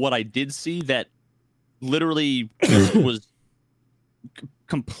that, but what I did see that literally was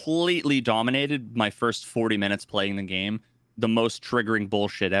completely dominated my first 40 minutes playing the game, the most triggering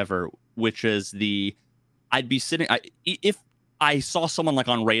bullshit ever, which is I'd be sitting, if I saw someone like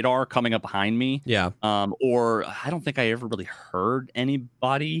on radar coming up behind me, or I don't think I ever really heard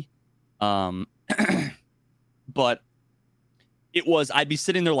anybody, but I'd be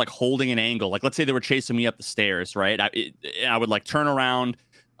sitting there like holding an angle, like let's say they were chasing me up the stairs, right? I would like turn around,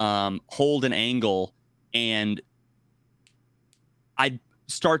 hold an angle, and I'd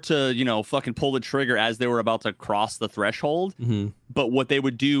start to, fucking pull the trigger as they were about to cross the threshold. But what they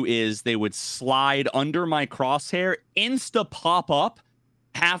would do is they would slide under my crosshair, insta pop up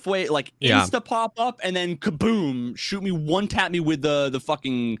halfway, like insta pop up, and then kaboom, shoot me, one tap me with the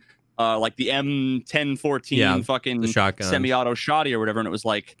fucking like the M1014 fucking the shotgun, semi-auto shotty or whatever. And it was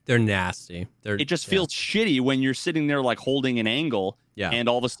like, they're nasty. It just feels shitty when you're sitting there like holding an angle. And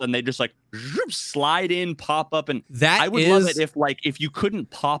all of a sudden they just like slide in, pop up, and I would love it if you couldn't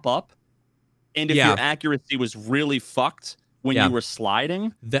pop up, and if your accuracy was really fucked when you were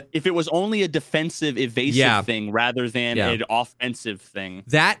sliding. If it was only a defensive, evasive thing rather than an offensive thing.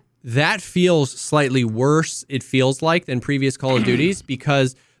 That feels slightly worse, it feels like, than previous Call of Duties,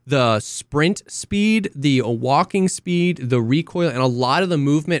 because the sprint speed, the walking speed, the recoil, and a lot of the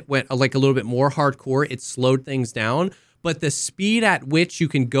movement went like a little bit more hardcore. It slowed things down. But the speed at which you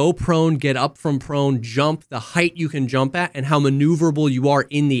can go prone, get up from prone, jump, the height you can jump at, and how maneuverable you are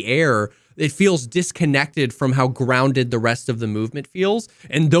in the air, it feels disconnected from how grounded the rest of the movement feels.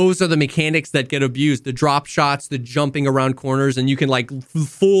 And those are the mechanics that get abused. The drop shots, the jumping around corners, and you can like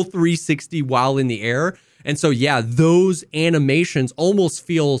full 360 while in the air. And so, those animations almost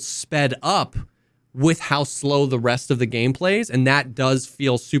feel sped up with how slow the rest of the game plays, and that does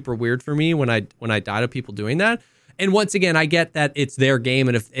feel super weird for me when I die to people doing that. And once again, I get that it's their game,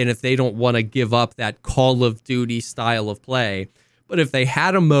 and if they don't want to give up that Call of Duty style of play, but if they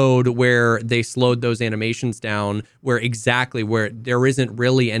had a mode where they slowed those animations down, where there isn't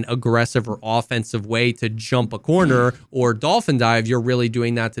really an aggressive or offensive way to jump a corner or dolphin dive, you're really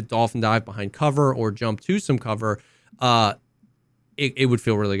doing that to dolphin dive behind cover or jump to some cover, it would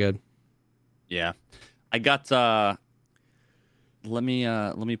feel really good. Yeah. I got let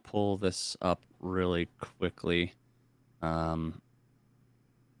me pull this up really quickly. I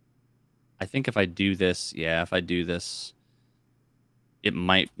think if I do this, it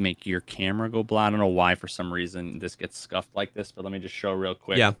might make your camera go blah. I don't know why for some reason this gets scuffed like this, but let me just show real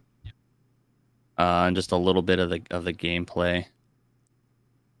quick. Yeah. And just a little bit of the gameplay.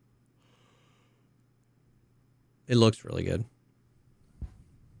 It looks really good.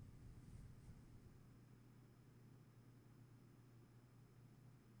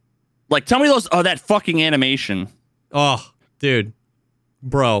 Like, tell me that fucking animation. Oh, dude.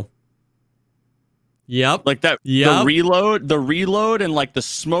 Bro. Yep. Like that, the reload and like the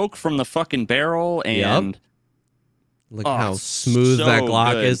smoke from the fucking barrel and... Yep. Look how smooth that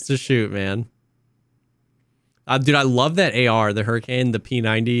Glock is to shoot, man. Dude, I love that AR, the Hurricane, the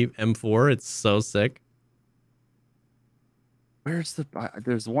P90 M4. It's so sick. Where's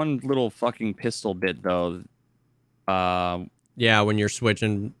there's one little fucking pistol bit, though. Yeah, when you're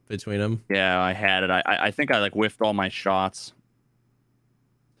switching between them. Yeah, I had it. I think I like whiffed all my shots.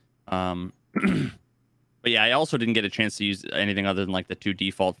 But yeah, I also didn't get a chance to use anything other than like the 2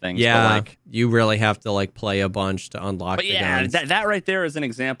 default things. Yeah, but, like, you really have to like play a bunch to unlock the guns. That right there is an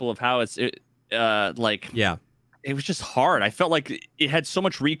example of how yeah. It was just hard. I felt like it had so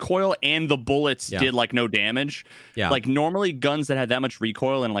much recoil and the bullets did like no damage. Yeah. Like normally guns that had that much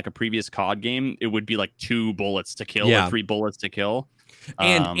recoil in like a previous COD game, it would be like 2 bullets to kill or 3 bullets to kill.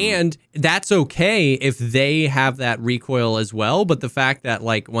 And that's okay if they have that recoil as well. But the fact that,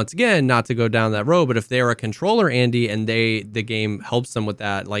 like, once again, not to go down that road, but if they're a controller, Andy, and the game helps them with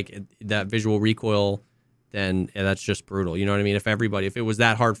that, like that visual recoil, then that's just brutal. You know what I mean? If it was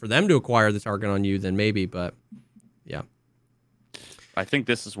that hard for them to acquire the target on you, then maybe, but yeah. I think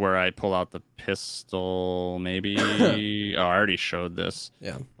this is where I pull out the pistol, maybe. I already showed this.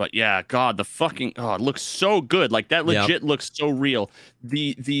 Yeah. But yeah, God, it looks so good. Like that legit looks so real.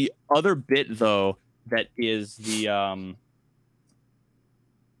 The other bit though, that is the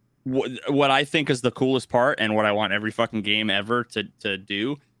what I think is the coolest part and what I want every fucking game ever to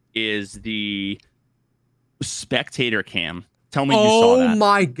do is the spectator cam. Tell me you saw that. Oh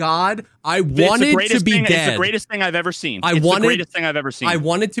my God. I wanted to be dead. It's the greatest thing I've ever seen. I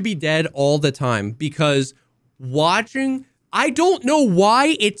wanted to be dead all the time because watching, I don't know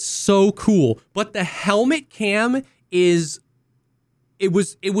why it's so cool, but the helmet cam it's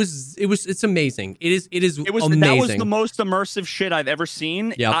amazing. It is amazing. That was the most immersive shit I've ever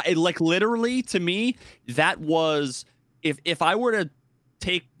seen. Yeah. Like literally to me, that was if I were to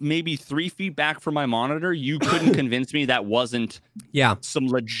take maybe 3 feet back from my monitor, you couldn't convince me that wasn't some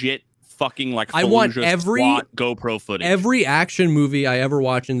legit fucking like I want every GoPro footage. Every action movie I ever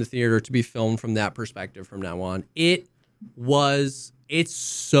watch in the theater to be filmed from that perspective from now on. It's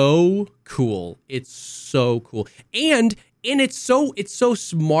so cool. It's so cool. And it's so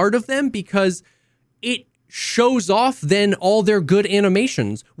smart of them because it shows off then all their good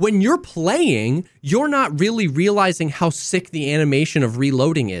animations. When you're playing, you're not really realizing how sick the animation of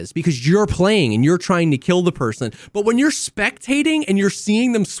reloading is because you're playing and you're trying to kill the person. But when you're spectating and you're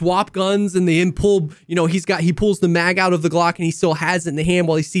seeing them swap guns and they pull, he pulls the mag out of the Glock and he still has it in the hand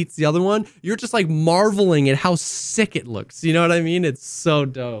while he seats the other one, you're just like marveling at how sick it looks. You know what I mean? It's so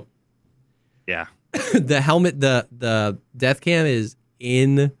dope. Yeah. The helmet, the death cam is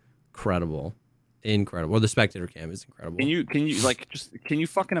incredible. Incredible. Or the spectator cam is incredible. Can you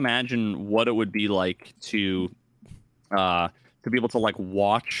fucking imagine what it would be like to be able to like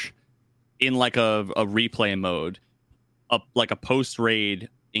watch in like a replay mode like a post raid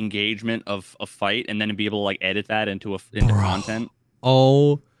engagement of a fight and then be able to like edit that into content?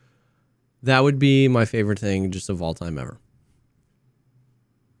 Oh, that would be my favorite thing just of all time ever.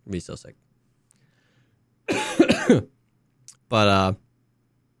 It'd be so sick. But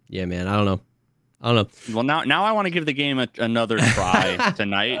yeah, man, I don't know. Well, now I want to give the game another try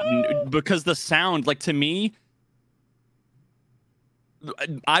tonight because the sound, like to me,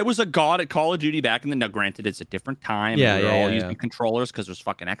 I was a god at Call of Duty back in the. Now, granted, it's a different time. We were all using controllers because there's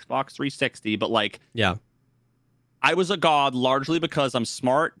fucking Xbox 360. But like, I was a god largely because I'm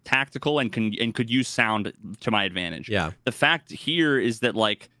smart, tactical, and could use sound to my advantage. Yeah. The fact here is that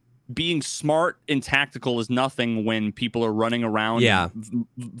like being smart and tactical is nothing when people are running around,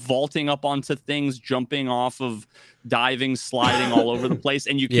 vaulting up onto things, jumping off of, diving, sliding all over the place,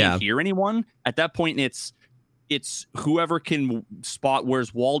 and you can't hear anyone. At that point, it's whoever can spot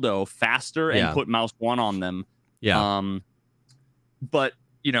where's Waldo faster and put mouse 1 on them. But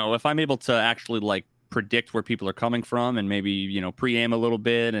if I'm able to actually like predict where people are coming from and maybe pre-aim a little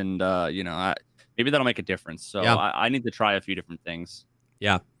bit, and maybe that'll make a difference. So I need to try a few different things.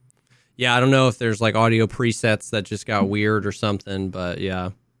 Yeah, I don't know if there's like audio presets that just got weird or something, but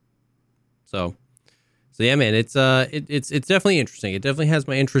yeah. So yeah, man, it's definitely interesting. It definitely has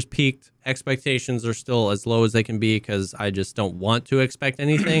my interest peaked. Expectations are still as low as they can be because I just don't want to expect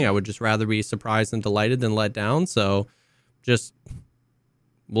anything. I would just rather be surprised and delighted than let down. So just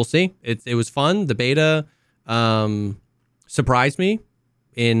we'll see. It was fun. The beta surprised me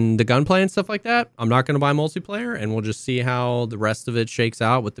in the gunplay and stuff like that. I'm not going to buy multiplayer, and we'll just see how the rest of it shakes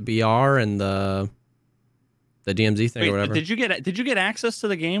out with the BR and the DMZ thing or whatever. Did you get access to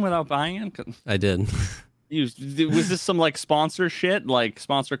the game without buying it? I did. Was this some like sponsor shit, like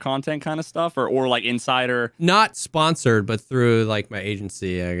sponsor content kind of stuff, or like insider? Not sponsored, but through like my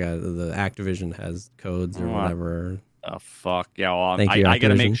agency. I got the Activision has codes or whatever. Oh fuck yeah! Well, Thank you, I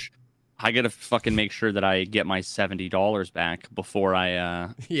gotta I gotta fucking make sure that I get my $70 back before I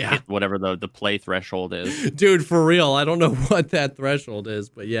hit whatever the play threshold is. Dude, for real, I don't know what that threshold is,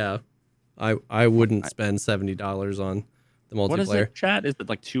 but yeah, I wouldn't spend $70 on the multiplayer. What is it, chat? Is it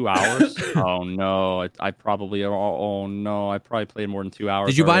like 2 hours? Oh no, I probably played more than 2 hours.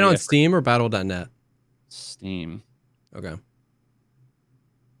 Did you buy it on Steam or Battle.net? Steam. Okay.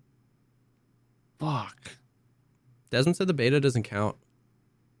 Fuck. Desmond said the beta doesn't count.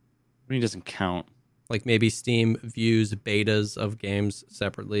 What do you mean doesn't count? Like maybe Steam views betas of games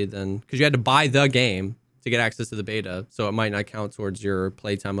separately than, because you had to buy the game to get access to the beta, so it might not count towards your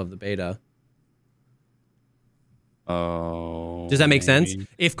playtime of the beta. Oh, does that make sense?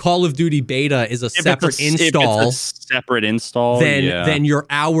 If Call of Duty beta is a separate install, then your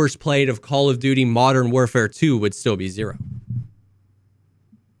hours played of Call of Duty Modern Warfare 2 would still be 0.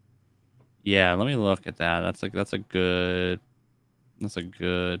 Yeah, let me look at that. That's a good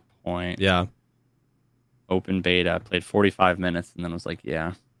point. Yeah. Open beta. I played 45 minutes and then was like,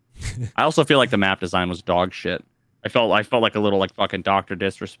 yeah. I also feel like the map design was dog shit. I felt like a little like fucking Dr.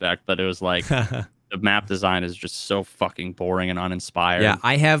 Disrespect, but it was like the map design is just so fucking boring and uninspired. Yeah,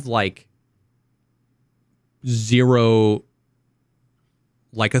 I have like 0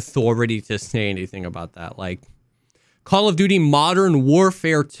 like authority to say anything about that. Like Call of Duty Modern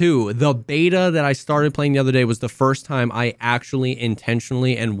Warfare 2, the beta that I started playing the other day was the first time I actually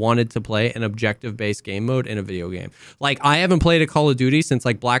intentionally and wanted to play an objective-based game mode in a video game. Like, I haven't played a Call of Duty since,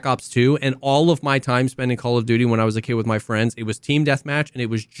 like, Black Ops 2, and all of my time spent in Call of Duty when I was a kid with my friends, it was team deathmatch, and it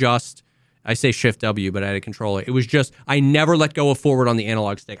was just, I say Shift W, but I had a controller. It was just, I never let go of forward on the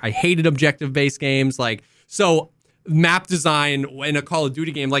analog stick. I hated objective-based games, like, so map design in a Call of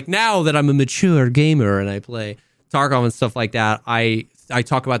Duty game, like, now that I'm a mature gamer and I play Tarkov and stuff like that, I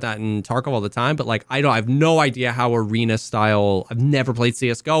talk about that in Tarkov all the time, but like I have no idea how arena style. I've never played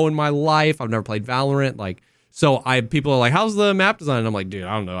CS:GO in my life. I've never played Valorant. Like, so people are like, "How's the map design?" And I'm like, "Dude,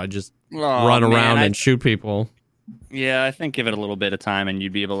 I don't know. I just run around and shoot people." Yeah, I think give it a little bit of time and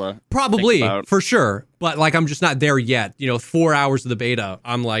you'd be able to probably for sure. But like, I'm just not there yet. 4 hours of the beta,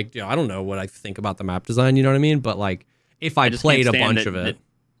 I'm like, I don't know what I think about the map design. You know what I mean? But like, if I played a bunch of it.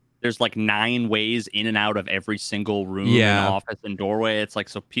 There's like 9 ways in and out of every single room and office and doorway. It's like,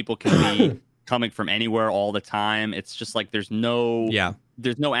 so people can be coming from anywhere all the time. It's just like, they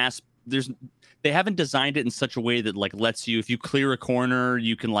haven't designed it in such a way that like lets you, if you clear a corner,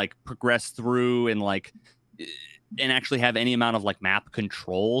 you can like progress through and like, and actually have any amount of like map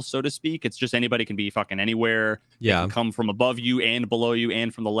control, so to speak. It's just anybody can be fucking anywhere. Yeah. They can come from above you and below you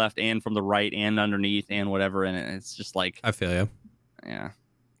and from the left and from the right and underneath and whatever. And it's just like, I feel you. Yeah.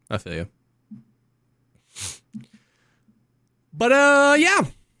 I feel you. But, yeah.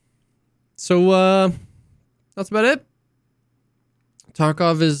 So, that's about it.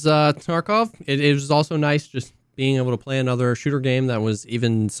 Tarkov is, Tarkov. It was also nice just being able to play another shooter game that was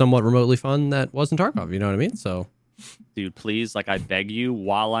even somewhat remotely fun that wasn't Tarkov, you know what I mean? So, dude, please, like, I beg you,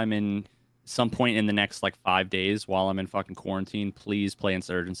 while I'm in some point in the next, like, 5 days, while I'm in fucking quarantine, please play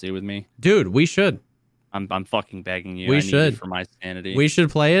Insurgency with me. Dude, we should. I'm fucking begging you. We need should. you for my sanity. We should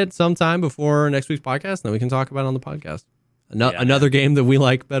play it sometime before next week's podcast, and then we can talk about it on the podcast. Another game that we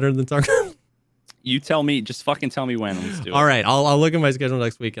like better than Tarkov. You tell me. Just fucking tell me when. Let's do it. All right, I'll look at my schedule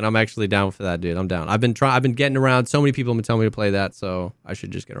next week, and I'm actually down for that, dude. I'm down. I've been getting around. So many people have been telling me to play that, so I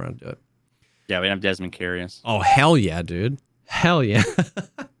should just get around to it. Yeah, we have Desmond Carius. Oh hell yeah, dude. Hell yeah.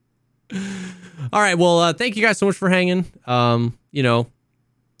 All right. Well, thank you guys so much for hanging. You know,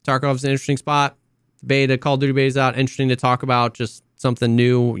 Tarkov's an interesting spot. Beta, Call of Duty beta's out. Interesting to talk about. Just something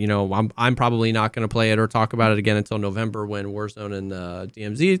new. You know, I'm probably not going to play it or talk about it again until November when Warzone and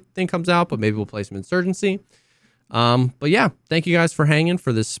DMZ thing comes out. But maybe we'll play some Insurgency. But yeah, thank you guys for hanging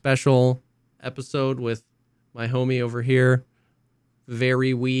for this special episode with my homie over here,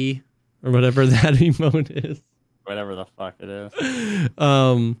 Very Wee, or whatever that emote is. Whatever the fuck it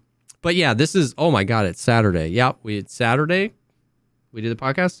is. But yeah, this is, oh my God, it's Saturday. Yeah, it's Saturday. We did the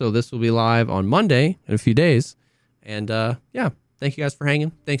podcast, so this will be live on Monday in a few days. And yeah, thank you guys for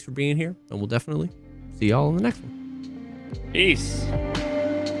hanging. Thanks for being here, and we'll definitely see y'all in the next one. Peace.